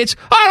 Instead, it's,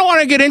 I don't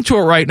want to get into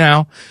it right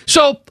now.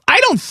 So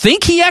I don't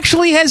think he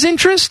actually has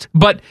interest,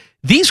 but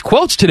these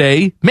quotes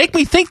today make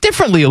me think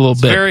differently a little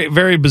bit. Very,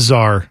 very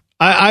bizarre.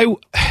 I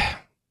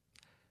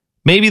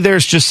maybe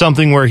there's just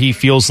something where he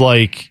feels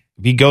like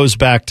if he goes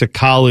back to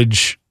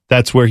college,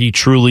 that's where he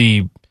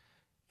truly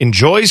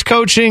enjoys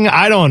coaching.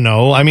 I don't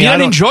know. I mean, I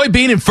don't enjoy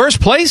being in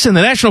first place in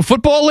the National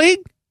Football League.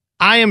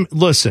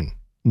 Listen,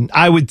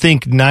 I would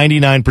think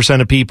 99%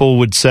 of people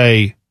would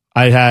say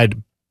I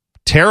had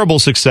terrible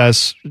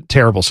success.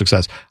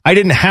 I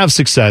didn't have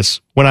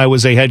success when I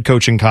was a head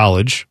coach in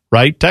college,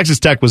 right?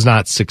 Texas Tech was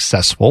not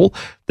successful.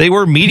 They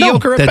were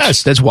mediocre at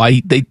best. That's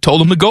why they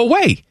told him to go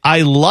away.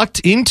 I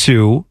lucked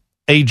into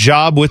a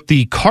job with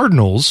the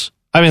Cardinals.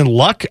 I mean,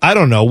 luck, I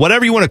don't know,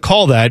 whatever you want to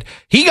call that.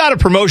 He got a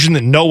promotion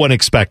that no one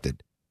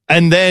expected.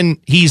 And then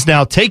he's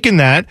now taken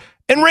that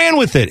and ran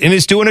with it and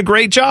is doing a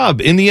great job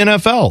in the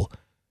NFL.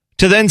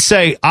 to then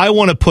say, I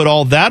want to put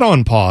all that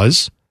on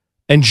pause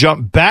and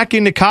jump back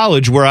into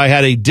college where I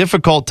had a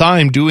difficult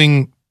time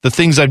doing the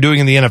things I'm doing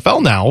in the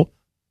NFL now,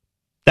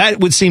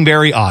 that would seem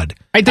very odd.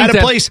 I think at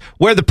a place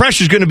where the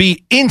pressure is going to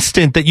be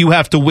instant that you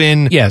have to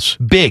win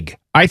big.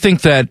 I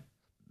think that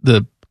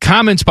the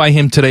comments by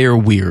him today are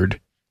weird,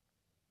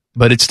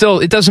 but it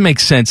doesn't make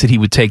sense that he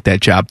would take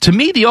that job. To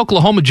me, the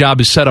Oklahoma job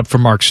is set up for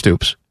Mark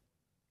Stoops.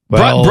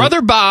 Well,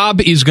 Brother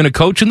Bob is going to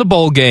coach in the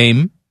bowl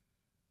game.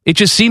 It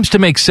just seems to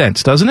make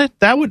sense, doesn't it?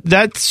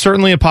 That's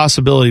certainly a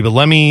possibility, but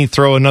let me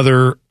throw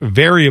another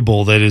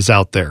variable that is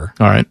out there.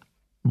 All right.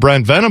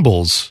 Brent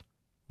Venables,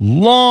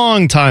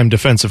 longtime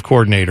defensive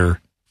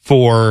coordinator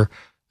for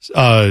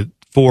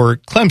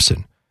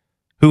Clemson,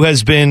 who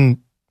has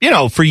been,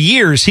 for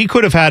years, he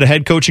could have had a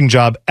head coaching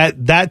job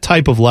at that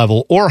type of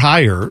level or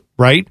higher,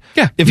 right?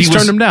 Yeah, he's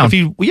turned him down.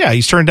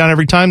 He's turned down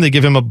every time. They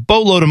give him a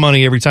boatload of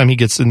money every time he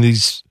gets in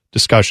these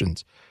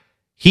discussions.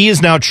 He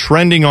is now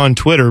trending on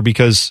Twitter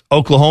because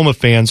Oklahoma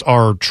fans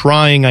are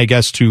trying, I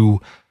guess,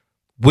 to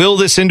will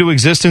this into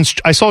existence.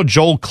 I saw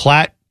Joel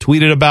Klatt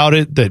tweeted about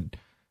it, that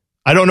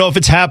I don't know if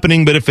it's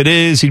happening, but if it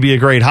is, he'd be a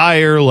great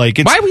hire. Why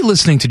are we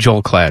listening to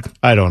Joel Klatt?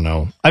 I don't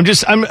know.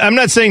 I'm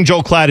not saying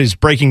Joel Klatt is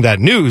breaking that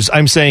news.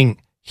 I'm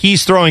saying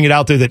he's throwing it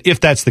out there that if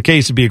that's the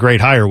case, it'd be a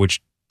great hire,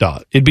 which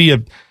it'd be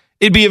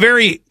a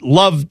very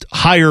loved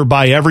hire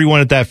by everyone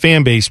at that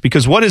fan base,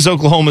 because what is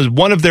Oklahoma's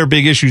one of their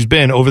big issues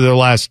been over their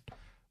last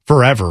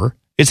forever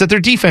is that their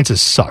defense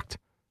has sucked.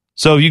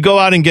 So you go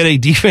out and get a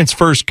defense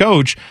first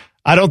coach,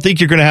 I don't think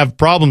you're going to have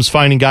problems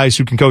finding guys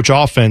who can coach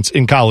offense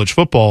in college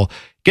football.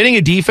 Getting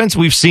a defense,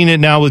 we've seen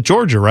it now with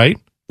Georgia, right?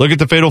 Look at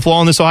the fatal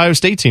flaw in this Ohio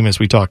State team, as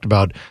we talked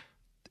about.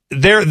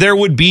 There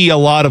would be a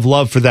lot of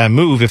love for that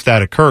move if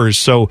that occurs.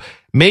 So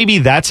maybe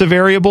that's a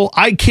variable.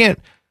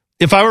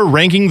 If I were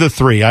ranking the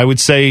three, I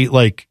would say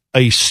like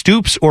a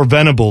Stoops or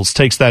Venables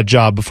takes that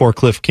job before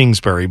Cliff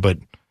Kingsbury, but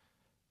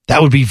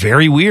that would be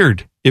very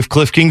weird if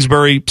Cliff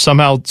Kingsbury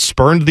somehow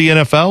spurned the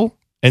NFL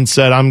and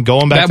said, I'm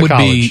going back to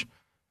college.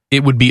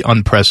 It would be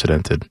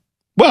unprecedented.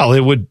 Well, it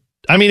would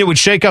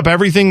shake up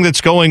everything that's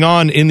going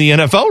on in the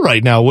NFL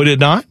right now, would it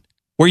not?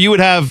 Where you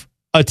would have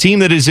a team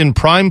that is in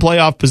prime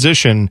playoff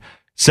position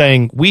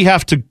saying, we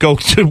have to go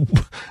to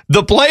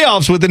the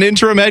playoffs with an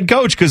interim head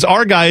coach because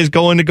our guy is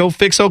going to go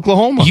fix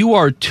Oklahoma. You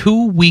are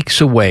 2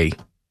 weeks away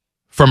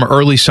from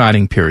early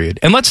signing period.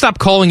 And let's stop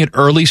calling it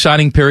early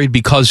signing period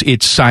because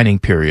it's signing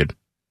period.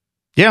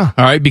 Yeah.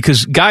 All right.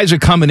 Because guys are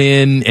coming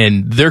in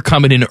and they're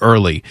coming in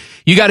early.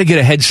 You got to get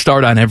a head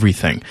start on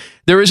everything.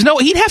 He'd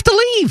have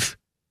to leave.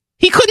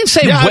 He couldn't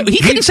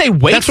say,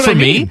 wait for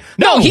me.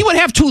 No, he would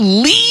have to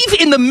leave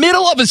in the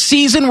middle of a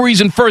season where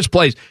he's in first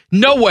place.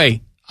 No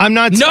way.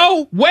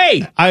 No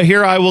way.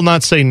 I will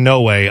not say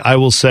no way. I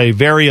will say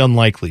very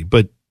unlikely.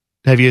 But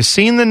have you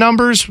seen the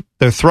numbers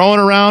they're throwing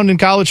around in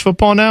college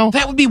football now?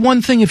 That would be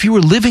one thing if you were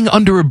living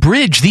under a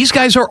bridge. These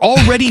guys are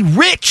already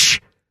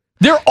rich.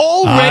 They're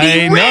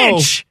already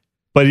rich.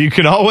 But you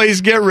can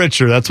always get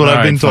richer. That's what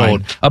I've been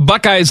told. A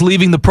Buckeye is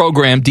leaving the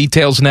program.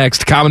 Details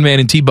next. Common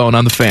Man and T-Bone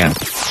on the Fan.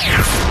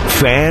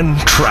 Fan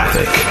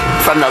traffic.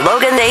 From the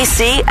Logan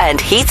AC and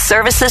Heat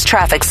Services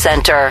Traffic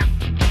Center.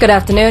 Good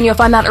afternoon. You'll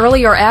find that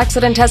earlier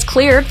accident has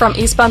cleared from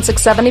eastbound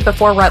 670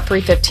 before Route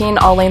 315.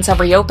 All lanes have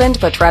reopened,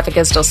 but traffic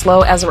is still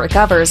slow as it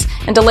recovers.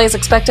 And delays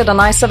expected on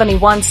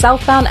I-71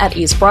 southbound at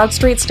East Broad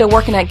Street. Still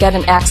working at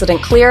getting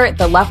accident clear.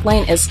 The left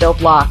lane is still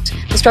blocked.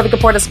 This traffic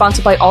report is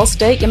sponsored by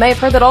Allstate. You may have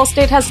heard that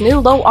Allstate has new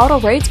low auto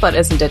rates, but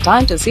isn't it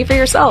time to see for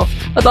yourself?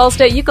 With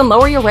Allstate, you can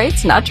lower your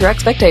rates, not your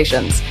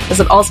expectations.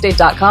 Visit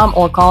allstate.com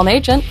or call an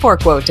agent for a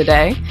quote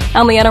today.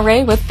 I'm Leanna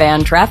Ray with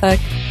Fan Traffic.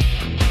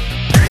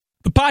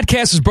 The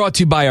podcast is brought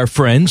to you by our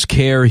friends,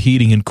 Care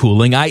Heating and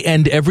Cooling. I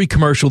end every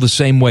commercial the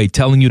same way,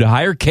 telling you to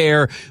hire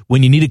Care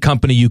when you need a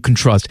company you can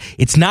trust.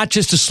 It's not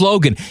just a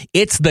slogan.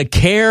 It's the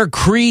Care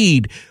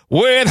creed.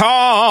 With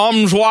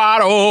arms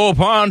wide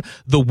open.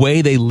 The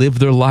way they live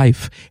their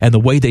life and the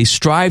way they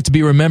strive to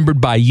be remembered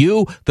by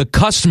you, the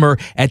customer,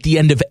 at the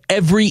end of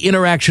every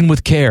interaction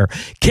with Care.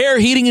 Care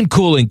Heating and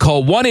Cooling.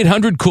 Call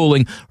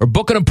 1-800-COOLING or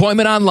book an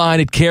appointment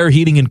online at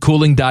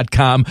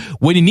careheatingandcooling.com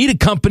when you need a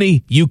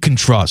company you can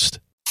trust.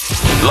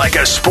 Like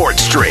a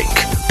sports drink,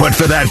 but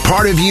for that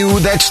part of you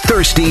that's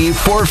thirsty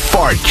for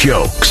fart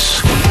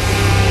jokes.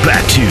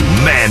 Back to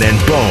Man and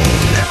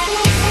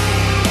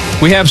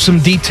Bone. We have some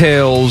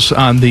details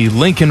on the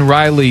Lincoln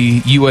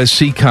Riley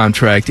USC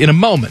contract in a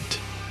moment.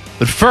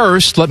 But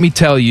first, let me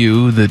tell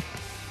you that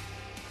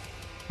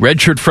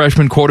redshirt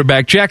freshman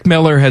quarterback Jack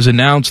Miller has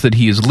announced that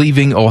he is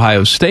leaving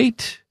Ohio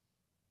State.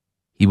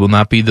 He will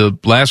not be the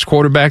last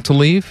quarterback to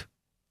leave.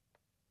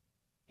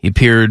 He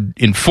appeared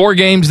in 4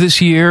 games this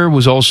year,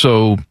 was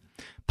also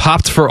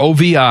popped for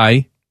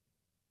OVI.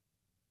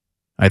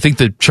 I think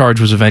the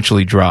charge was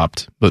eventually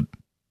dropped, but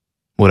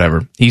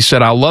whatever. He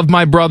said, I'll love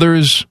my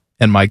brothers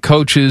and my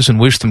coaches and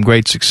wish them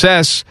great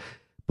success,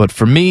 but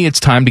for me, it's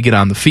time to get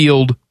on the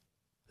field.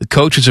 The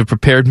coaches have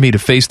prepared me to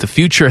face the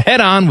future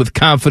head on with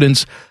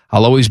confidence.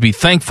 I'll always be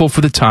thankful for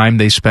the time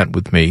they spent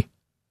with me.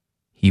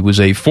 He was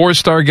a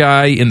 4-star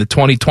guy in the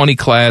 2020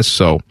 class,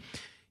 so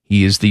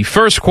he is the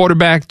first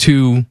quarterback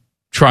to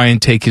try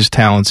and take his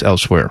talents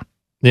elsewhere.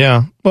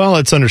 Yeah, well,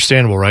 it's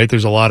understandable, right?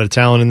 There's a lot of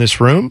talent in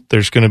this room.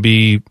 There's going to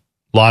be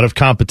a lot of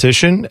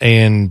competition,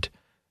 and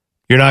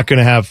you're not going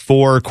to have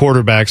 4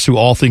 quarterbacks who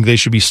all think they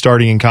should be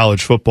starting in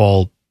college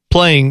football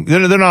playing. They're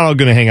not all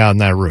going to hang out in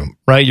that room,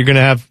 right? You're going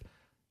to have,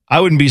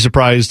 I wouldn't be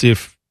surprised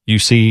if you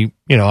see,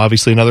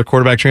 obviously another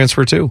quarterback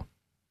transfer too.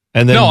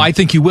 And then, no, I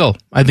think you will.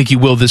 I think you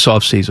will this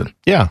offseason.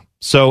 Yeah.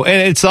 So,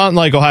 and it's not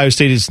like Ohio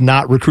State is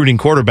not recruiting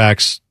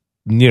quarterbacks,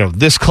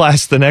 this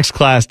class, the next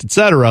class, et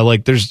cetera.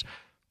 Like there's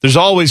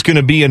always going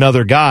to be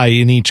another guy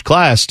in each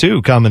class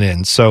too coming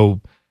in.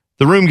 So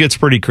the room gets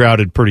pretty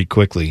crowded pretty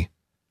quickly.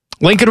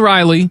 Lincoln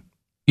Riley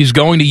is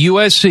going to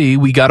USC.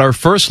 We got our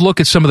first look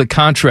at some of the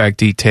contract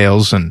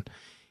details, and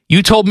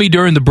you told me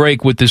during the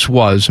break what this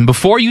was. And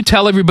before you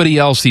tell everybody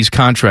else these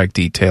contract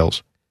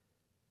details,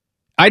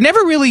 I never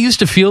really used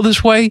to feel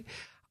this way.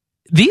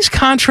 These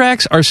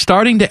contracts are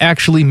starting to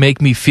actually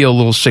make me feel a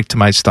little sick to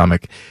my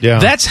stomach. Yeah.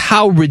 That's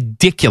how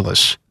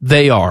ridiculous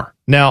they are.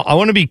 Now, I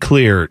want to be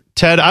clear.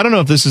 Ted, I don't know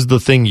if this is the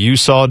thing you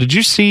saw. Did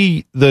you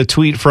see the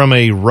tweet from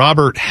a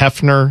Robert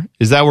Hefner?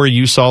 Is that where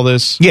you saw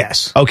this?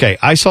 Yes. Okay,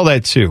 I saw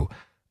that too.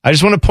 I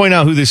just want to point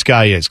out who this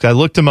guy is, because I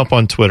looked him up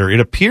on Twitter. It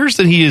appears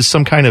that he is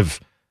some kind of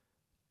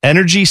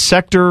energy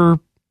sector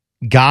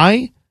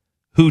guy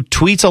who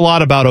tweets a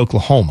lot about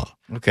Oklahoma.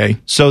 Okay.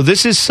 So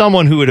this is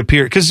someone who would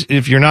appear, because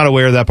if you're not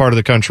aware of that part of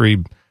the country,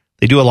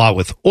 they do a lot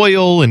with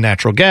oil and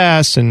natural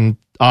gas and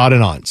on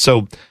and on.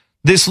 So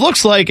this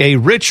looks like a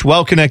rich,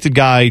 well-connected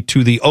guy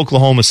to the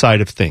Oklahoma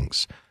side of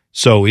things.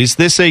 So is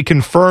this a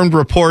confirmed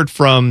report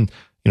from,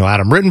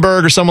 Adam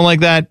Rittenberg or someone like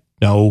that?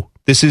 No.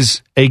 This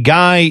is a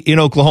guy in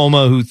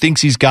Oklahoma who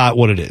thinks he's got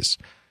what it is.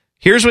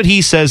 Here's what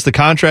he says the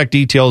contract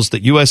details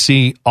that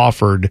USC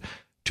offered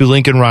to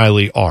Lincoln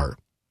Riley are.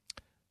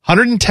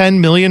 $110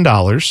 million.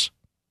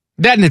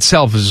 That in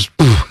itself is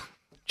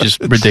just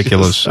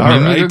ridiculous. All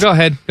right. Go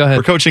ahead.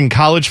 We're coaching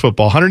college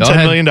football. $110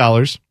 million.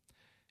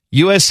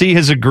 USC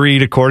has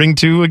agreed, according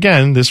to,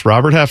 again, this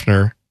Robert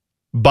Hefner,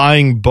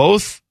 buying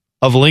both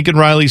of Lincoln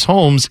Riley's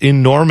homes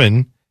in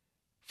Norman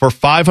for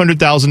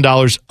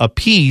 $500,000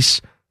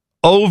 apiece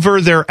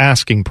over their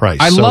asking price.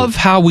 I love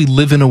how we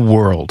live in a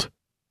world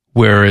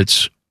where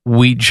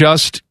we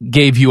just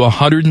gave you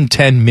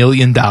 $110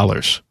 million.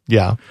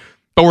 Yeah.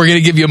 But we're going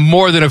to give you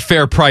more than a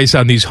fair price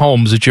on these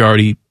homes that you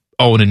already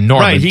own in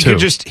Norman. Right, he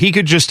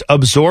could just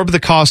absorb the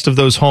cost of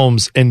those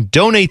homes and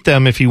donate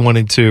them if he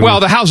wanted to.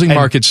 Well, the housing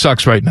market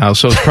sucks right now,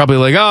 so it's probably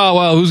like, oh,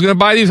 well, who's going to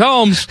buy these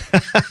homes?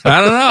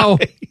 I don't know.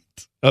 Right.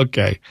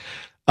 Okay.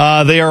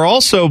 They are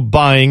also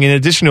buying, in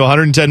addition to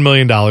 $110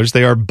 million,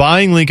 they are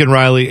buying Lincoln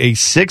Riley a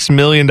 $6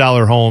 million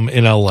home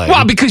in L.A.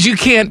 Well, because you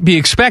can't be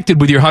expected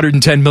with your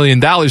 $110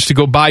 million to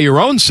go buy your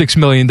own $6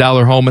 million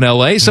home in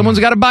L.A. Someone's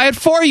got to buy it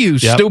for you,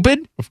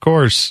 stupid. Of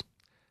course.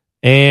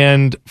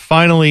 And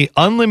finally,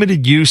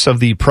 unlimited use of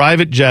the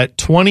private jet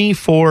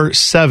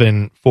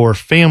 24/7 for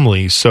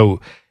families. So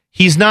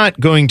he's not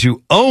going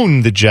to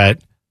own the jet,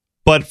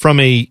 but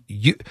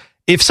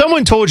if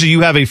someone told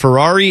you have a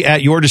Ferrari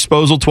at your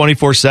disposal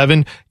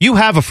 24/7, you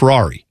have a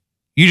Ferrari.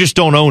 You just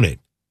don't own it,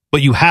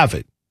 but you have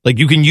it. Like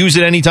you can use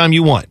it anytime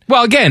you want.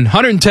 Well, again,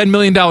 $110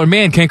 million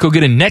man can't go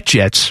get a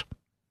NetJets.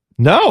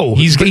 No.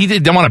 He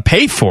didn't want to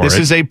pay for it. This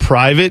is a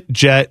private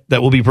jet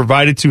that will be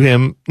provided to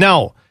him.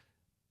 Now,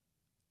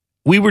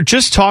 we were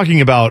just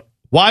talking about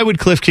why would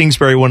Cliff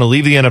Kingsbury want to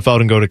leave the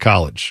NFL and go to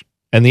college?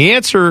 And the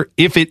answer,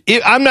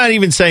 I'm not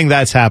even saying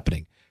that's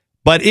happening,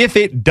 but if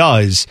it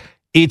does,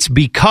 it's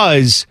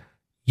because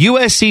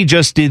USC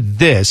just did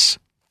this.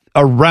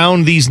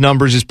 Around these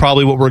numbers is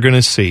probably what we're going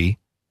to see.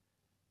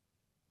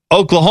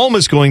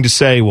 Oklahoma's going to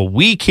say, well,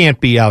 we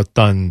can't be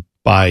outdone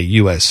by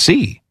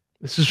USC.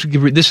 This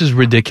is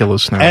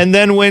ridiculous now. And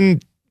then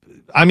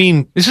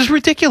this is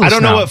ridiculous. I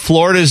don't know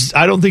what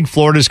I don't think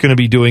Florida's going to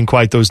be doing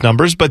quite those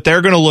numbers, but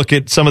they're going to look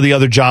at some of the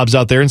other jobs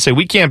out there and say,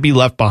 we can't be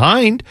left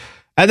behind.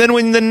 And then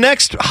when the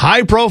next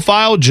high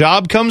profile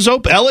job comes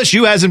up,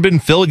 LSU hasn't been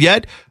filled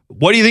yet.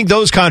 What do you think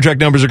those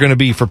contract numbers are going to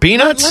be for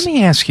peanuts? Let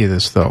me ask you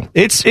this, though.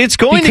 It's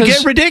going to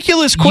get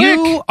ridiculous quick.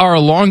 You are a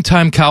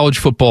longtime college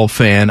football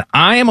fan.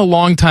 I am a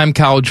longtime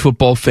college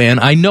football fan.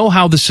 I know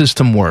how the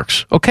system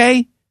works,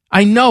 okay?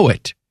 I know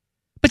it.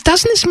 But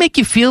doesn't this make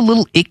you feel a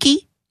little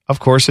icky? Of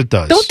course it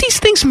does. Don't these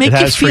things make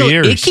you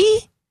feel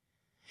icky?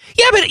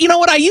 Yeah, but you know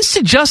what? I used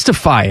to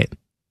justify it.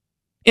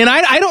 And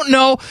I don't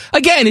know.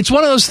 Again, it's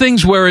one of those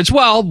things where it's,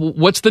 well,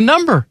 what's the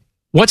number?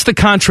 What's the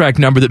contract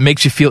number that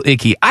makes you feel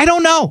icky? I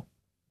don't know.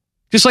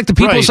 Just like the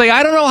people say,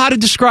 I don't know how to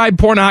describe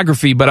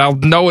pornography, but I'll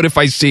know it if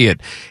I see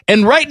it.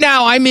 And right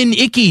now, I'm in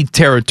icky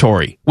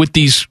territory with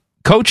these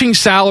coaching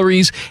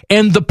salaries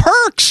and the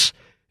perks.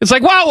 It's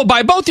like, wow, we'll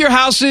buy both your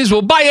houses,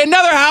 we'll buy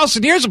another house,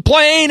 and here's a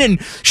plane,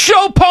 and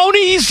show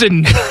ponies,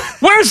 and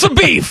where's the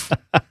beef?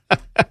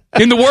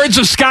 In the words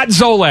of Scott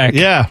Zolak.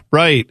 Yeah,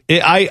 right.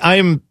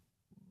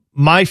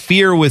 My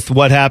fear with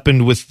what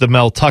happened with the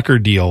Mel Tucker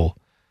deal,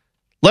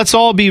 let's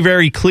all be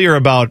very clear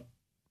about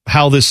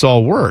how this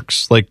all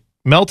works. Like,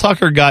 Mel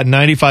Tucker got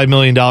 $95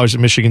 million at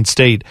Michigan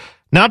State,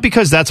 not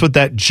because that's what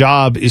that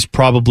job is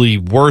probably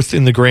worth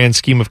in the grand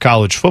scheme of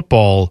college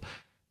football,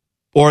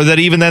 or that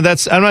even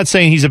that's, I'm not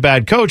saying he's a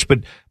bad coach, but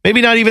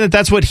maybe not even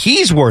that's what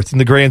he's worth in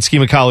the grand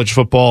scheme of college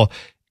football.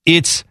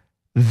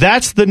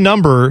 That's the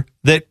number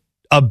that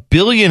a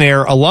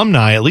billionaire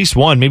alumni, at least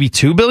one, maybe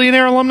two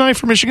billionaire alumni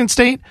from Michigan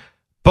State,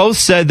 both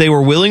said they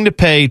were willing to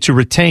pay to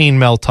retain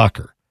Mel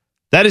Tucker.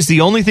 That is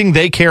the only thing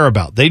they care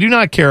about. They do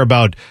not care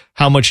about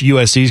how much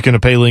USC is going to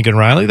pay Lincoln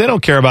Riley. They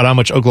don't care about how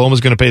much Oklahoma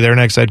is going to pay their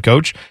next head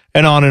coach,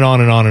 and on and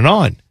on and on and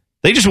on.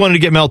 They just wanted to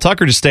get Mel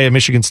Tucker to stay at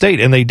Michigan State,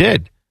 and they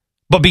did.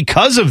 But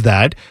because of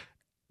that,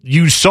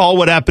 you saw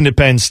what happened at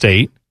Penn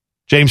State.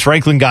 James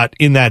Franklin got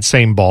in that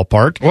same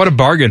ballpark. What a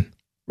bargain.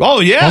 Oh,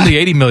 yeah. Only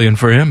 $80 million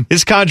for him.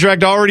 His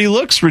contract already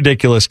looks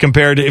ridiculous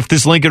compared to if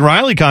this Lincoln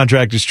Riley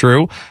contract is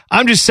true.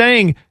 I'm just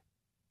saying,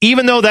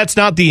 even though that's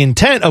not the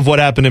intent of what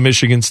happened at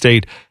Michigan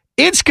State,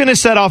 it's going to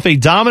set off a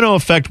domino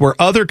effect where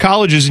other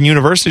colleges and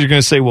universities are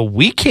going to say, well,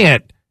 we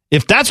can't.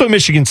 If that's what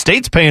Michigan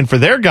State's paying for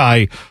their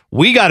guy,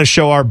 we got to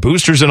show our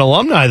boosters and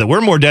alumni that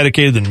we're more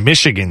dedicated than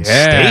Michigan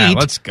State.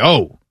 Let's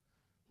go.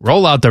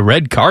 Roll out the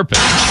red carpet.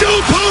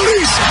 Show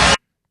ponies!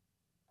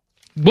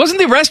 Wasn't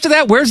the rest of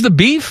that, where's the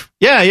beef?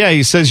 Yeah.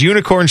 He says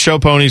unicorn, show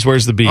ponies,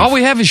 where's the beef? All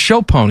we have is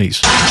show ponies.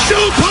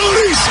 Show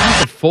ponies!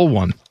 That's a full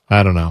one.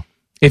 I don't know.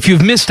 If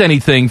you've missed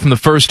anything from the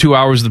first 2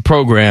 hours of the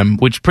program,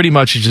 which pretty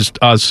much is just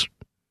us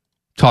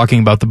talking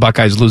about the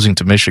Buckeyes losing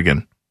to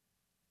Michigan,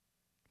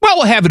 well,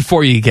 we'll have it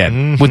for you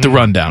again with the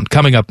rundown.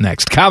 Coming up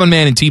next, Common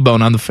Man and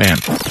T-Bone on the Fan.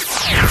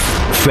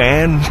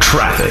 Fan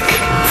traffic.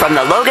 From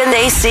the Logan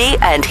AC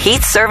and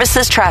Heat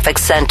Services Traffic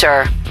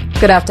Center.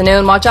 Good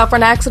afternoon. Watch out for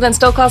an accident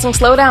still causing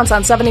slowdowns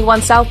on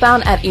 71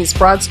 southbound at East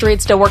Broad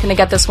Street. Still working to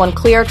get this one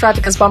clear.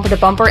 Traffic is bumper to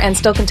bumper and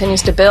still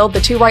continues to build. The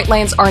two right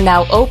lanes are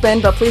now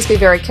open, but please be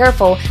very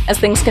careful as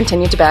things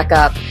continue to back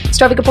up. This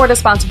traffic report is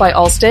sponsored by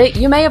Allstate.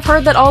 You may have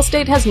heard that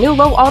Allstate has new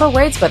low auto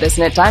rates, but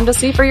isn't it time to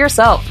see for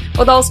yourself?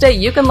 With Allstate,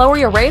 you can lower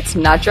your rates,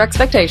 not your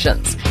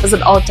expectations.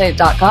 Visit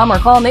Allstate.com or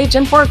call an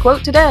agent for a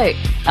quote today.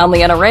 I'm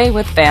Leanna Ray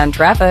with Fan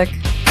Traffic.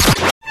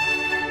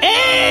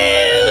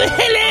 Oh,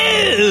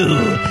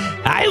 hello!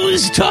 I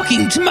was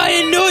talking to my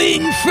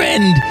annoying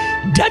friend,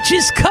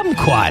 Duchess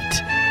Kumquat.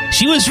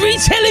 She was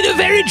retelling a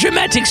very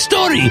dramatic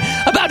story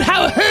about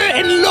how her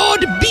and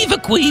Lord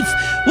Beaverqueef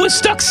were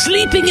stuck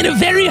sleeping in a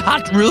very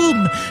hot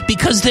room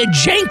because their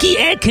janky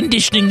air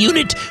conditioning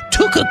unit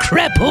took a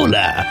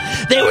crapola.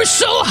 They were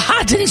so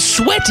hot and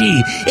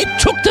sweaty, it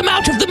took them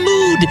out of the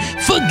mood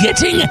for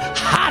getting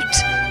hot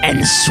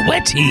and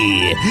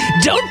sweaty.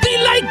 Don't be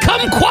like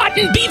Kumquat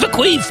and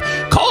Beaverqueef.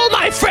 Call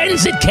my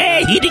friends at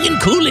Care Heating and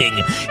Cooling.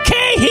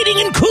 Care Heating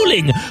and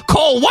Cooling.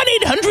 Call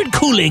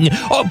 1-800-COOLING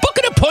or book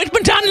an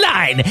appointment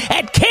online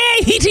at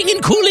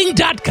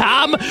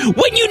careheatingandcooling.com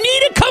when you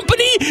need a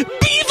company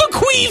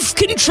Beaverqueef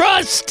can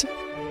trust.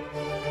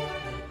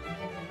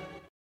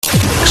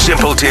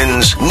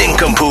 Simpletons,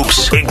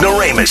 nincompoops,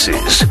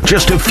 ignoramuses.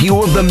 Just a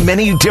few of the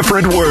many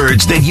different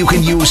words that you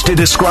can use to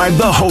describe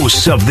the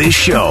hosts of this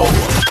show.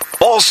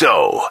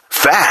 Also,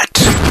 fat.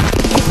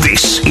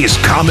 This is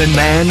Common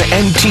Man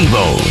and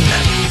T-Bone.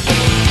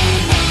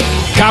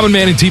 Common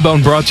Man and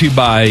T-Bone brought to you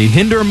by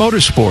Hinder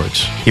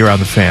Motorsports here on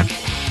the Fan.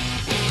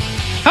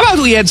 How about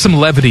we add some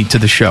levity to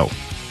the show?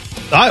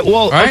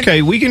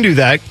 Okay, we can do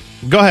that.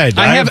 Go ahead.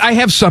 I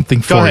have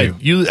something for you.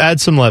 You add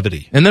some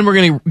levity. And then we're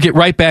going to get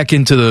right back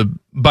into the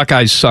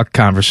Buckeyes suck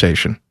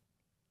conversation.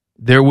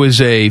 There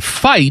was a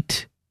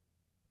fight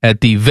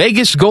at the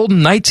Vegas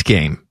Golden Knights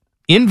game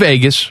in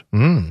Vegas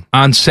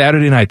on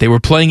Saturday night. They were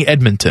playing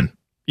Edmonton.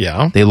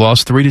 Yeah. They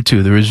lost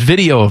 3-2. There is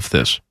video of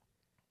this.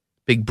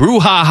 Big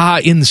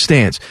brouhaha in the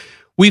stands.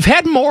 We've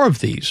had more of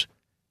these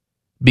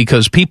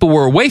because people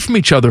were away from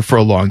each other for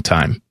a long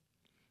time.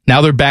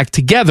 Now they're back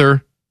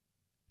together,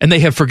 and they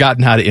have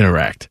forgotten how to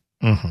interact.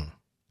 Mm-hmm.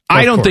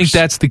 I don't think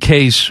that's the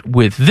case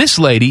with this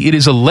lady. It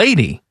is a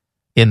lady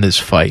in this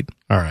fight.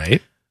 All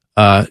right.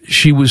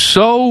 She was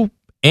so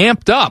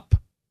amped up,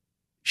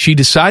 she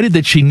decided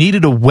that she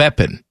needed a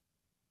weapon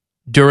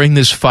during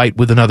this fight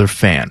with another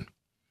fan.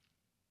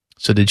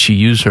 So did she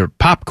use her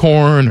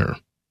popcorn or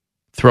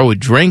throw a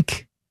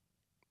drink?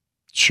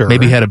 Sure.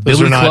 Maybe had a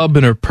billy club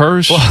in her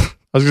purse? Well, I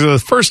was gonna say, the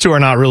first two are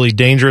not really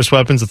dangerous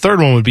weapons. The third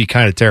one would be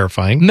kind of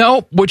terrifying.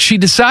 No, what she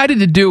decided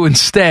to do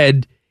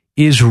instead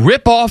is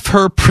rip off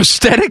her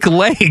prosthetic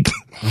leg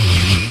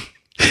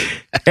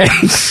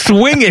and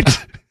swing it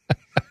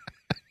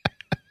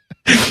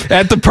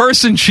at the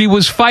person she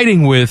was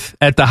fighting with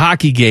at the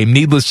hockey game.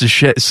 Needless to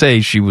say,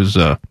 she was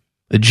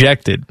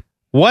ejected.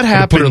 What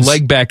happened? Put her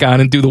leg back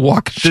on and do the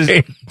walk of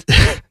shame.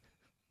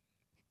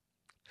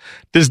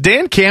 Does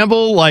Dan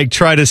Campbell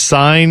try to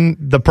sign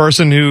the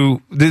person who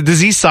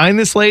does he sign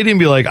this lady and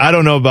be like, I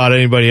don't know about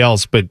anybody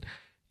else, but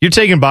you're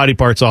taking body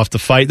parts off to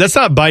fight. That's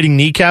not biting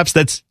kneecaps.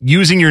 That's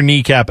using your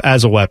kneecap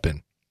as a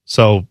weapon.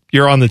 So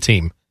you're on the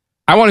team.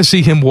 I want to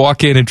see him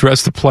walk in and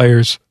address the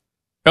players.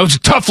 That was a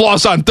tough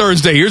loss on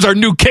Thursday. Here's our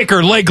new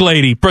kicker, leg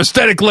lady,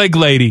 prosthetic leg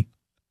lady.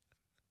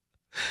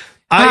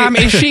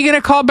 Is she going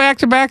to call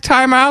back-to-back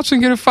timeouts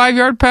and get a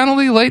 5-yard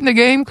penalty late in the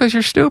game because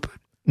you're stupid?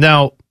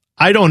 Now,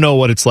 I don't know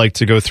what it's like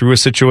to go through a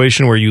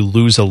situation where you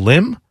lose a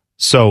limb,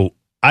 so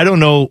I don't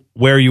know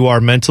where you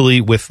are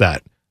mentally with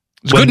that.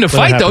 It's good in a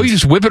fight, though. You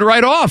just whip it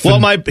right off. Well,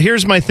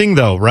 here's my thing,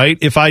 though, right?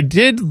 If I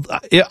did,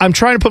 I'm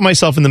trying to put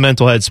myself in the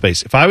mental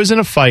headspace. If I was in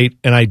a fight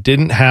and I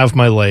didn't have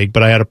my leg,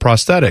 but I had a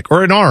prosthetic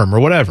or an arm or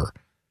whatever,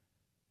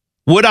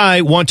 would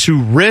I want to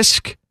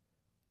risk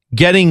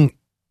getting,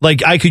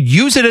 like, I could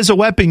use it as a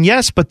weapon,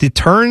 yes, but the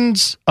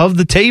turns of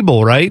the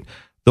table, right?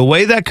 The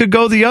way that could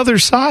go the other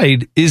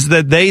side is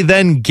that they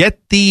then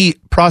get the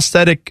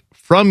prosthetic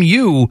from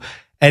you,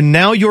 and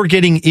now you're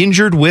getting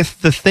injured with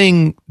the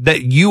thing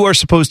that you are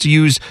supposed to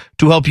use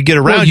to help you get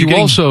around. Well, you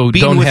also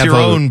don't with have your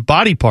own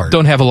body part.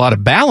 Don't have a lot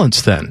of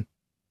balance then.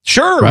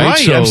 Sure, right.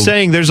 So I'm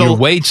saying there's your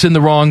weight's in the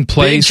wrong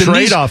place. Big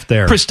trade-off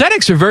there.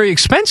 Prosthetics are very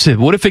expensive.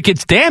 What if it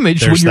gets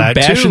damaged when you're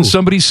bashing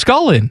somebody's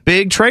skull in?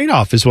 Big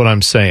trade-off is what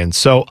I'm saying.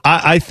 So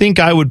I think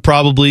I would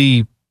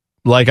probably,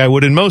 like I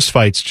would in most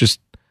fights, just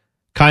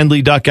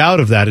kindly duck out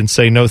of that and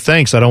say, no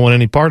thanks, I don't want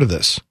any part of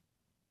this.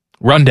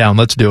 Rundown,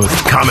 let's do it.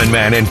 Common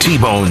Man and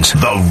T-Bone's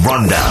The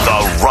Rundown.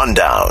 The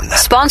Rundown.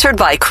 Sponsored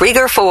by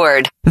Krieger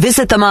Ford.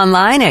 Visit them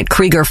online at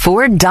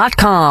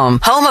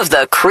KriegerFord.com. Home of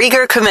the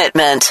Krieger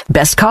Commitment.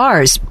 Best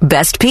cars,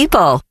 best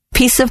people,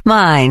 peace of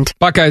mind.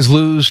 Buckeyes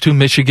lose to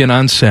Michigan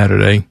on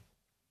Saturday.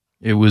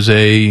 It was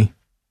a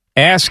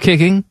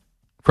ass-kicking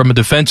from a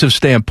defensive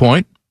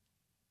standpoint.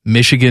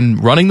 Michigan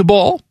running the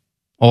ball.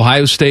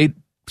 Ohio State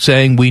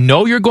saying, we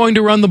know you're going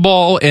to run the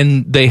ball,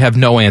 and they have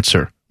no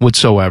answer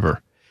whatsoever.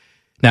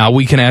 Now,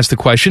 we can ask the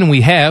question, and we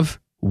have,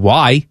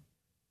 why?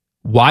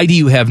 Why do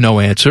you have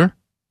no answer?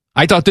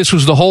 I thought this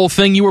was the whole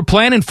thing you were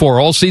planning for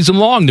all season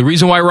long. The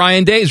reason why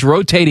Ryan Day is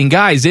rotating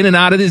guys in and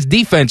out of this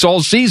defense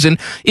all season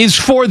is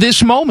for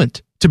this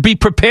moment, to be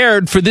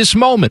prepared for this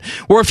moment.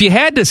 Or if you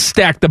had to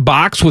stack the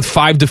box with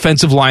 5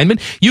 defensive linemen,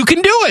 you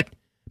can do it.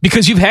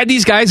 Because you've had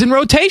these guys in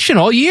rotation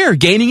all year,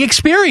 gaining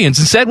experience.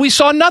 Instead, we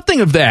saw nothing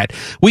of that.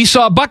 We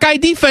saw Buckeye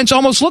defense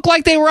almost look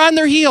like they were on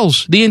their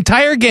heels the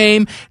entire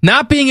game,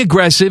 not being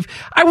aggressive.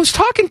 I was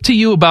talking to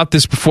you about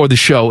this before the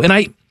show,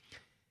 and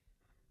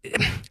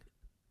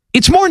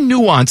it's more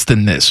nuanced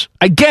than this.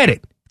 I get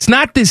it. It's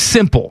not this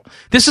simple.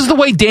 This is the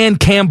way Dan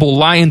Campbell,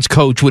 Lions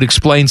coach, would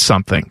explain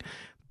something.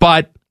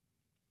 But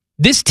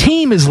this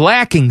team is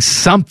lacking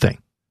something.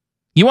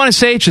 You want to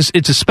say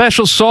it's a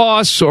special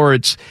sauce, or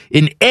it's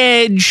an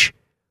edge,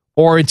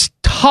 or it's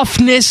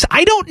toughness.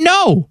 I don't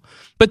know.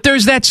 But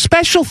there's that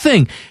special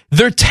thing.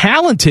 They're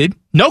talented.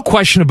 No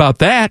question about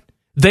that.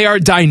 They are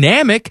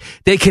dynamic.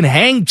 They can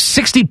hang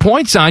 60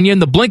 points on you in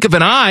the blink of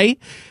an eye.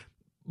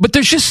 But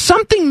there's just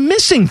something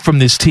missing from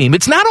this team.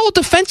 It's not all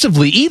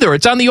defensively either.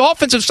 It's on the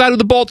offensive side of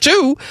the ball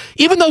too,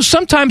 even though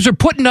sometimes they're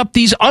putting up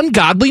these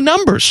ungodly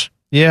numbers.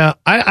 Yeah,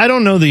 I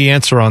don't know the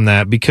answer on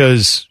that,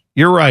 because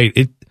you're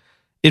right.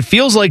 It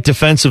feels like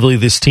defensively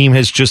this team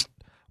has just,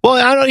 well,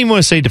 I don't even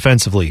want to say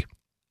defensively.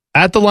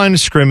 At the line of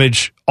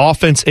scrimmage,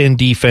 offense and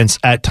defense,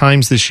 at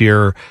times this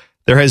year,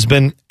 there has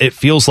been, it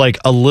feels like,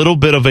 a little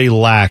bit of a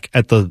lack,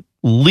 at the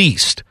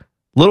least,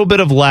 little bit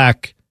of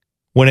lack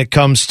when it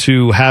comes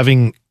to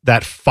having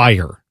that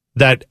fire,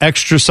 that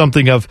extra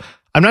something of,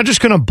 I'm not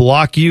just going to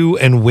block you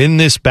and win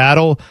this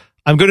battle.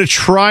 I'm going to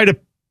try to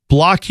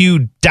block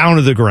you down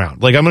to the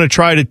ground. Like, I'm going to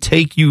try to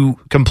take you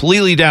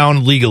completely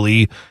down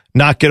legally,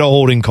 not get a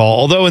holding call.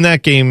 Although in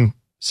that game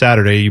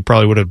Saturday, you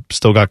probably would have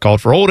still got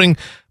called for holding.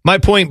 My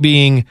point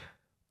being,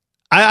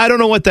 I don't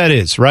know what that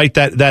is, right?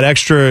 That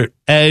extra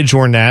edge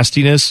or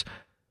nastiness.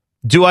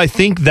 Do I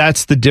think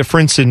that's the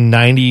difference in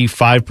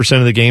 95%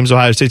 of the games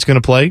Ohio State's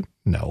going to play?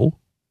 No,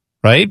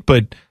 right?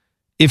 But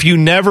if you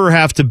never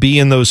have to be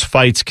in those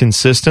fights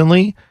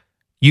consistently,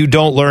 you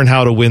don't learn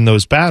how to win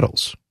those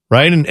battles,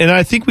 right? And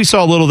I think we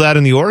saw a little of that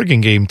in the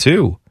Oregon game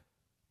too,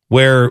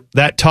 where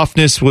that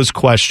toughness was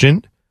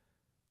questioned.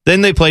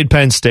 Then they played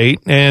Penn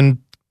State, and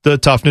the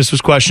toughness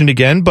was questioned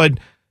again, but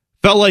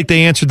felt like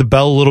they answered the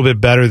bell a little bit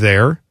better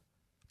there.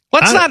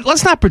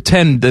 Let's not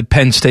pretend that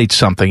Penn State's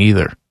something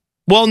either.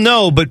 Well,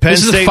 no, but Penn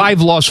State, this is a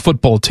 5-loss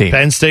football team.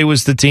 Penn State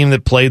was the team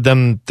that played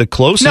them the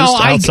closest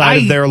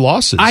outside of their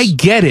losses. I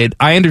get it.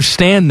 I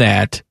understand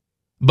that.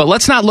 But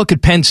let's not look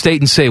at Penn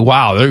State and say,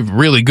 wow, they're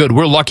really good.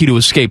 We're lucky to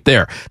escape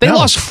there. They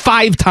lost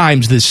 5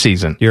 times this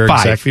season. You're 5.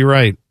 Exactly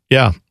right.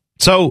 Yeah.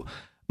 So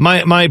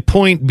my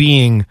point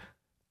being,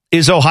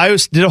 did Ohio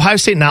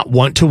State not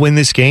want to win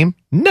this game?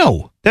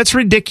 No, that's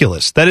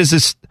ridiculous. That is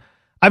this.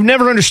 I've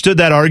never understood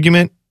that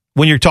argument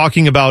when you're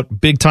talking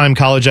about big-time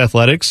college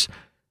athletics.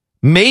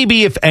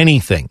 Maybe, if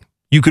anything,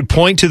 you could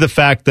point to the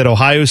fact that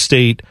Ohio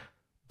State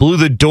blew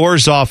the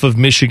doors off of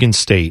Michigan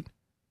State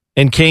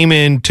and came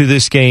into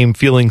this game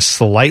feeling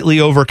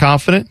slightly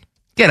overconfident.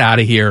 Get out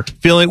of here.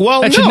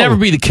 That should never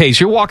be the case.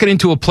 You're walking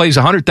into a place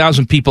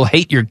 100,000 people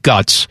hate your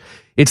guts.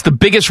 It's the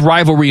biggest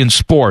rivalry in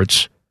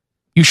sports.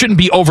 You shouldn't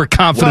be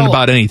overconfident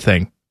about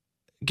anything.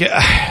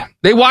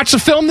 They watched the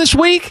film this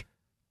week?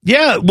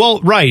 Yeah,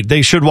 well, right.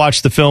 They should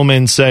watch the film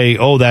and say,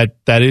 oh, that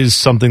is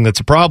something that's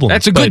a problem.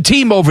 That's a good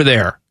team over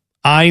there.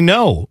 I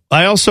know.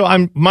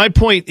 My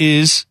point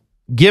is,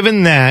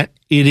 given that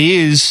it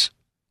is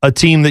a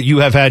team that you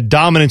have had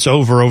dominance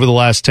over the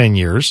last 10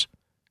 years,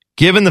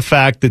 given the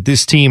fact that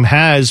this team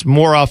has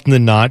more often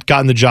than not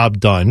gotten the job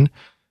done,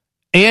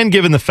 and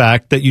given the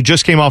fact that you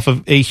just came off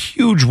of a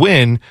huge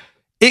win,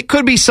 it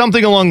could be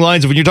something along the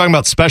lines of when you're talking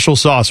about special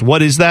sauce,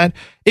 what is that?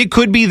 It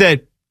could be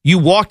that you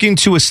walk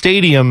into a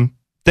stadium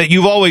that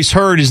you've always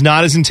heard is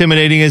not as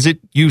intimidating as it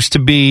used to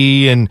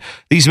be, and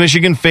these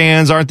Michigan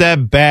fans aren't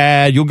that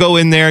bad. You'll go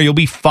in there, you'll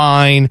be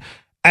fine.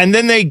 And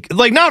then they,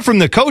 not from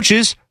the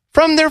coaches,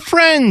 from their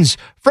friends,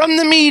 from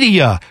the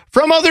media,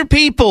 from other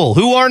people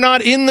who are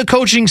not in the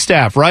coaching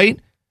staff, right?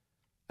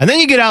 And then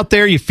you get out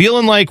there, you're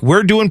feeling like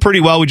we're doing pretty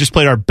well. We just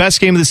played our best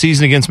game of the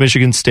season against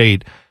Michigan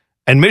State.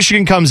 And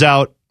Michigan comes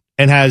out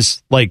and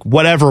has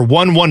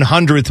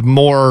 1/100th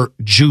more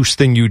juice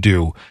than you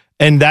do.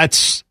 And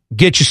that's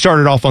get you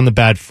started off on the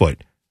bad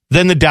foot.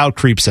 Then the doubt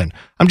creeps in.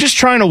 I'm just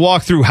trying to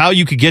walk through how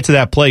you could get to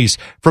that place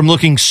from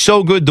looking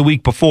so good the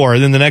week before,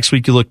 and then the next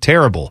week you look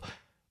terrible.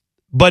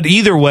 But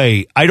either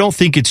way, I don't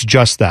think it's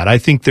just that. I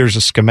think there's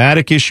a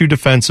schematic issue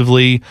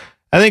defensively.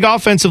 I think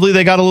offensively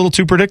they got a little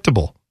too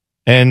predictable.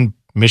 And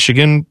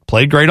Michigan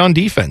played great on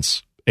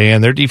defense,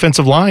 and their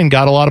defensive line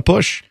got a lot of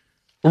push.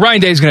 Well,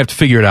 Ryan Day's going to have to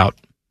figure it out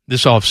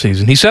this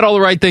offseason. He said all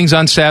the right things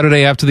on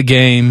Saturday after the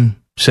game,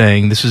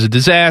 saying this is a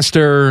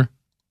disaster.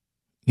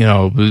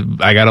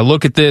 I got to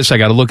look at this. I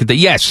got to look at that.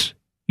 Yes,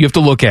 you have to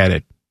look at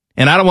it.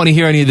 And I don't want to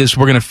hear any of this,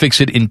 we're going to fix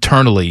it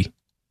internally,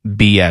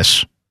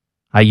 BS.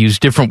 I use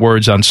different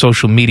words on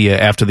social media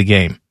after the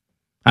game.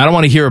 I don't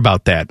want to hear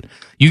about that.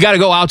 You got to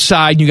go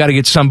outside and you got to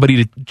get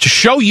somebody to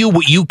show you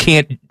what you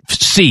can't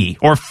see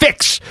or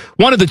fix.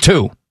 One of the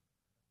two.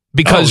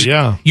 Because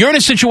you're in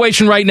a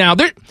situation right now.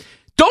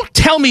 Don't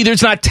tell me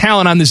there's not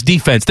talent on this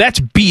defense. That's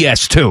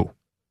BS too.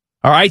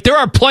 All right? There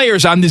are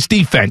players on this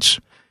defense.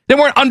 They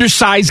weren't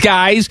undersized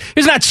guys.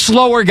 There's not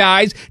slower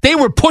guys. They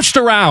were pushed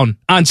around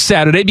on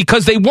Saturday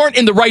because they weren't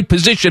in the right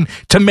position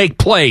to make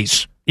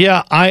plays.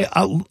 Yeah,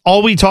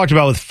 all we talked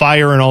about with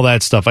fire and all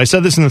that stuff, I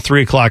said this in the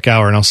 3 o'clock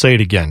hour, and I'll say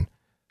it again.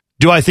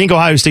 Do I think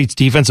Ohio State's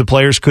defensive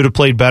players could have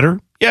played better?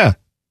 Yeah.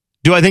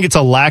 Do I think it's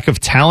a lack of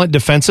talent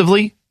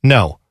defensively?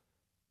 No.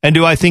 And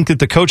do I think that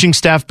the coaching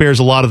staff bears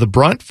a lot of the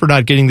brunt for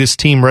not getting this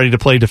team ready to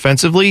play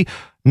defensively?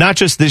 Not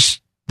just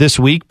this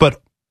week,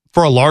 but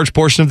for a large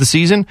portion of the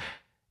season?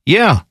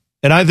 Yeah.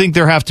 And I think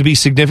there have to be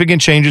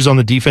significant changes on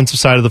the defensive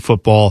side of the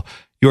football.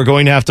 You are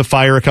going to have to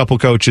fire a couple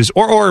coaches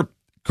or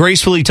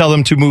gracefully tell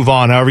them to move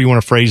on, however you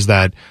want to phrase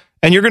that.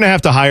 And you're going to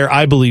have to hire,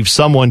 I believe,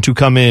 someone to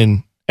come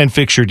in and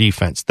fix your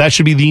defense. That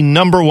should be the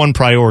number one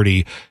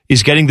priority,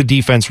 is getting the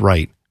defense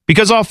right.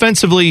 Because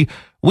offensively,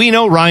 we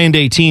know Ryan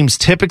Day teams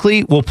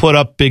typically will put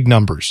up big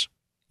numbers.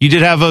 You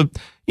have a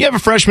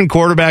freshman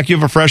quarterback, you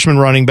have a freshman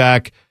running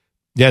back,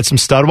 you had some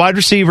stud wide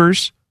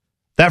receivers.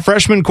 That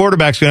freshman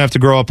quarterback's going to have to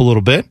grow up a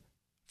little bit.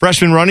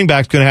 Freshman running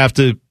back's going to have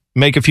to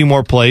make a few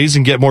more plays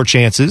and get more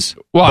chances.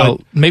 Well,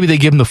 maybe they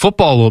give him the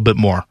football a little bit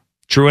more.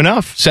 True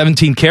enough.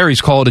 17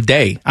 carries, call it a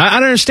day. I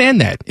don't understand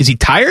that. Is he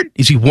tired?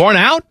 Is he worn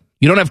out?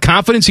 You don't have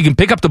confidence he can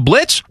pick up the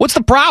blitz? What's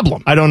the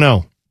problem? I don't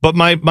know. But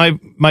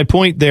my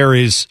point there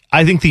is,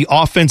 I think the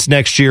offense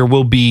next year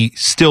will be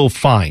still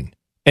fine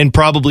and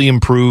probably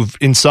improve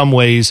in some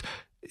ways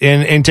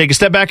and take a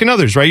step back in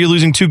others, right? You're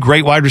losing 2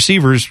 great wide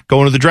receivers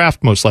going to the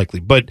draft, most likely.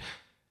 But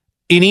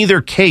in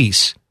either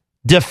case,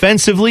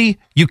 defensively,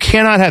 you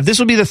cannot have... This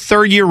will be the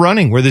 3rd year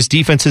running where this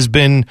defense has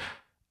been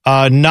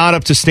not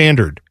up to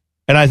standard.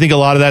 And I think a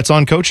lot of that's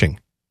on coaching.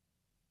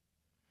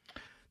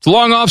 It's a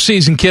long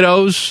offseason,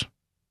 kiddos.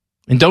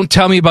 And don't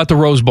tell me about the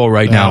Rose Bowl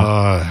right now.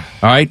 All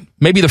right?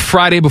 Maybe the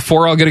Friday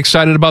before I'll get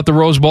excited about the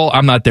Rose Bowl.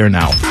 I'm not there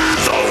now.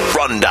 The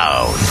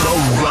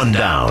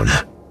Rundown.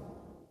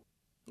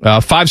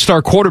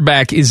 5-star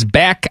quarterback is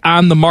back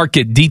on the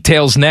market.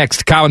 Details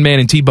next. Common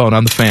Man and T-Bone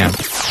on the Fan.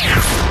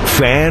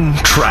 Fan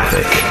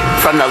traffic.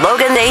 From the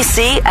Logan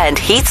AC and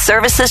Heat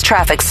Services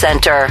Traffic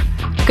Center.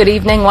 Good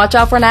evening. Watch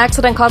out for an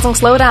accident causing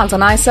slowdowns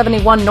on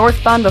I-71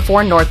 northbound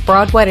before North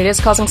Broadway. It is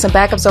causing some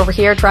backups over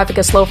here. Traffic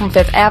is slow from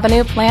 5th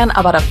Avenue. Plan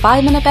about a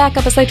 5-minute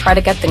backup as they try to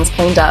get things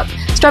cleaned up.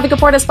 This traffic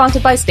report is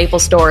sponsored by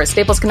Staples Stores.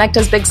 Staples Connect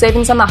has big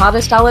savings on the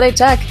hottest holiday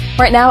tech.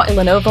 Right now, a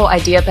Lenovo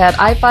IdeaPad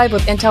i5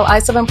 with Intel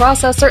i7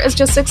 processor is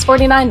just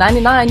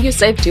 $649.99. You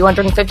save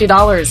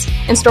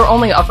 $250. In-store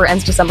only offer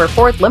ends December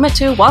 4th. Limit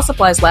 2 while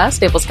supplies last.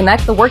 Staples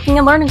Connect, the working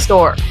and learning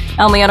store.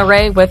 I'm Leanna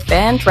Ray with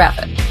Fan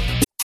Traffic.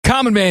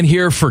 Common Man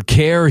here for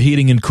Care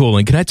Heating and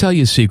Cooling. Can I tell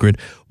you a secret?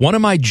 One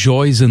of my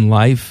joys in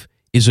life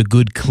is a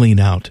good clean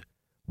out.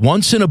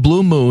 Once in a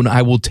blue moon,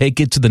 I will take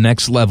it to the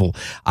next level.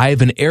 I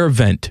have an air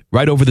vent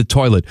right over the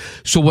toilet.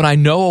 So when I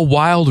know a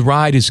wild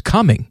ride is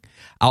coming,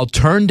 I'll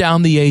turn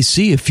down the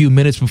AC a few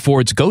minutes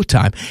before it's go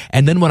time.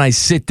 And then when I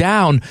sit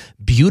down,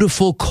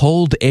 beautiful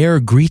cold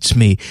air greets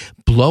me,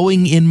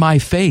 blowing in my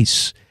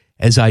face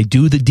as I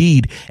do the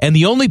deed. And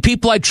the only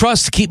people I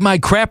trust to keep my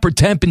crapper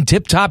temp in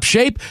tip-top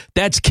shape,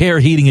 that's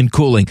Care Heating and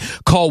Cooling.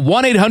 Call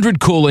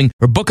 1-800-COOLING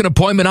or book an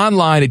appointment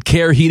online at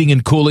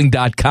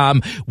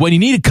careheatingandcooling.com when you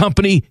need a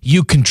company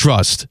you can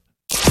trust.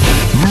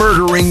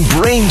 murdering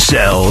brain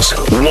cells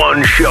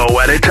one show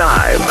at a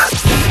time.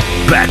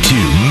 Back to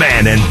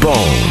Man and Bone.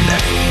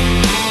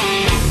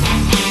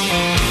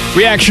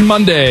 Reaction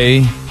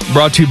Monday,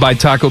 brought to you by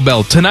Taco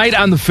Bell. Tonight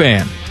on The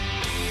Fan,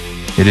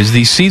 it is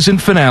the season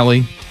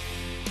finale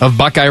of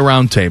Buckeye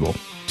Roundtable.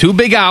 2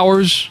 big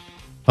hours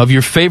of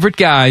your favorite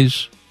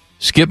guys,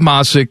 Skip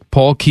Mossick,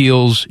 Paul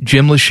Keels,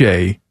 Jim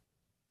Lachey,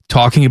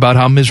 talking about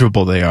how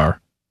miserable they are.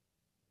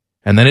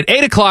 And then at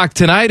 8 o'clock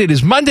tonight, it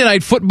is Monday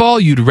Night Football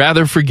you'd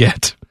rather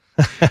forget.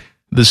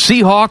 The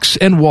Seahawks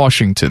and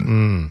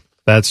Washington.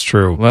 That's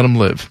true. Let them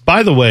live.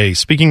 By the way,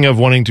 speaking of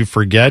wanting to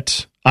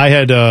forget, I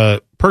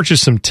had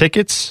purchased some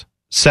tickets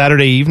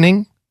Saturday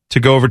evening to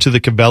go over to the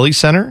Covelli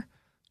Center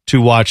to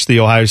watch the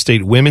Ohio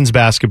State women's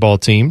basketball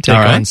team take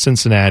on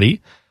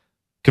Cincinnati.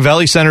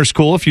 Covelli Center's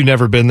cool if you've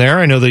never been there.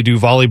 I know they do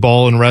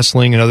volleyball and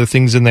wrestling and other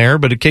things in there,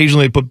 but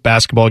occasionally they put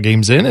basketball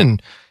games in.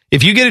 And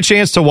if you get a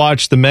chance to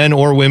watch the men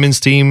or women's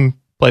team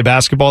play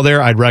basketball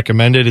there, I'd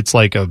recommend it. It's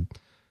like a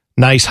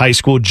nice high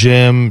school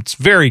gym. It's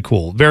very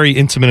cool, very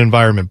intimate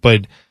environment.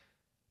 But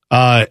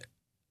that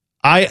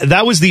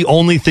was the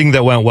only thing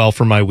that went well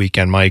for my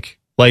weekend, Mike.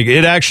 Like,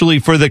 it actually,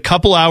 for the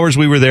couple hours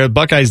we were there,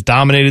 Buckeyes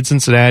dominated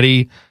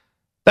Cincinnati.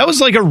 That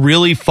was like a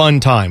really fun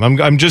time.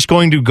 I'm just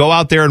going to go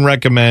out there and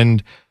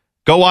recommend,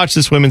 go watch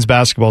this women's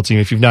basketball team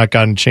if you've not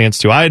gotten a chance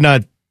to. I had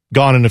not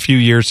gone in a few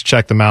years to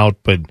check them out,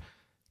 but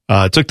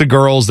took the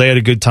girls. They had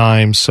a good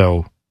time.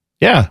 So,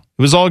 yeah,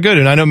 it was all good.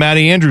 And I know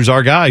Matty Andrews,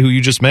 our guy who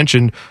you just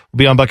mentioned, will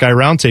be on Buckeye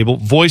Roundtable,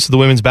 voice of the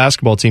women's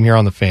basketball team here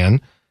on The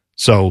Fan.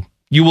 So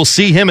you will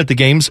see him at the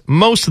games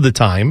most of the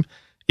time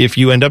if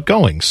you end up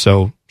going.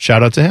 So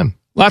shout out to him.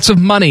 Lots of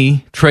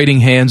money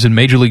trading hands in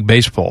Major League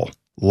Baseball.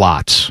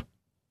 Lots.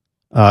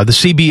 The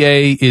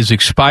CBA is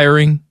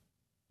expiring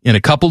in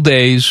a couple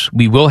days.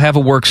 We will have a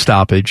work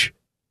stoppage.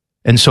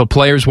 And so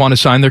players want to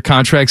sign their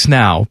contracts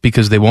now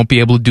because they won't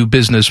be able to do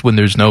business when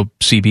there's no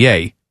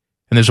CBA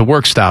and there's a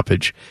work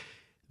stoppage.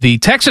 The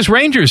Texas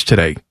Rangers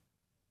today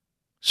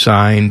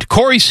signed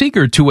Corey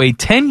Seager to a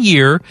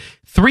 10-year,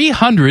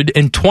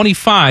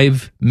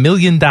 $325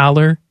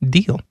 million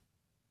deal.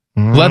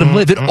 Let him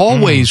live. It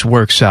always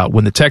works out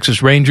when the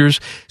Texas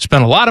Rangers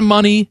spend a lot of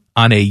money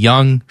on a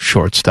young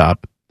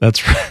shortstop.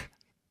 That's right.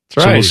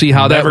 So we'll see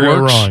how that Never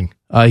works. go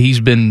wrong. He's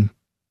been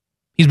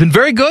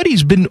very good.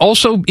 He's been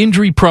also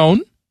injury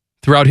prone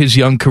throughout his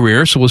young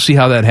career. So we'll see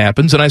how that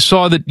happens. And I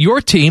saw that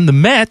your team, the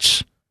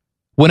Mets,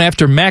 went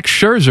after Max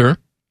Scherzer.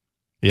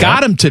 Yeah.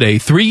 Got him today.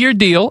 3-year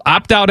deal.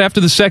 Opt out after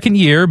the second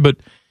year, but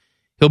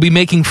he'll be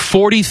making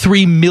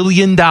 $43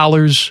 million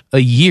a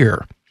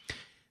year.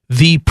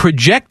 The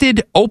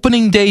projected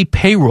opening day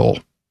payroll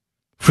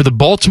for the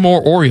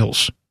Baltimore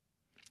Orioles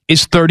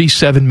is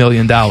 $37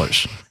 million.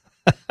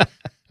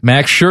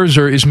 Max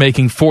Scherzer is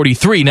making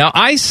 43. Now,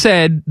 I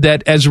said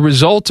that as a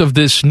result of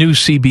this new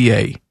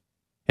CBA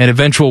and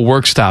eventual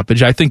work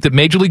stoppage, I think that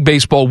Major League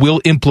Baseball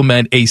will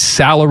implement a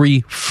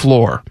salary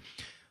floor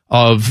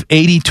of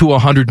 $80 to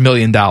 $100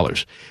 million.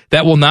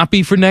 That will not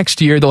be for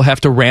next year. They'll have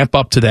to ramp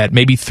up to that.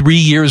 Maybe 3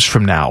 years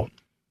from now,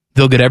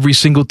 they'll get every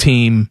single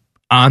team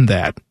on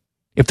that,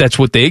 if that's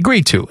what they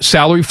agree to.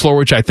 Salary floor,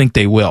 which I think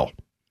they will.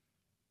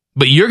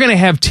 But you're going to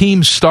have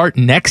teams start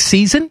next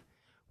season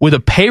with a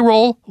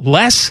payroll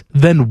less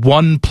than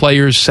one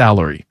player's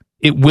salary.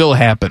 It will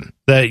happen.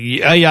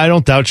 I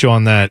don't doubt you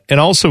on that.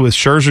 And also with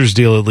Scherzer's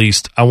deal, at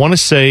least, I want to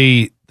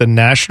say the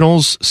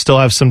Nationals still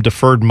have some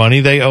deferred money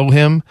they owe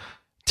him.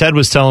 Ted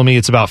was telling me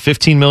it's about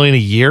 $15 million a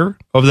year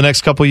over the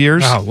next couple of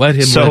years. Oh, let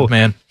him live,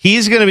 man.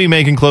 He's going to be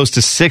making close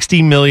to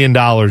 $60 million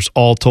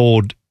all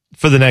told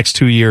for the next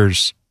 2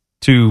 years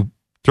to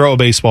throw a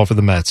baseball for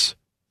the Mets.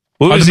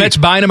 Are the Mets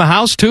buying him a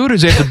house, too, or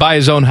does he have to buy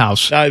his own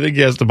house? I think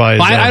he has to buy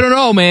his own. I don't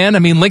know, man. I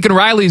mean, Lincoln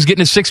Riley's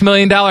getting a $6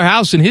 million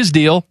house in his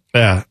deal.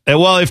 Yeah.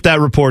 Well, if that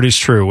report is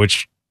true,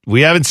 which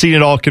we haven't seen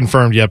it all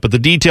confirmed yet, but the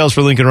details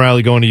for Lincoln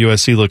Riley going to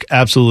USC look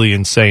absolutely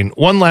insane.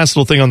 One last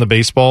little thing on the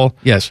baseball.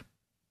 Yes.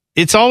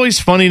 It's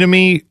always funny to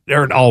me,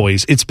 or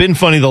always, it's been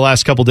funny the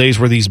last couple of days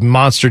where these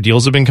monster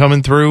deals have been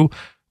coming through,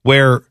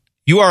 where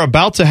you are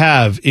about to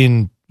have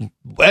at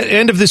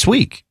end of this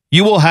week,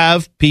 you will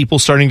have people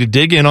starting to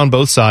dig in on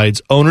both sides,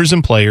 owners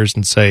and players,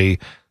 and say,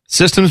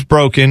 system's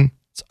broken,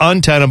 it's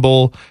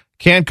untenable,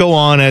 can't go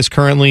on as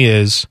currently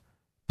is.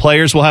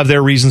 Players will have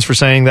their reasons for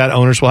saying that,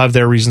 owners will have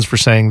their reasons for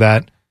saying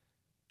that.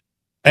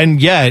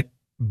 And yet,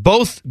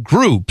 both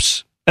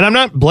groups, and I'm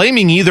not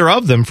blaming either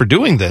of them for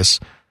doing this,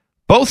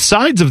 both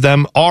sides of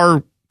them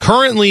are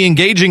currently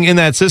engaging in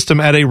that system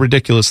at a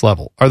ridiculous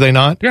level. Are they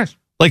not? Yes.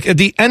 Like, at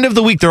the end of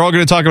the week, they're all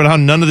going to talk about how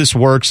none of this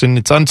works and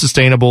it's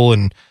unsustainable,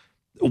 and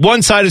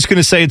one side is going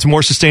to say it's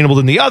more sustainable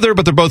than the other,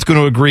 but they're both going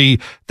to agree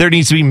there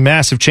needs to be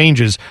massive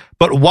changes.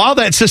 But while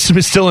that system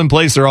is still in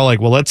place, they're all like,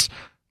 well, let's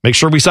make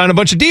sure we sign a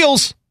bunch of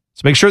deals.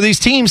 Let's make sure these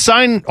teams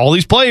sign all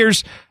these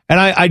players.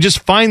 And I just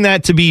find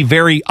that to be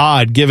very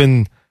odd,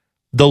 given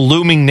the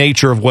looming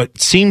nature of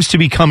what seems to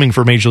be coming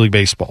for Major League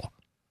Baseball.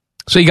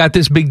 So you got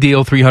this big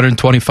deal,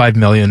 $325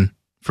 million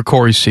for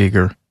Corey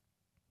Seager.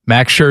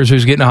 Max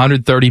Scherzer's getting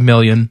 $130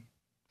 million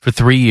for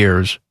 3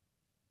 years.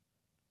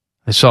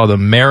 I saw the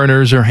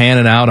Mariners are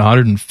handing out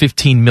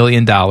 $115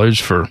 million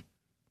for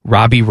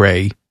Robbie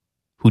Ray,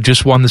 who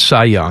just won the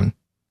Cy Young.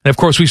 And, of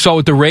course, we saw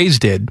what the Rays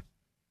did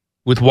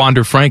with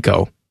Wander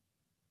Franco.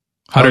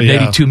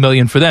 $182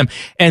 million for them.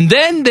 And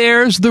then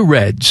there's the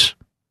Reds,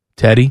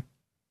 Teddy,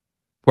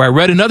 where I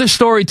read another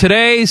story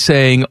today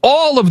saying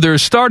all of their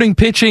starting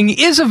pitching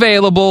is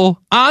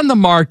available on the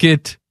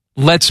market.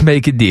 Let's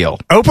make a deal.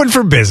 Open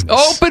for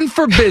business. Open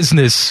for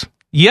business.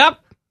 Yep.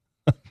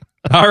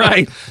 All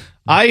right.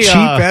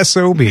 Cheap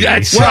SOB.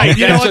 That's right.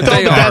 You know That's what, what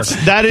they though? are.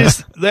 That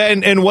is,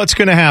 and what's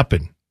going to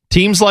happen?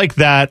 Teams like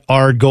that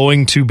are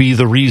going to be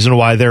the reason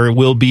why there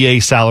will be a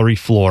salary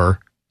floor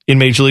in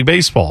Major League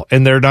Baseball,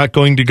 and they're not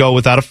going to go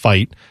without a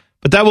fight,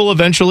 but that will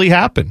eventually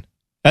happen.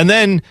 And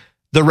then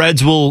the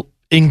Reds will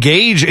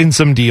engage in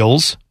some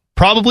deals,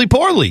 probably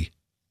poorly,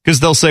 because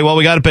they'll say, well,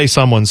 we got to pay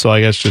someone, so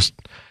I guess just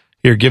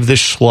here, give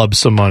this schlub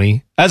some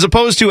money, as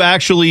opposed to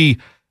actually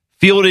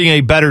fielding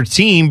a better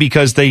team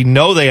because they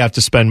know they have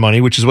to spend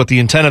money, which is what the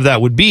intent of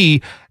that would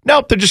be.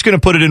 Nope, they're just going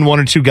to put it in one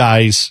or two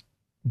guys,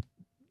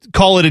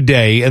 call it a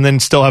day, and then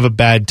still have a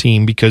bad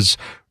team because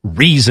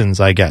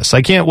reasons, I guess.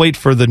 I can't wait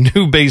for the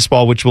new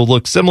baseball, which will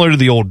look similar to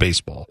the old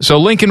baseball. So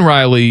Lincoln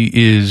Riley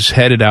is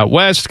headed out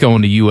west,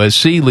 going to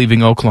USC,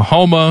 leaving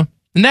Oklahoma.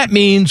 And that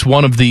means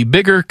one of the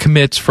bigger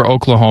commits for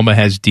Oklahoma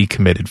has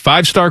decommitted.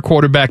 5-star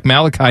quarterback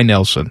Malachi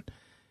Nelson,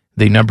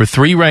 the number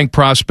 3 ranked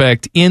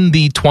prospect in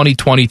the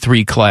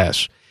 2023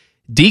 class,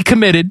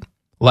 decommitted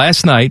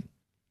last night.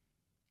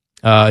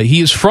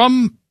 He is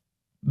from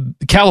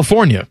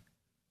California,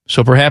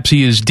 so perhaps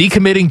he is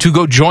decommitting to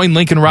go join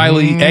Lincoln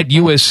Riley at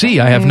USC.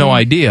 I have no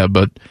idea,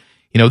 but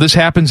this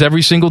happens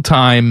every single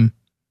time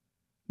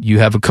you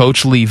have a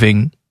coach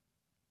leaving.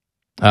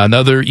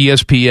 Another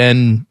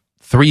ESPN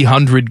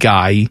 300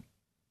 guy,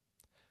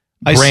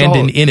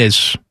 Brandon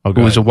Innes,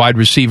 who is a wide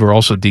receiver,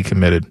 also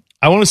decommitted.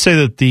 I want to say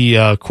that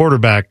the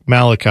quarterback,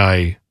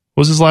 Malachi,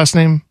 what was his last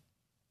name?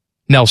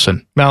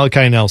 Nelson.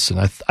 Malachi Nelson.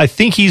 I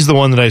think he's the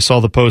one that I saw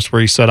the post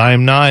where he said, I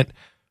am not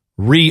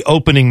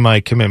reopening my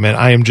commitment.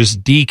 I am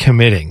just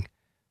decommitting,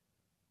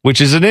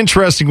 which is an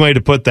interesting way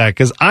to put that,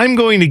 because I'm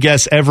going to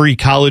guess every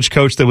college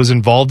coach that was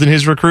involved in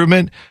his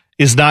recruitment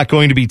is not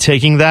going to be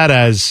taking that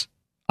as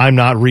I'm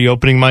not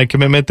reopening my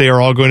commitment. They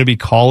are all going to be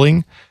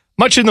calling,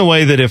 much in the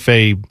way that if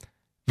a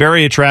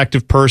very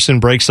attractive person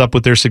breaks up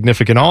with their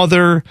significant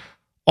other,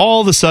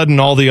 all of a sudden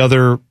all the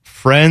other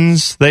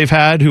friends they've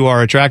had who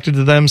are attracted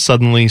to them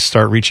suddenly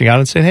start reaching out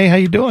and saying, hey, how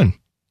you doing?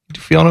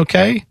 You feeling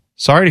okay?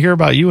 Sorry to hear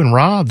about you and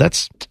Rob.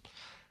 It's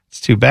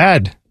too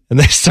bad. And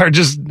they start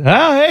just,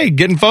 hey,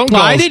 getting phone calls.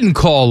 Well, I didn't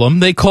call them.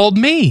 They called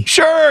me.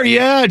 Sure,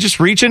 yeah, just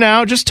reaching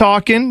out, just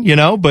talking,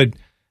 but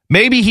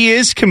maybe he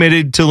is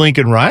committed to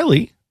Lincoln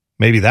Riley.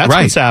 Maybe that's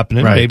what's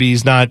happening. Right. Maybe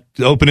he's not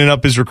opening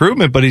up his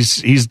recruitment, but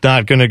he's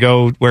not going to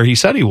go where he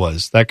said he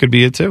was. That could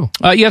be it, too.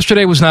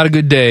 Yesterday was not a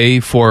good day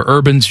for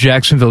Urban's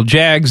Jacksonville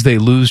Jags. They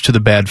lose to the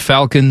bad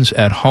Falcons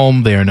at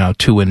home. They are now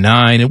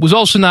 2-9. It was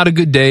also not a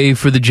good day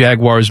for the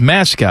Jaguars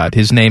mascot.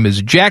 His name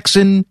is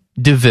Jackson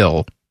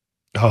DeVille.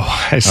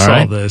 Oh, I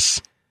saw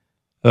this.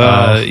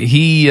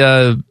 He's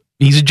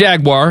a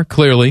Jaguar,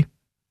 clearly.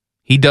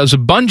 He does a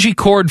bungee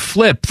cord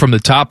flip from the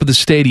top of the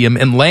stadium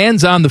and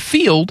lands on the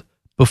field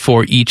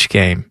before each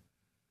game.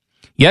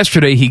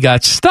 Yesterday, he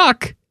got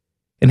stuck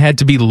and had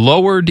to be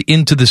lowered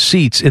into the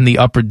seats in the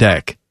upper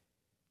deck.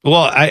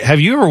 Well,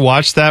 have you ever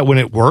watched that when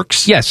it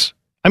works? Yes.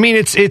 I mean,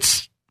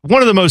 it's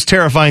one of the most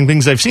terrifying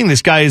things I've seen.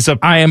 This guy is up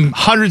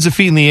hundreds of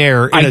feet in the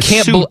air in a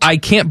suit. I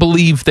can't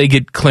believe they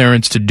get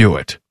clearance to do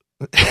it.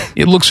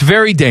 It looks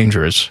very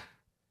dangerous.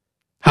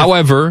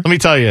 However, let me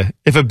tell you,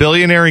 if a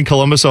billionaire in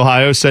Columbus,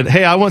 Ohio said,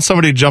 hey, I want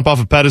somebody to jump off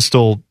a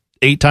pedestal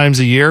 8 times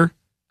a year,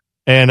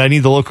 and I need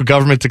the local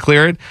government to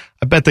clear it,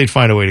 I bet they'd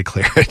find a way to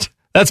clear it.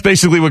 That's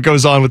basically what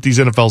goes on with these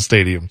NFL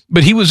stadiums.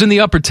 But he was in the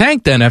upper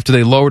tank then after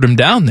they lowered him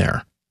down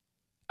there.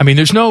 I mean,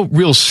 there's no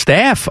real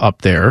staff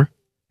up there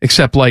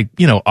except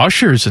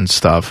ushers and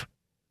stuff.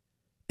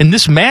 And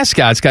this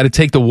mascot's got to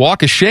take the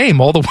walk of shame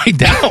all the way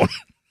down.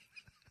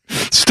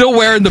 Still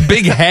wearing the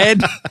big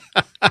head.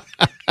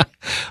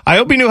 I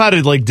hope he knew how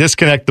to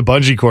disconnect the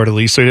bungee cord at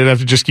least, so he didn't have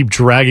to just keep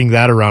dragging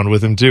that around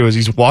with him too as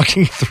he's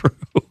walking through.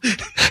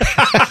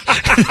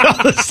 All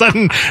of a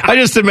sudden, I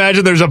just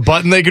imagine there's a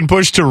button they can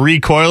push to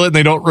recoil it, and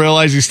they don't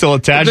realize he's still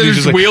attached. They're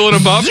just wheeling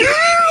him up,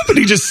 and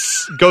he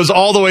just goes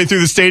all the way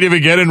through the stadium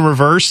again in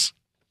reverse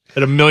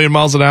at 1,000,000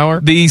 miles an hour.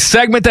 The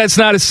segment that's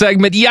not a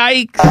segment,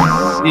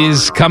 yikes,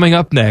 is coming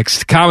up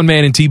next. Common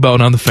Man and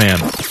T-Bone on the Fan.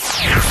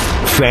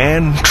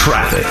 Fan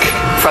traffic.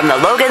 From the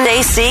Logan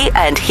AC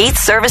and Heat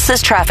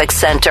Services Traffic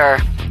Center.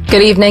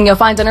 Good evening. You'll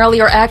find an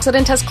earlier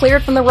accident has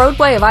cleared from the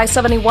roadway of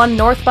I-71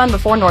 northbound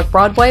before North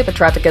Broadway, but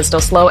traffic is still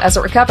slow as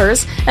it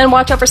recovers. And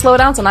watch out for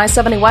slowdowns on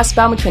I-70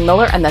 westbound between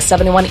Miller and the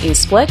 71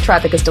 East split.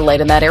 Traffic is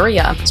delayed in that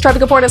area. This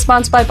traffic report is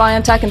sponsored by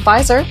BioNTech and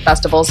Pfizer.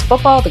 Festivals,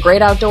 football, the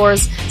great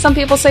outdoors. Some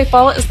people say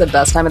fall is the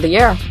best time of the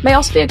year. May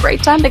also be a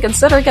great time to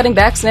consider getting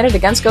vaccinated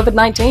against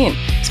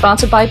COVID-19.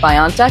 Sponsored by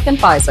BioNTech and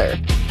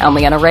Pfizer. I'm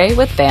Leanna Ray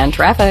with Fan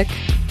Traffic.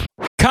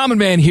 Common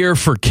Man here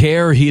for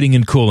Care Heating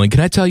and Cooling.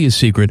 Can I tell you a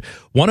secret?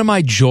 One of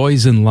my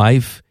joys in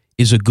life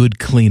is a good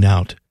clean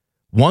out.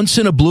 Once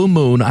in a blue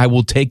moon, I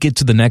will take it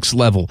to the next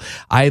level.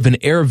 I have an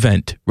air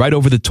vent right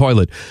over the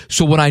toilet.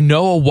 So when I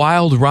know a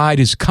wild ride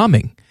is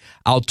coming,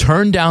 I'll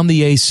turn down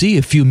the AC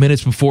a few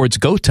minutes before it's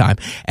go time.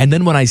 And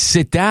then when I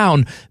sit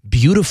down,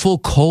 beautiful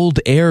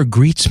cold air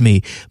greets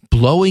me,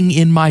 blowing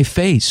in my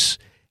face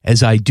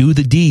as I do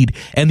the deed.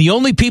 And the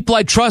only people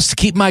I trust to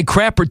keep my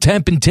crapper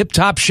temp in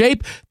tip-top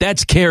shape,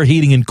 that's Care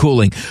Heating and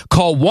Cooling.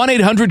 Call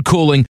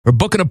 1-800-COOLING or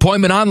book an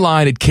appointment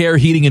online at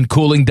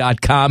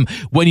careheatingandcooling.com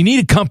when you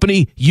need a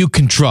company you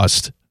can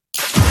trust.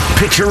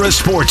 Picture a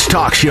sports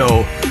talk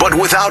show, but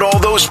without all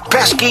those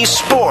pesky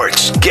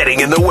sports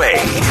getting in the way.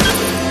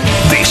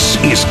 This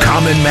is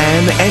Common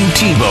Man and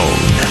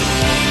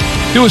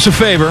T-Bone. Do us a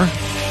favor.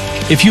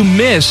 If you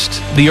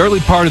missed the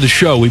early part of the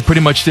show, we pretty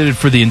much did it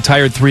for the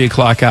entire 3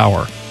 o'clock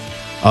hour.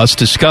 Us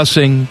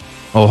discussing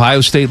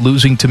Ohio State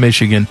losing to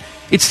Michigan.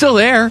 It's still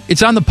there.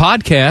 It's on the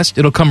podcast.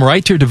 It'll come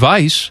right to your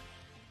device.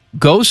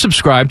 Go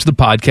subscribe to the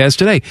podcast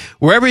today.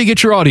 Wherever you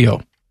get your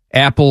audio.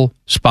 Apple,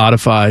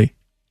 Spotify,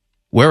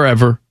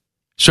 wherever.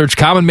 Search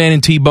Common Man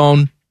and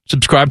T-Bone.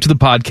 Subscribe to the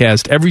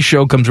podcast. Every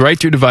show comes right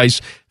to your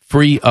device,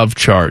 free of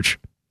charge.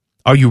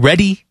 Are you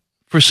ready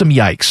for some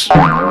yikes?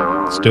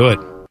 Let's do it.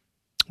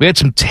 We had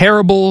some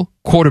terrible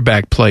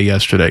quarterback play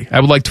yesterday. I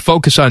would like to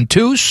focus on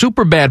 2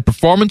 super bad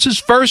performances.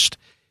 First,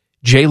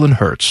 Jalen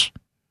Hurts.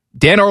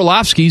 Dan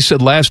Orlovsky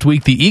said last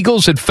week the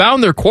Eagles had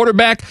found their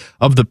quarterback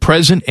of the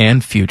present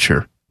and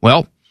future.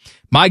 Well,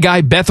 my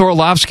guy Beth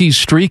Orlovsky's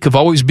streak of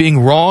always being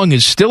wrong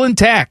is still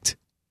intact.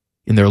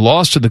 In their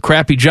loss to the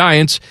crappy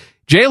Giants,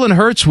 Jalen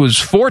Hurts was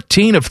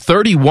 14 of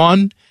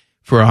 31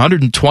 for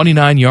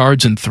 129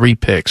 yards and 3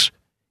 picks.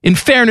 In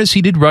fairness,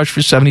 he did rush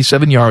for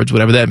 77 yards,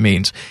 whatever that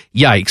means.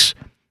 Yikes.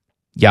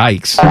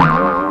 Yikes.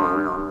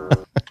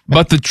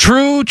 But the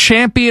true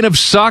champion of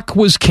suck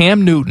was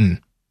Cam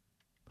Newton.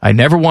 I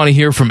never want to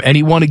hear from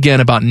anyone again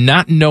about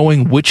not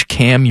knowing which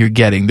Cam you're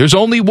getting. There's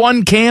only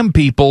one Cam,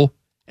 people,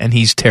 and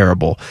he's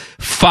terrible.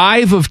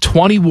 5 of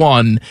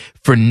 21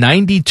 for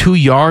 92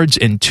 yards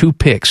and 2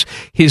 picks.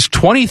 His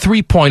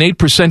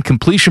 23.8%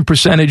 completion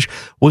percentage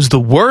was the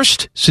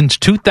worst since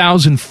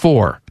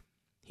 2004.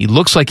 He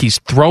looks like he's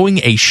throwing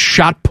a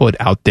shot put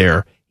out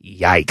there.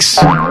 Yikes.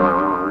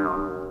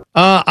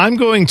 I'm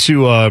going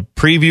to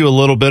preview a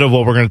little bit of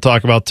what we're going to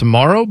talk about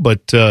tomorrow,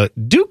 but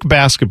Duke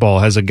basketball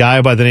has a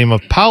guy by the name of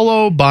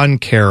Paolo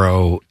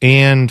Banchero.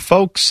 And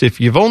folks,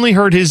 if you've only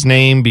heard his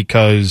name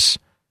because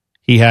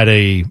he had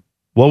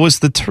what was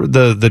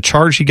the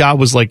charge he got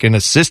was like an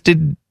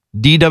assisted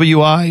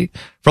DWI?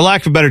 For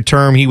lack of a better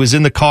term, he was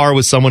in the car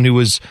with someone who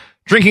was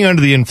drinking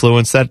under the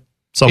influence. It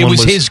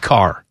was his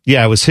car.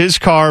 Yeah, it was his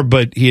car,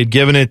 but he had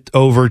given it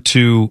over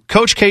to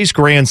Coach K's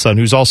grandson,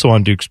 who's also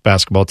on Duke's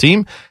basketball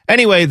team.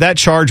 Anyway, that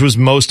charge was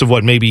most of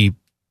what maybe,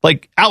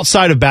 like,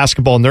 outside of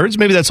basketball nerds,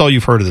 maybe that's all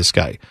you've heard of this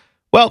guy.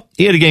 Well,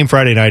 he had a game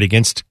Friday night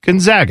against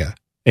Gonzaga,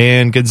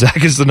 and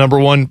Gonzaga's the number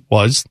one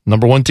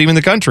team in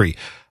the country.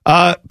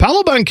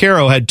 Paolo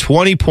Banchero had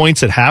 20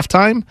 points at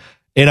halftime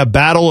in a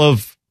battle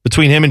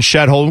between him and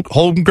Chet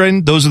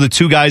Holmgren. Those are the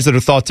 2 guys that are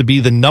thought to be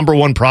the number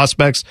 1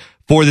 prospects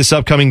for this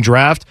upcoming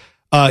draft.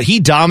 He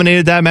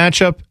dominated that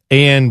matchup,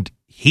 and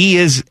he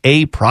is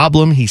a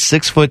problem. He's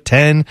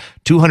 6'10",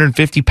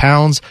 250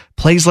 pounds,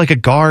 plays like a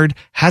guard,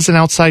 has an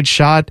outside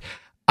shot.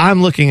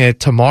 I'm looking at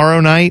tomorrow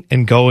night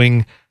and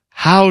going,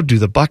 how do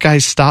the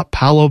Buckeyes stop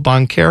Paolo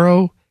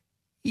Banchero?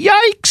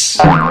 Yikes.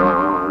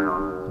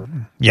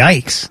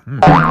 Yikes.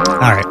 All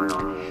right.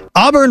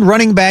 Auburn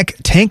running back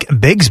Tank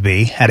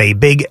Bigsby had a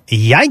big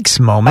yikes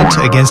moment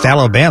against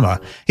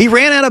Alabama. He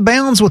ran out of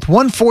bounds with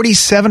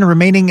 1:47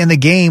 remaining in the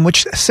game,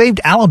 which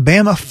saved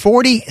Alabama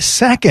 40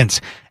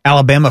 seconds.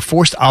 Alabama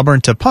forced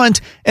Auburn to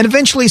punt and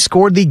eventually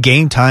scored the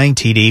game-tying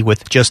TD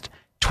with just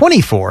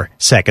 24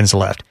 seconds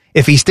left.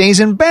 If he stays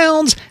in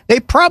bounds, they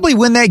probably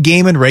win that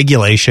game in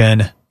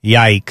regulation.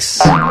 Yikes.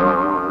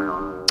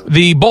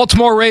 The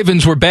Baltimore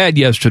Ravens were bad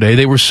yesterday.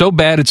 They were so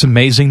bad it's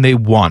amazing they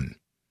won.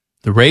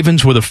 The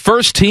Ravens were the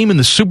first team in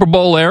the Super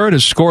Bowl era to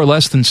score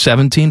less than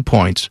 17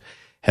 points,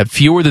 have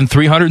fewer than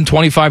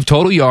 325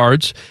 total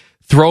yards,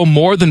 throw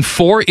more than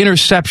 4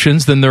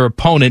 interceptions than their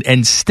opponent,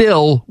 and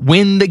still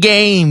win the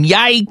game.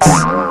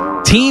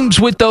 Yikes! Teams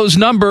with those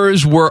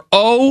numbers were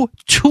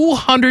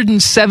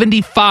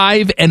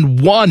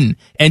 275-1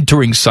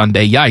 entering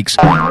Sunday. Yikes.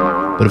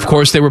 But of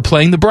course, they were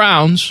playing the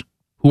Browns,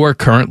 who are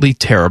currently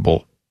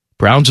terrible.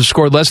 Browns have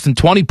scored less than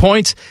 20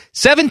 points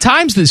 7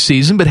 times this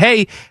season, but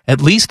hey,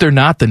 at least they're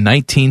not the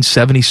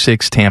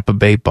 1976 Tampa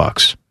Bay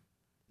Bucks.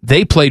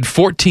 They played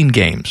 14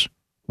 games,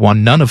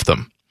 won none of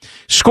them,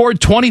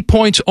 scored 20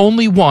 points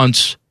only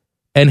once,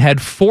 and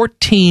had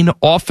 14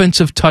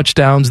 offensive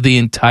touchdowns the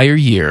entire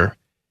year.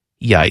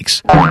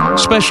 Yikes.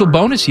 Special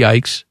bonus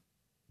yikes.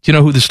 Do you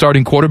know who the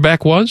starting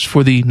quarterback was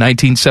for the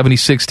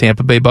 1976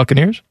 Tampa Bay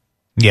Buccaneers?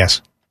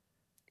 Yes.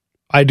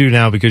 I do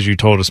now because you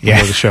told us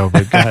before the show,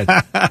 but go ahead.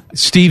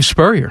 Steve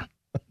Spurrier,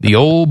 the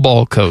old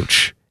ball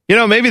coach. You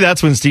know, maybe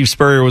that's when Steve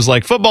Spurrier was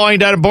like, football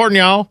ain't that important,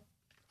 y'all.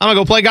 I'm going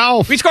to go play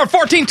golf. We scored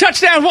 14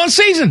 touchdowns one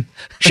season.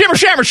 Shimmer,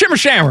 shammer, shimmer,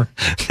 shammer.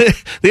 The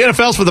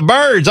NFL's for the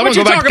birds. I'm going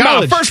to go back to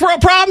college. About? First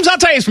world problems? I'll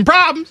tell you some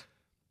problems.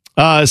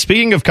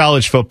 Speaking of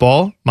college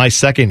football, my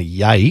second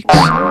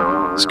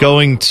yikes is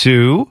going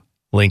to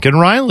Lincoln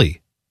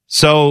Riley.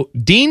 So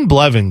Dean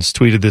Blevins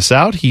tweeted this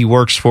out. He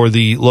works for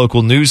the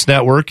local news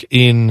network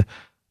in,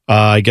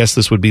 I guess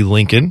this would be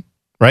Lincoln,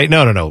 right?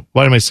 No.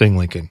 Why am I saying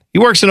Lincoln? He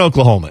works in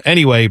Oklahoma.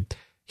 Anyway,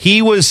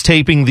 he was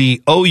taping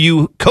the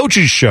OU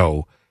Coaches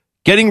Show,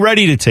 getting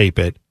ready to tape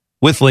it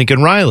with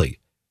Lincoln Riley.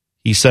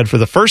 He said, for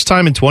the first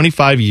time in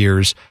 25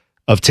 years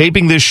of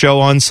taping this show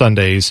on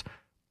Sundays,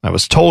 I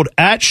was told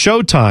at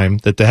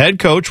showtime that the head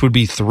coach would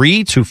be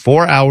 3 to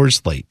 4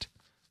 hours late.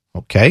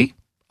 Okay,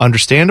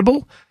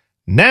 understandable.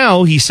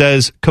 Now, he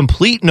says,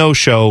 complete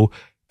no-show,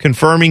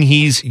 confirming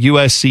he's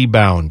USC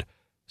bound.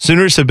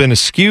 Sooners have been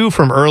askew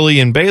from early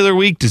in Baylor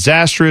week,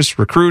 disastrous,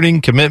 recruiting,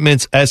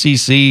 commitments,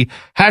 SEC,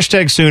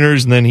 hashtag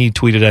Sooners, and then he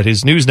tweeted at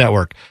his news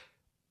network.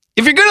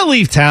 If you're going to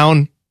leave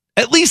town,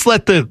 at least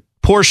let the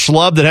poor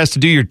schlub that has to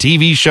do your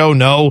TV show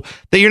know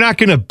that you're not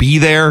going to be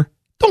there.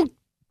 Don't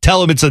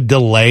tell him it's a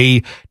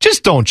delay.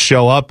 Just don't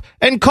show up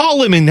and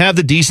call him and have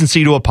the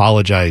decency to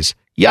apologize.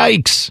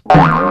 Yikes.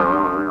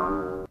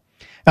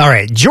 All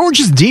right,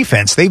 Georgia's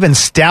defense, they've been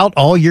stout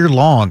all year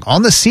long.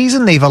 On the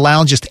season, they've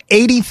allowed just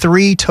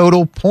 83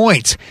 total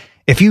points.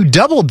 If you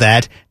doubled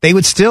that, they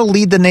would still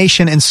lead the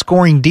nation in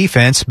scoring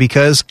defense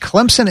because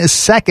Clemson is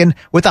second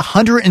with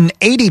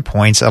 180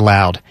 points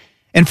allowed.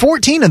 And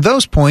 14 of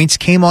those points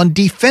came on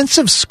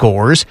defensive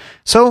scores,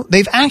 so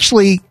they've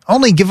actually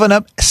only given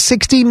up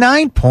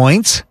 69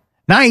 points.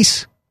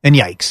 Nice and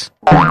yikes.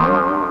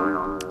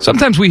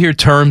 Sometimes we hear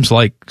terms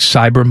like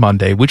Cyber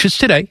Monday, which is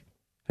today,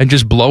 and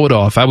just blow it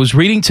off. I was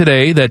reading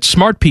today that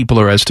smart people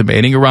are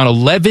estimating around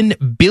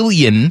 $11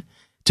 billion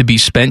to be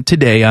spent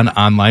today on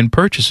online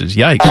purchases.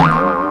 Yikes.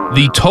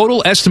 The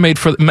total estimate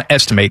for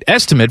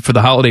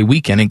the holiday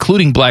weekend,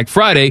 including Black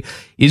Friday,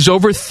 is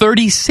over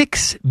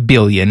 $36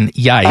 billion.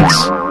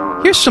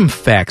 Yikes. Here's some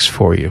facts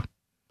for you.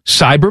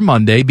 Cyber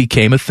Monday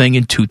became a thing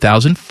in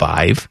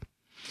 2005.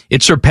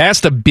 It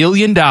surpassed $1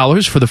 billion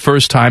for the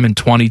first time in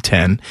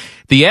 2010.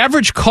 The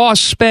average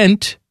cost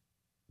spent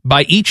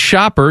by each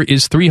shopper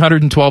is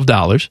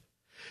 $312.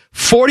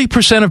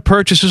 40% of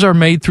purchases are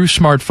made through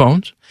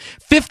smartphones.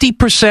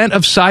 50%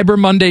 of Cyber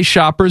Monday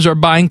shoppers are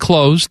buying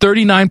clothes,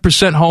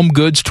 39% home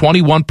goods,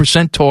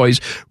 21% toys.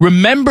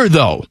 Remember,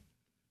 though,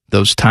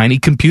 those tiny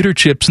computer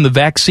chips in the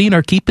vaccine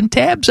are keeping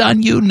tabs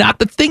on you, not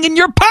the thing in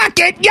your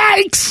pocket.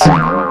 Yikes!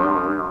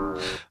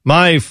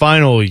 My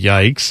final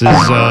yikes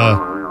is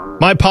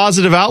my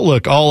positive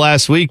outlook all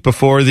last week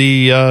before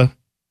the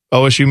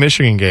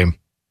OSU-Michigan game.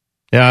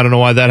 Yeah, I don't know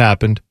why that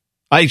happened.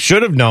 I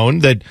should have known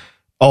that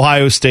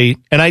Ohio State,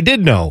 and I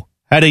did know,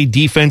 had a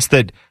defense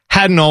that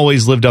hadn't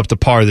always lived up to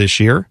par this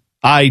year.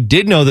 I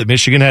did know that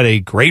Michigan had a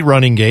great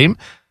running game,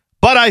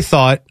 but I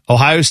thought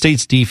Ohio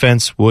State's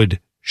defense would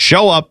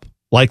show up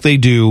like they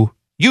do,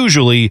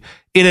 usually,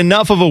 in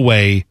enough of a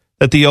way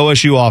that the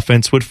OSU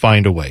offense would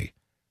find a way.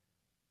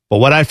 But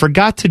what I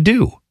forgot to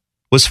do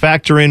was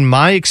factor in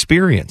my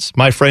experience.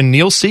 My friend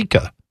Neil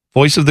Sika,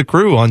 voice of the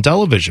crew on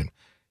television,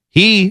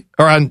 he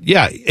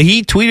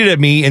tweeted at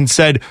me and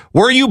said,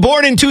 "Were you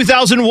born in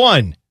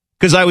 2001?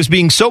 Because I was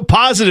being so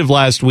positive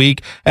last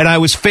week and I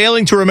was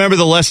failing to remember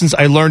the lessons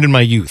I learned in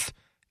my youth.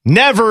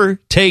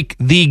 Never take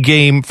the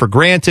game for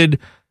granted.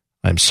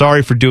 I'm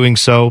sorry for doing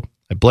so.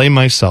 I blame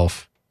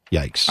myself.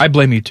 Yikes." I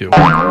blame you too.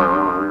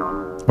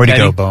 Where'd you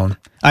go, Bone?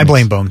 I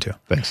blame Bone too.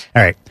 Thanks.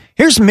 All right.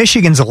 Here's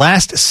Michigan's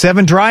last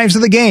 7 drives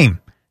of the game.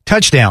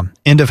 Touchdown,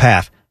 end of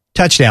half.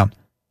 Touchdown,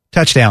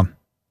 touchdown,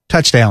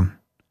 touchdown,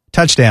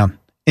 touchdown,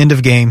 end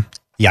of game.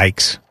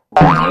 Yikes.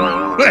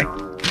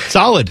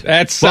 Solid.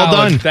 That's well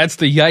solid. done. That's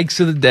the yikes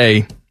of the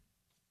day.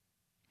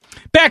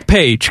 Back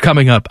page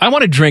coming up. I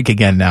want to drink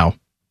again now.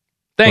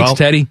 Thanks,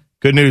 Teddy.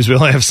 Good news. We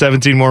only have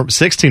 16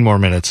 more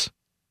minutes.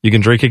 You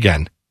can drink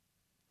again.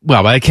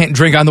 Well, I can't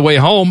drink on the way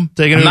home.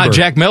 Take an I'm Uber. not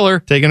Jack Miller.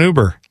 Take an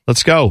Uber.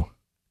 Let's go.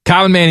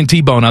 Common Man and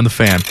T-Bone on the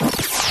Fan.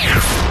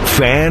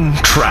 Fan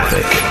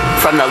traffic.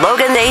 From the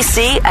Logan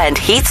AC and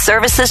Heat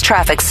Services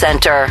Traffic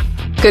Center.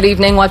 Good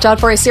evening. Watch out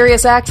for a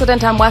serious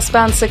accident on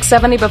westbound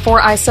 670 before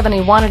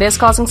I-71. It is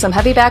causing some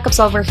heavy backups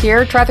over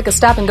here. Traffic is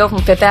stop and go from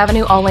 5th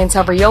Avenue. All lanes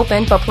have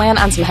reopened, but plan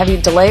on some heavy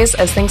delays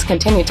as things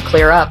continue to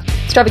clear up.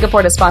 This traffic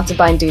report is sponsored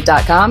by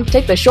Indeed.com.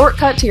 Take the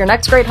shortcut to your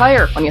next great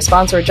hire. When you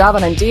sponsor a job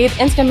on Indeed,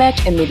 Instant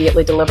Match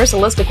immediately delivers a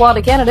list of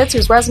quality candidates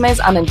whose resumes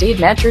on Indeed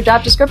match your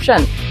job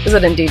description.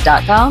 Visit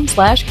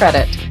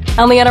Indeed.com/credit.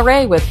 I'm Leanna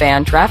Ray with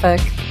Fan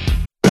Traffic.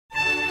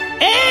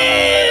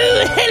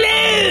 Oh,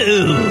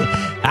 hello!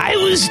 I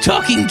was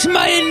talking to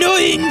my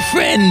annoying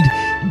friend,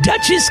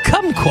 Duchess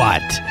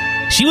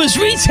Kumquat. She was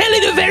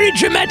retelling a very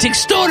dramatic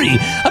story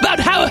about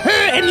how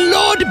her and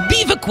Lord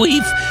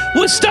Beaverqueef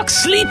were stuck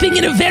sleeping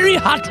in a very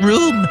hot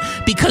room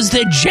because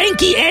their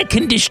janky air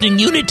conditioning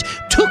unit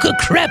took a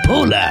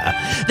crapola.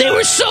 They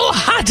were so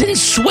hot and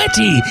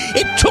sweaty,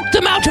 it took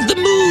them out of the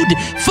mood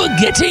for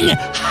getting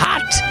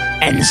hot.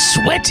 and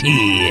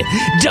sweaty.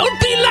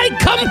 Don't be like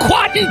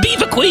Kumquat and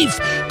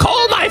Beaverqueef.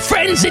 Call my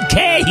friends at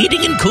Care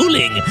Heating and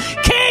Cooling.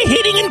 Care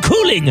Heating and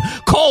Cooling.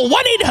 Call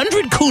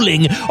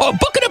 1-800-COOLING or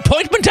book an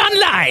appointment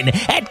online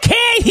at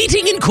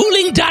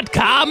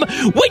careheatingandcooling.com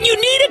when you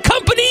need a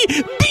company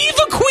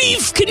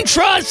Beaverqueef can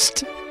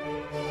trust.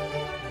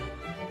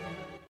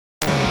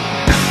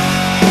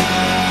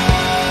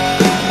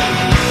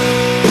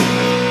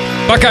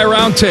 Buckeye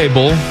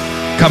Roundtable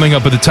coming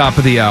up at the top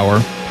of the hour.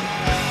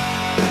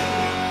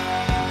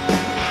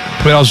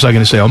 What else was I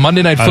going to say? On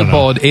Monday Night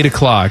Football at 8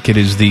 o'clock, it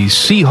is the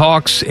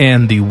Seahawks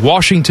and the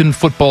Washington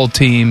football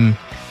team.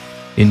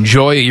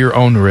 Enjoy at your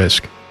own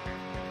risk.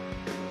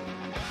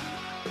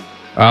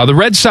 The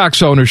Red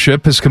Sox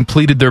ownership has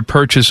completed their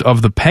purchase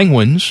of the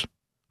Penguins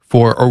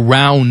for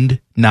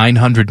around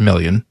 $900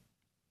 million.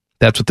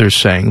 That's what they're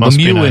saying.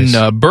 Lemieux and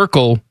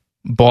Burkle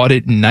bought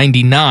it in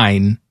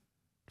 '99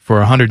 for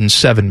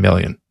 $107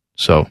 million.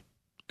 So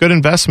good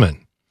investment.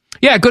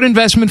 Yeah, good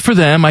investment for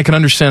them. I can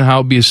understand how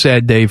it would be a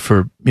sad day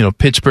for,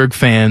 Pittsburgh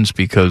fans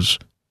because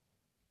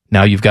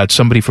now you've got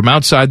somebody from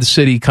outside the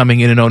city coming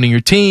in and owning your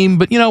team.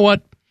 But you know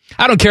what?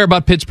 I don't care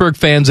about Pittsburgh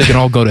fans. They can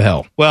all go to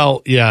hell.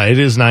 Well, yeah, it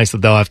is nice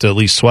that they'll have to at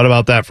least sweat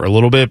about that for a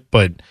little bit.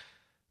 But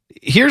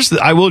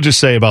I will just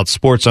say about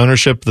sports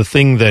ownership, the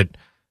thing that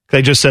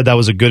they just said that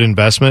was a good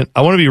investment.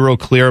 I want to be real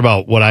clear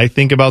about what I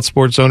think about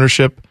sports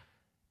ownership.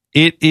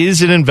 It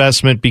is an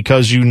investment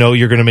because you're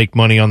going to make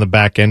money on the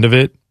back end of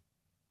it,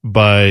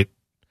 but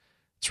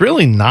it's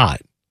really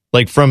not.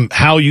 Like from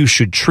how you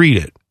should treat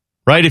it,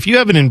 right? If you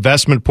have an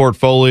investment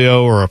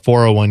portfolio or a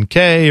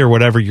 401k or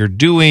whatever you're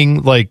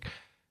doing, like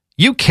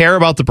you care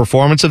about the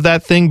performance of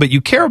that thing, but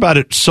you care about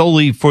it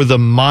solely for the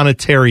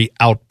monetary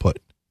output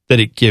that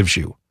it gives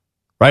you,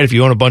 right? If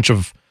you own a bunch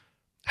of,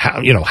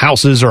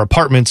 houses or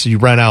apartments you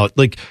rent out,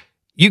 like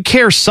you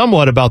care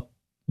somewhat about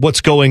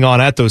what's going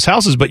on at those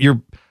houses, but your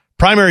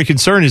primary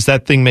concern is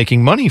that thing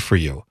making money for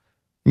you.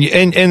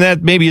 And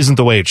that maybe isn't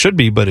the way it should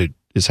be, but it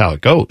is how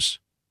it goes.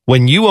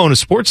 When you own a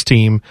sports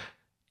team,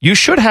 you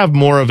should have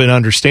more of an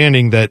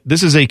understanding that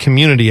this is a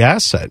community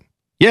asset.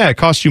 Yeah, it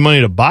costs you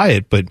money to buy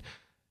it, but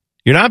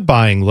you're not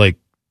buying like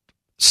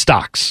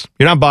stocks.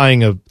 You're not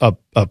buying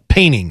a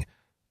painting,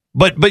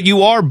 but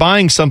you are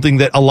buying something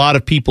that a lot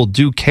of people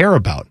do care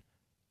about.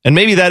 And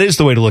maybe that is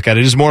the way to look at it.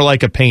 It is more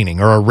like a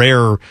painting or a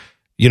rare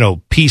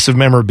piece of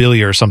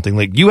memorabilia or something.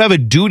 Like you have a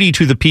duty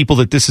to the people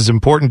that this is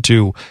important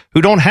to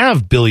who don't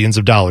have billions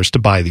of dollars to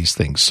buy these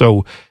things.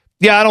 So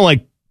yeah, I don't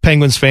like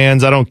Penguins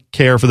fans. I don't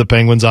care for the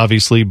Penguins,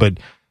 obviously,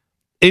 but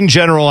in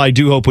general, I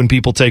do hope when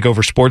people take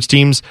over sports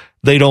teams,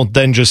 they don't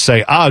then just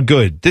say,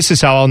 good, this is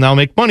how I'll now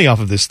make money off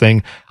of this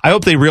thing. I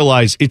hope they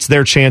realize it's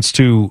their chance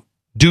to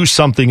do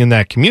something in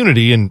that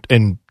community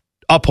and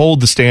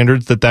uphold the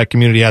standards that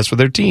community has for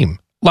their team.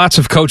 Lots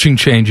of coaching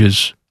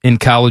changes in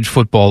college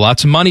football.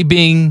 Lots of money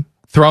being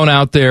thrown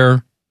out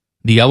there.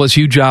 The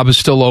LSU job is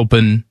still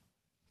open.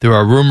 There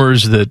are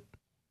rumors that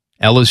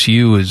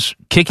LSU is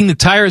kicking the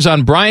tires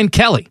on Brian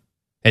Kelly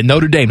at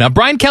Notre Dame. Now,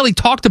 Brian Kelly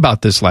talked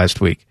about this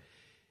last week.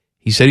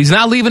 He said he's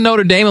not leaving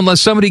Notre Dame unless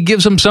somebody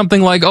gives him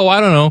something like,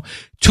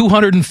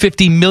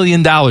 $250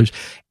 million.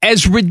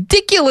 As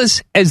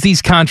ridiculous as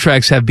these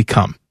contracts have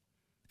become.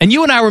 And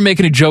you and I were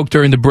making a joke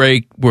during the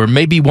break where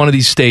maybe one of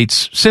these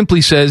states simply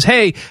says,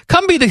 hey,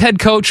 come be the head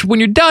coach. When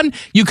you're done,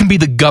 you can be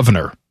the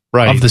governor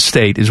of the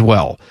state as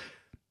well.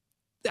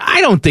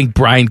 I don't think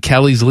Brian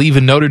Kelly's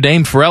leaving Notre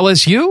Dame for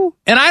LSU.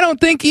 And I don't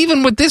think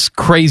even with this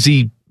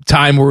crazy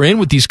time we're in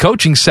with these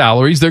coaching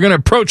salaries, they're going to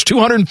approach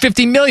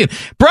 $250 million.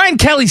 Brian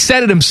Kelly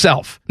said it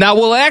himself. Now,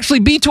 will it actually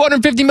be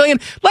 $250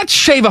 million? Let's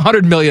shave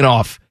 $100 million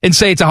off and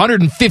say it's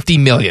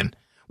 $150 million.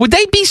 Would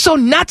they be so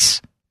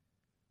nuts?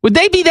 Would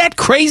they be that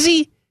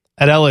crazy?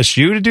 At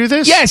LSU to do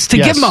this? Yes, to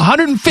give them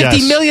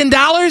 $150 million?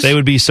 They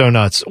would be so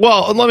nuts.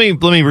 Well, let me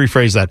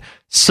rephrase that.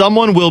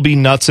 Someone will be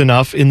nuts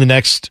enough in the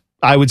next,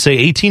 I would say,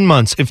 18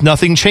 months, if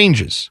nothing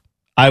changes.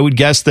 I would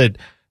guess that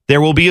there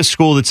will be a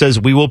school that says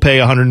we will pay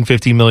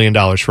 $150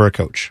 million for a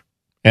coach.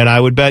 And I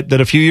would bet that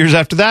a few years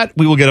after that,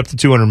 we will get up to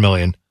 $200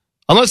 million.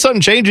 Unless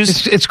something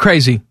changes. It's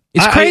crazy.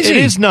 It's crazy. It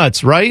is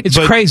nuts, right? It's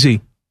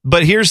crazy.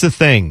 But here's the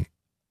thing.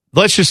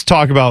 Let's just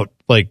talk about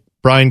like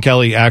Brian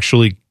Kelly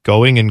actually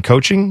going and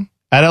coaching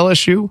at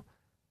LSU.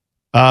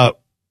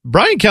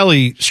 Brian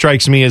Kelly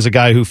strikes me as a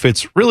guy who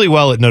fits really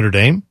well at Notre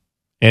Dame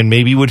and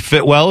maybe would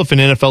fit well if an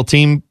NFL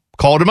team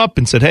called him up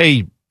and said,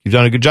 hey, you've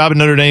done a good job at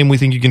Notre Dame. We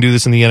think you can do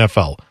this in the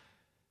NFL.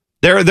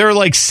 There are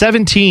like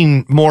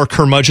 17 more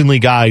curmudgeonly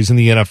guys in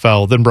the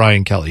NFL than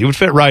Brian Kelly. He would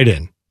fit right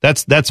in.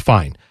 That's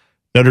fine.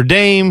 Notre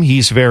Dame,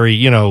 he's very,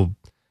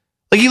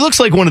 like he looks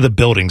like one of the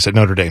buildings at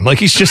Notre Dame. Like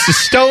he's just a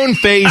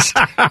stone-faced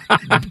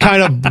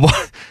kind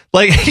of,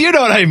 like, you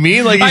know what I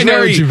mean? Like he's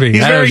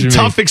very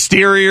tough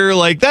exterior.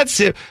 Like that's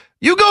it.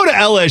 You go to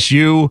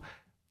LSU,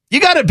 you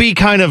got to be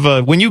kind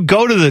of when you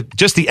go to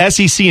just the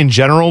SEC in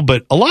general,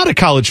 but a lot of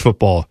college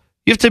football,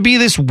 you have to be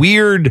this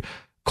weird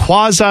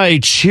quasi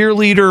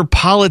cheerleader,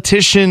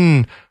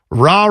 politician,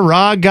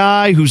 rah-rah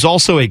guy who's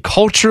also a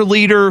culture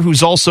leader,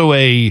 who's also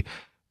a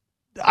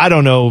I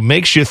don't know,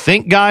 makes you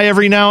think guy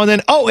every now and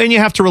then. Oh, and you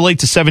have to relate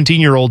to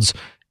 17-year-olds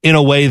in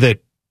a way that,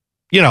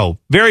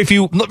 very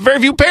few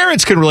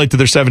parents can relate to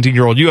their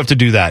 17-year-old. You have to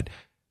do that.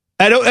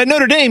 At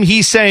Notre Dame,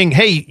 he's saying,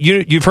 hey,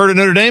 you've heard of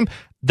Notre Dame?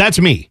 That's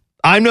me.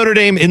 I'm Notre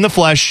Dame in the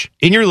flesh,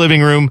 in your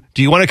living room.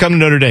 Do you want to come to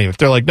Notre Dame? If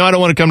they're like, no, I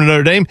don't want to come to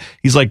Notre Dame,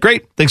 he's like,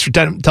 great, thanks for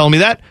telling me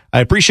that.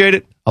 I appreciate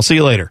it. I'll see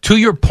you later. To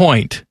your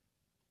point,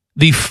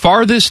 the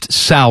farthest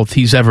south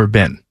he's ever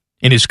been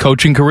in his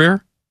coaching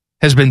career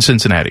has been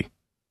Cincinnati.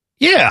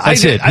 Yeah.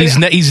 That's it.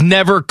 He's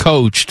never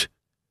coached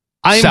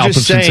south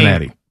of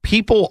Cincinnati.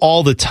 People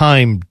all the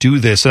time do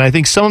this, and I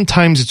think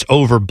sometimes it's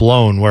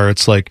overblown where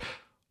it's like,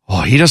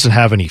 oh, he doesn't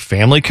have any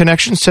family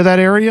connections to that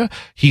area.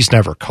 He's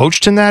never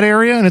coached in that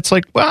area. And it's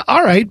like, well,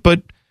 all right,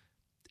 but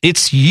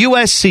it's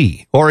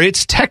USC or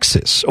it's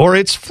Texas or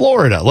it's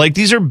Florida. Like,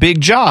 these are big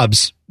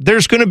jobs.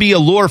 There's going to be a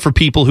lure for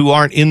people who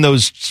aren't in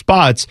those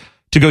spots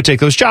to go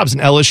take those jobs.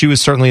 And LSU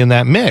is certainly in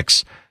that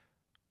mix.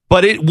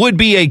 But it would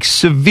be a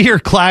severe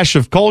clash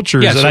of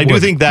cultures. Yes, and I do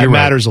would. think that You're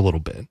matters right. a little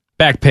bit.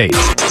 Back page.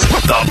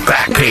 The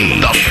Back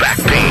Page. The Back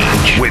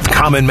Page with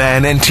Common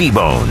Man and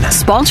T-Bone.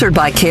 Sponsored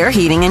by Care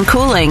Heating and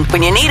Cooling.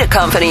 When you need a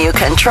company you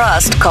can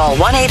trust, call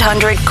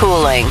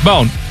 1-800-COOLING.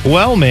 Bone.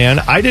 Well, man,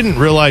 I didn't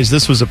realize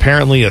this was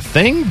apparently a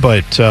thing,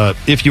 but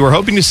if you were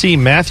hoping to see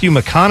Matthew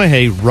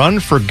McConaughey run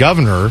for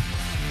governor,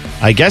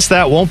 I guess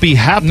that won't be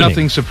happening.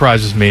 Nothing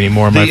surprises me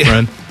anymore, my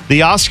friend.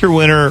 The Oscar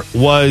winner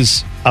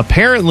was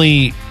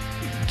apparently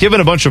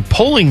given a bunch of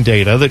polling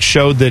data that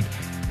showed that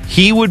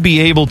he would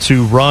be able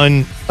to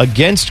run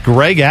against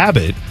Greg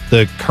Abbott,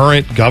 the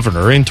current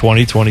governor, in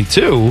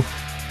 2022,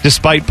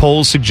 despite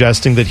polls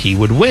suggesting that he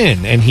would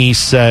win. And he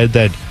said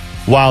that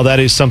while that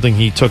is something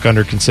he took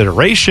under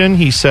consideration,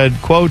 he said,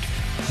 quote,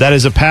 that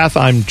is a path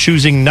I'm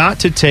choosing not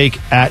to take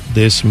at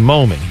this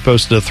moment. He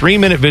posted a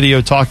 3-minute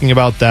video talking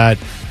about that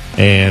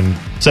and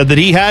said that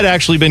he had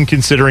actually been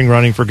considering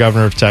running for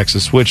governor of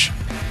Texas, which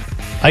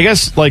I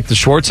guess like the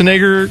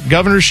Schwarzenegger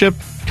governorship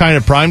kind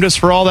of primed us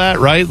for all that,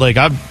 right? Like,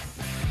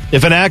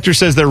 if an actor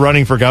says they're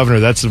running for governor,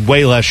 that's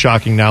way less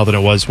shocking now than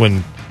it was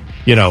when,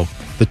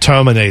 the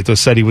Terminator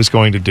said he was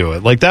going to do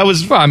it. Like, that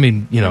was,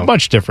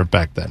 much different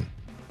back then.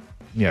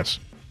 Yes.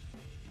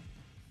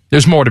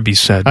 There's more to be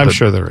said. I'm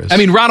sure there is. I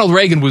mean, Ronald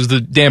Reagan was the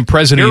damn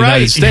president of the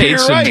United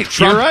States.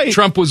 You're right.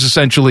 Trump was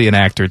essentially an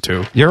actor,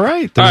 too. You're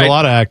right. There's a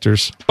lot of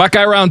actors.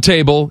 Buckeye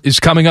Roundtable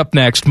is coming up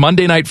next.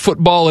 Monday Night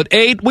Football at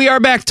 8. We are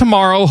back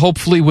tomorrow,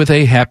 hopefully with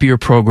a happier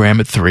program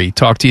at 3.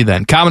 Talk to you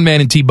then. Common Man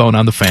and T-Bone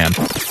on the Fan.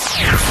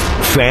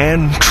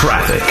 Fan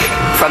traffic.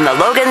 From the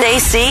Logan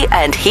AC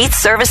and Heat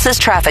Services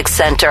Traffic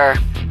Center.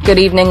 Good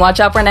evening.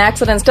 Watch out for an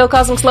accident still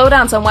causing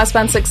slowdowns on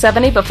westbound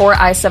 670 before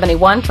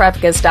I-71.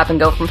 Traffic is stop and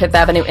go from 5th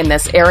Avenue in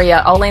this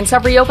area. All lanes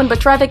have reopened, but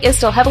traffic is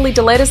still heavily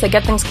delayed as they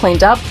get things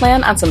cleaned up.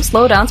 Plan on some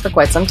slowdowns for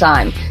quite some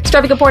time. This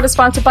traffic report is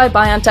sponsored by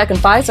BioNTech and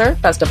Pfizer.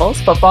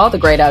 Festivals, football, the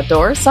great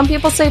outdoors. Some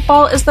people say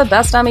fall is the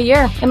best time of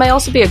year. It may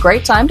also be a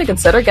great time to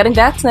consider getting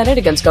vaccinated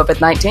against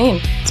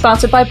COVID-19.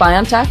 Sponsored by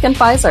BioNTech and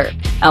Pfizer.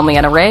 I'm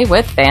Leanna Ray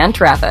with Fan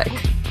Traffic.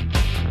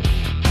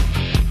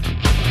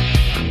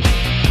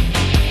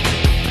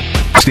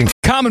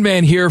 Common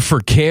Man here for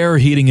Care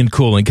Heating and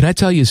Cooling. Can I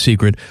tell you a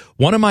secret?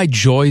 One of my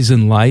joys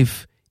in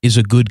life is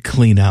a good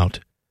clean out.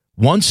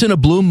 Once in a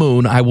blue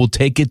moon, I will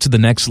take it to the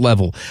next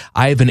level.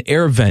 I have an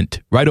air vent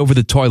right over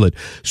the toilet.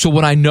 So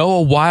when I know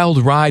a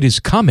wild ride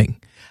is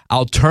coming,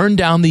 I'll turn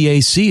down the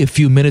AC a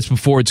few minutes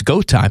before it's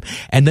go time.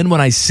 And then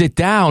when I sit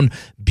down,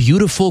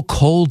 beautiful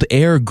cold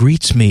air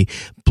greets me,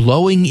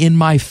 blowing in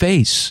my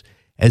face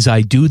as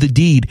I do the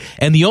deed.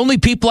 And the only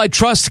people I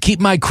trust to keep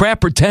my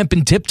crapper temp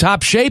in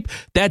tip-top shape,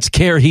 that's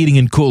Care Heating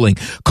and Cooling.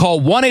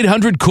 Call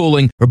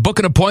 1-800-COOLING or book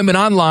an appointment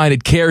online at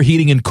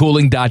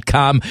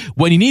careheatingandcooling.com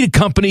when you need a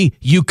company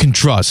you can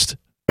trust.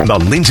 The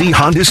Lindsay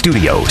Honda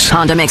Studios.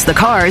 Honda makes the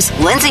cars.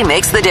 Lindsay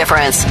makes the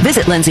difference.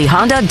 Visit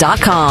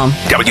lindsayhonda.com.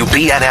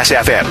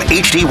 WBNS-FM,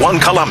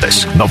 HD1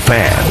 Columbus. The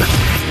Fan.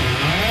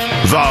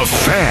 The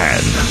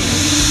Fan.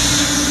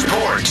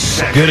 Sports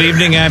Center. Good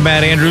evening, I'm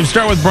Matt Andrews.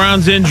 Start with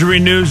Browns injury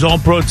news.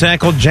 All-Pro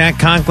tackle Jack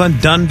Conklin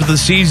done for the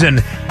season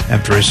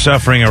after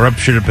suffering a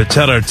ruptured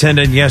patellar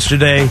tendon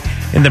yesterday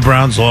in the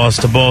Browns' loss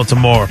to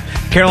Baltimore.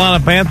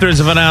 Carolina Panthers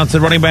have announced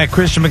that running back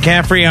Christian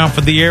McCaffrey out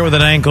for the year with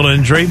an ankle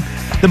injury.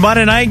 The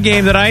Monday night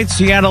game tonight,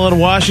 Seattle and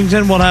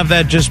Washington, we'll have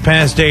that just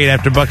past 8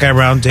 after Buckeye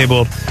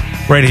Roundtable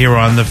right here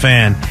on The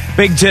Fan.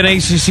 Big Ten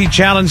ACC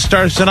Challenge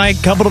starts tonight.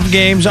 Couple of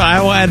games,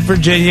 Iowa at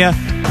Virginia.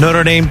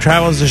 Notre Dame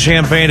travels to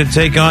Champaign to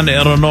take on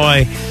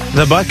Illinois.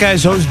 The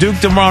Buckeyes host Duke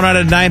tomorrow night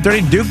at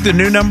 9:30. Duke, the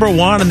new number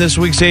 1 in this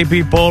week's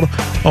AP poll.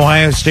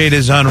 Ohio State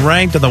is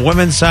unranked. On the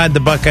women's side, the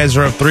Buckeyes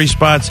are up 3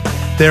 spots.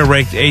 They're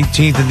ranked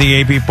 18th in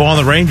the AP poll. And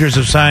the Rangers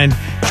have signed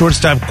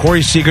shortstop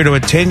Corey Seager to a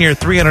 10-year,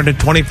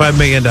 $325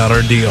 million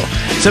deal.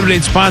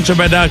 7-8 sponsored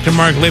by Dr.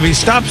 Mark Levy.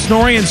 Stop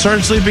snoring and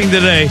start sleeping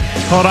today.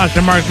 Call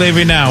Dr. Mark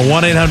Levy now,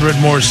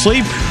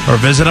 1-800-MORE-SLEEP, or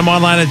visit him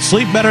online at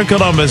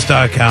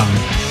sleepbettercolumbus.com.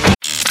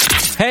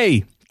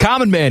 Hey,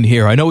 Common Man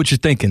here. I know what you're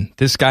thinking.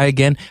 This guy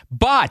again.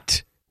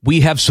 But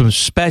we have some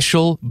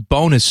special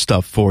bonus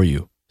stuff for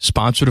you.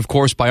 Sponsored, of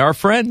course, by our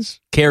friends,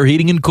 Care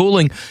Heating and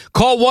Cooling.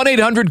 Call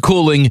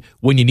 1-800-COOLING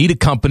when you need a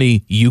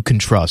company you can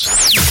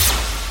trust.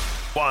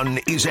 One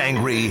is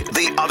angry,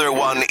 the other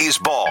one is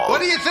bald.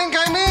 What do you think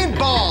I mean,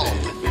 bald?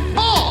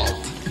 Bald!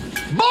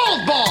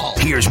 Bald ball!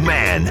 Here's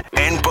Man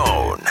and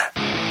Bone.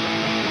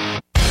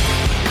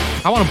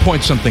 I want to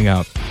point something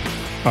out.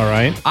 All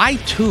right. I,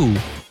 too,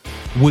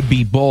 would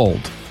be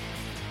bald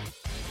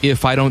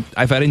if I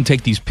didn't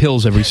take these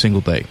pills every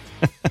single day.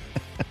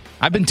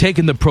 I've been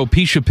taking the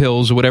Propecia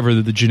pills, or whatever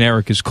the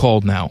generic is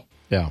called now,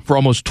 for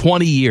almost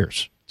 20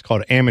 years. It's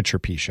called amateur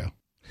Pecia.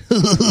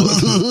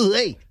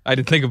 I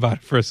didn't think about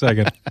it for a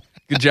second.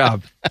 Good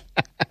job.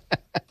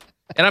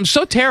 And I'm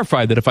so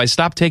terrified that if I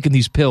stop taking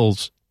these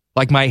pills,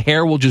 like my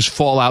hair will just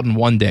fall out in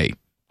one day.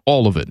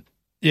 All of it.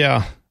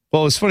 Yeah.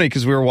 Well, it's funny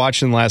because we were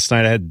watching last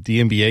night. I had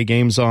the NBA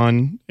games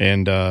on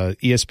and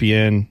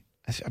ESPN.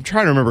 I'm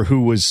trying to remember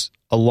who was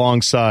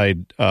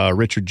alongside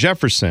Richard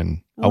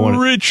Jefferson.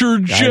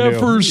 Richard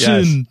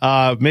Jefferson.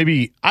 Yes.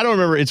 Maybe, I don't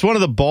remember. It's one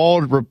of the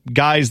bald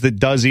guys that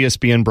does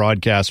ESPN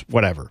broadcasts,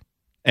 whatever.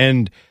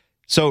 And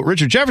so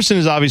Richard Jefferson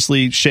is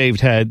obviously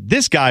shaved head.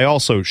 This guy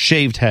also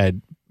shaved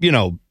head,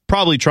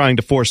 probably trying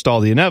to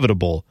forestall the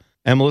inevitable.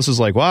 And Melissa's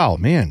like, wow,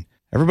 man,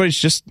 everybody's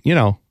just,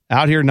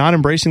 out here not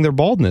embracing their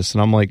baldness.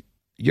 And I'm like,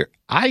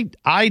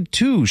 I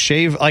too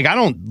shave. Like, I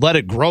don't let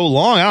it grow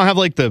long. I don't have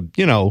like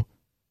the,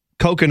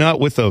 coconut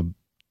with a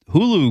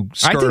Hulu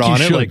skirt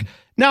on it. Should. Like,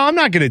 no, I'm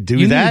not going to do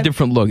you that. You need a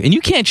different look. And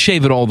you can't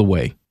shave it all the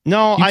way.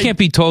 No, you can't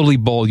be totally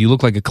bald. You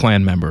look like a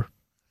Klan member.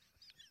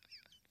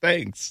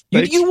 Thanks.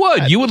 You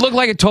would. You would look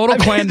like a total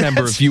Klan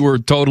member if you were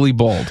totally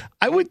bald.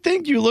 I would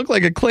think you look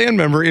like a Klan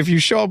member if you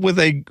show up with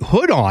a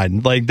hood on.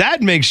 Like,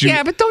 that makes you...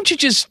 Yeah, but don't you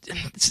just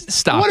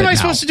stop. What am I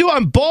supposed to do?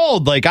 I'm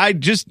bald. Like,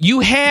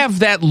 You have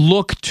that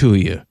look to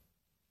you.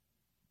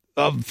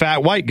 A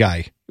fat white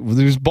guy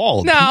who's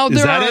bald. No,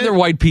 there are other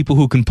white people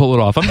who can pull it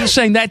off. I'm just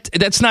saying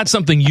that's not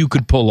something you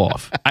could pull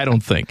off. I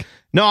don't think.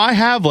 No, I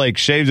have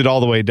shaved it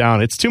all the way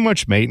down. It's too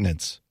much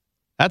maintenance.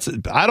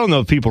 I don't know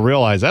if people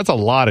realize that's a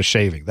lot of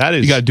shaving. That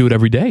is, you got to do it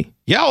every day.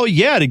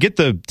 Yeah, to get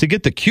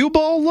the cue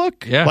ball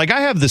look. Yeah. Like,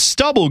 I have the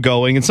stubble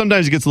going, and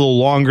sometimes it gets a little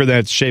longer. Then I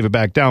have to shave it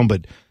back down.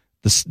 But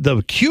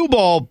the cue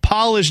ball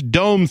polished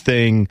dome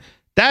thing,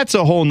 that's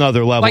a whole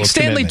nother level. Like of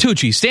Stanley commitment.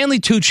 Tucci. Stanley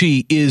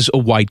Tucci is a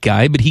white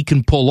guy, but he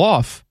can pull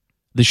off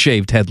the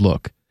shaved head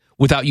look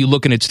without you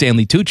looking at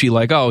Stanley Tucci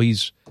like, oh,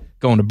 he's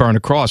going to burn a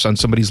cross on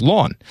somebody's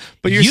lawn.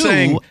 But you're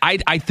saying, I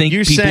think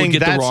people would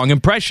get the wrong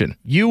impression.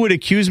 You would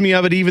accuse me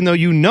of it even though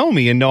you know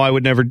me and know I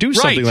would never do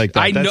something like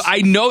that.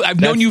 I know. I've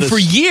known you for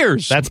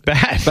years. That's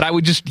bad. But I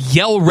would just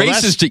yell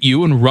racist at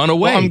you and run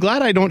away. Well, I'm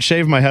glad I don't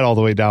shave my head all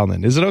the way down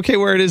then. Is it okay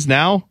where it is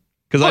now?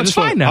 Because it's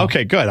fine now.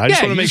 Okay, good. I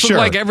just want to make sure. Look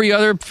like every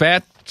other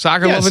fat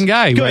soccer-loving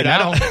guy. Good. Right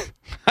now.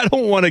 I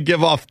don't want to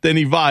give off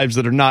any vibes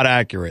that are not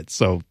accurate.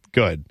 So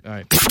good. All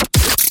right.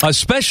 A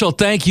special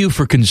thank you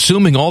for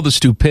consuming all the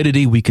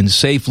stupidity we can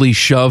safely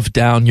shove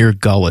down your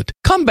gullet.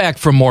 Come back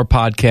for more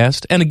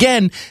podcast. And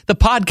again, the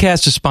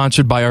podcast is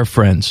sponsored by our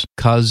friends,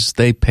 because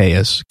they pay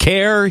us.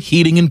 Care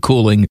Heating and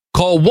Cooling.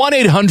 Call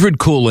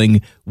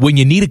 1-800-COOLING when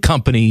you need a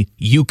company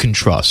you can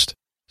trust.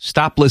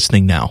 Stop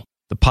listening now.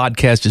 The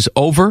podcast is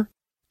over.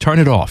 Turn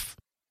it off.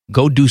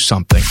 Go do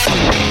something.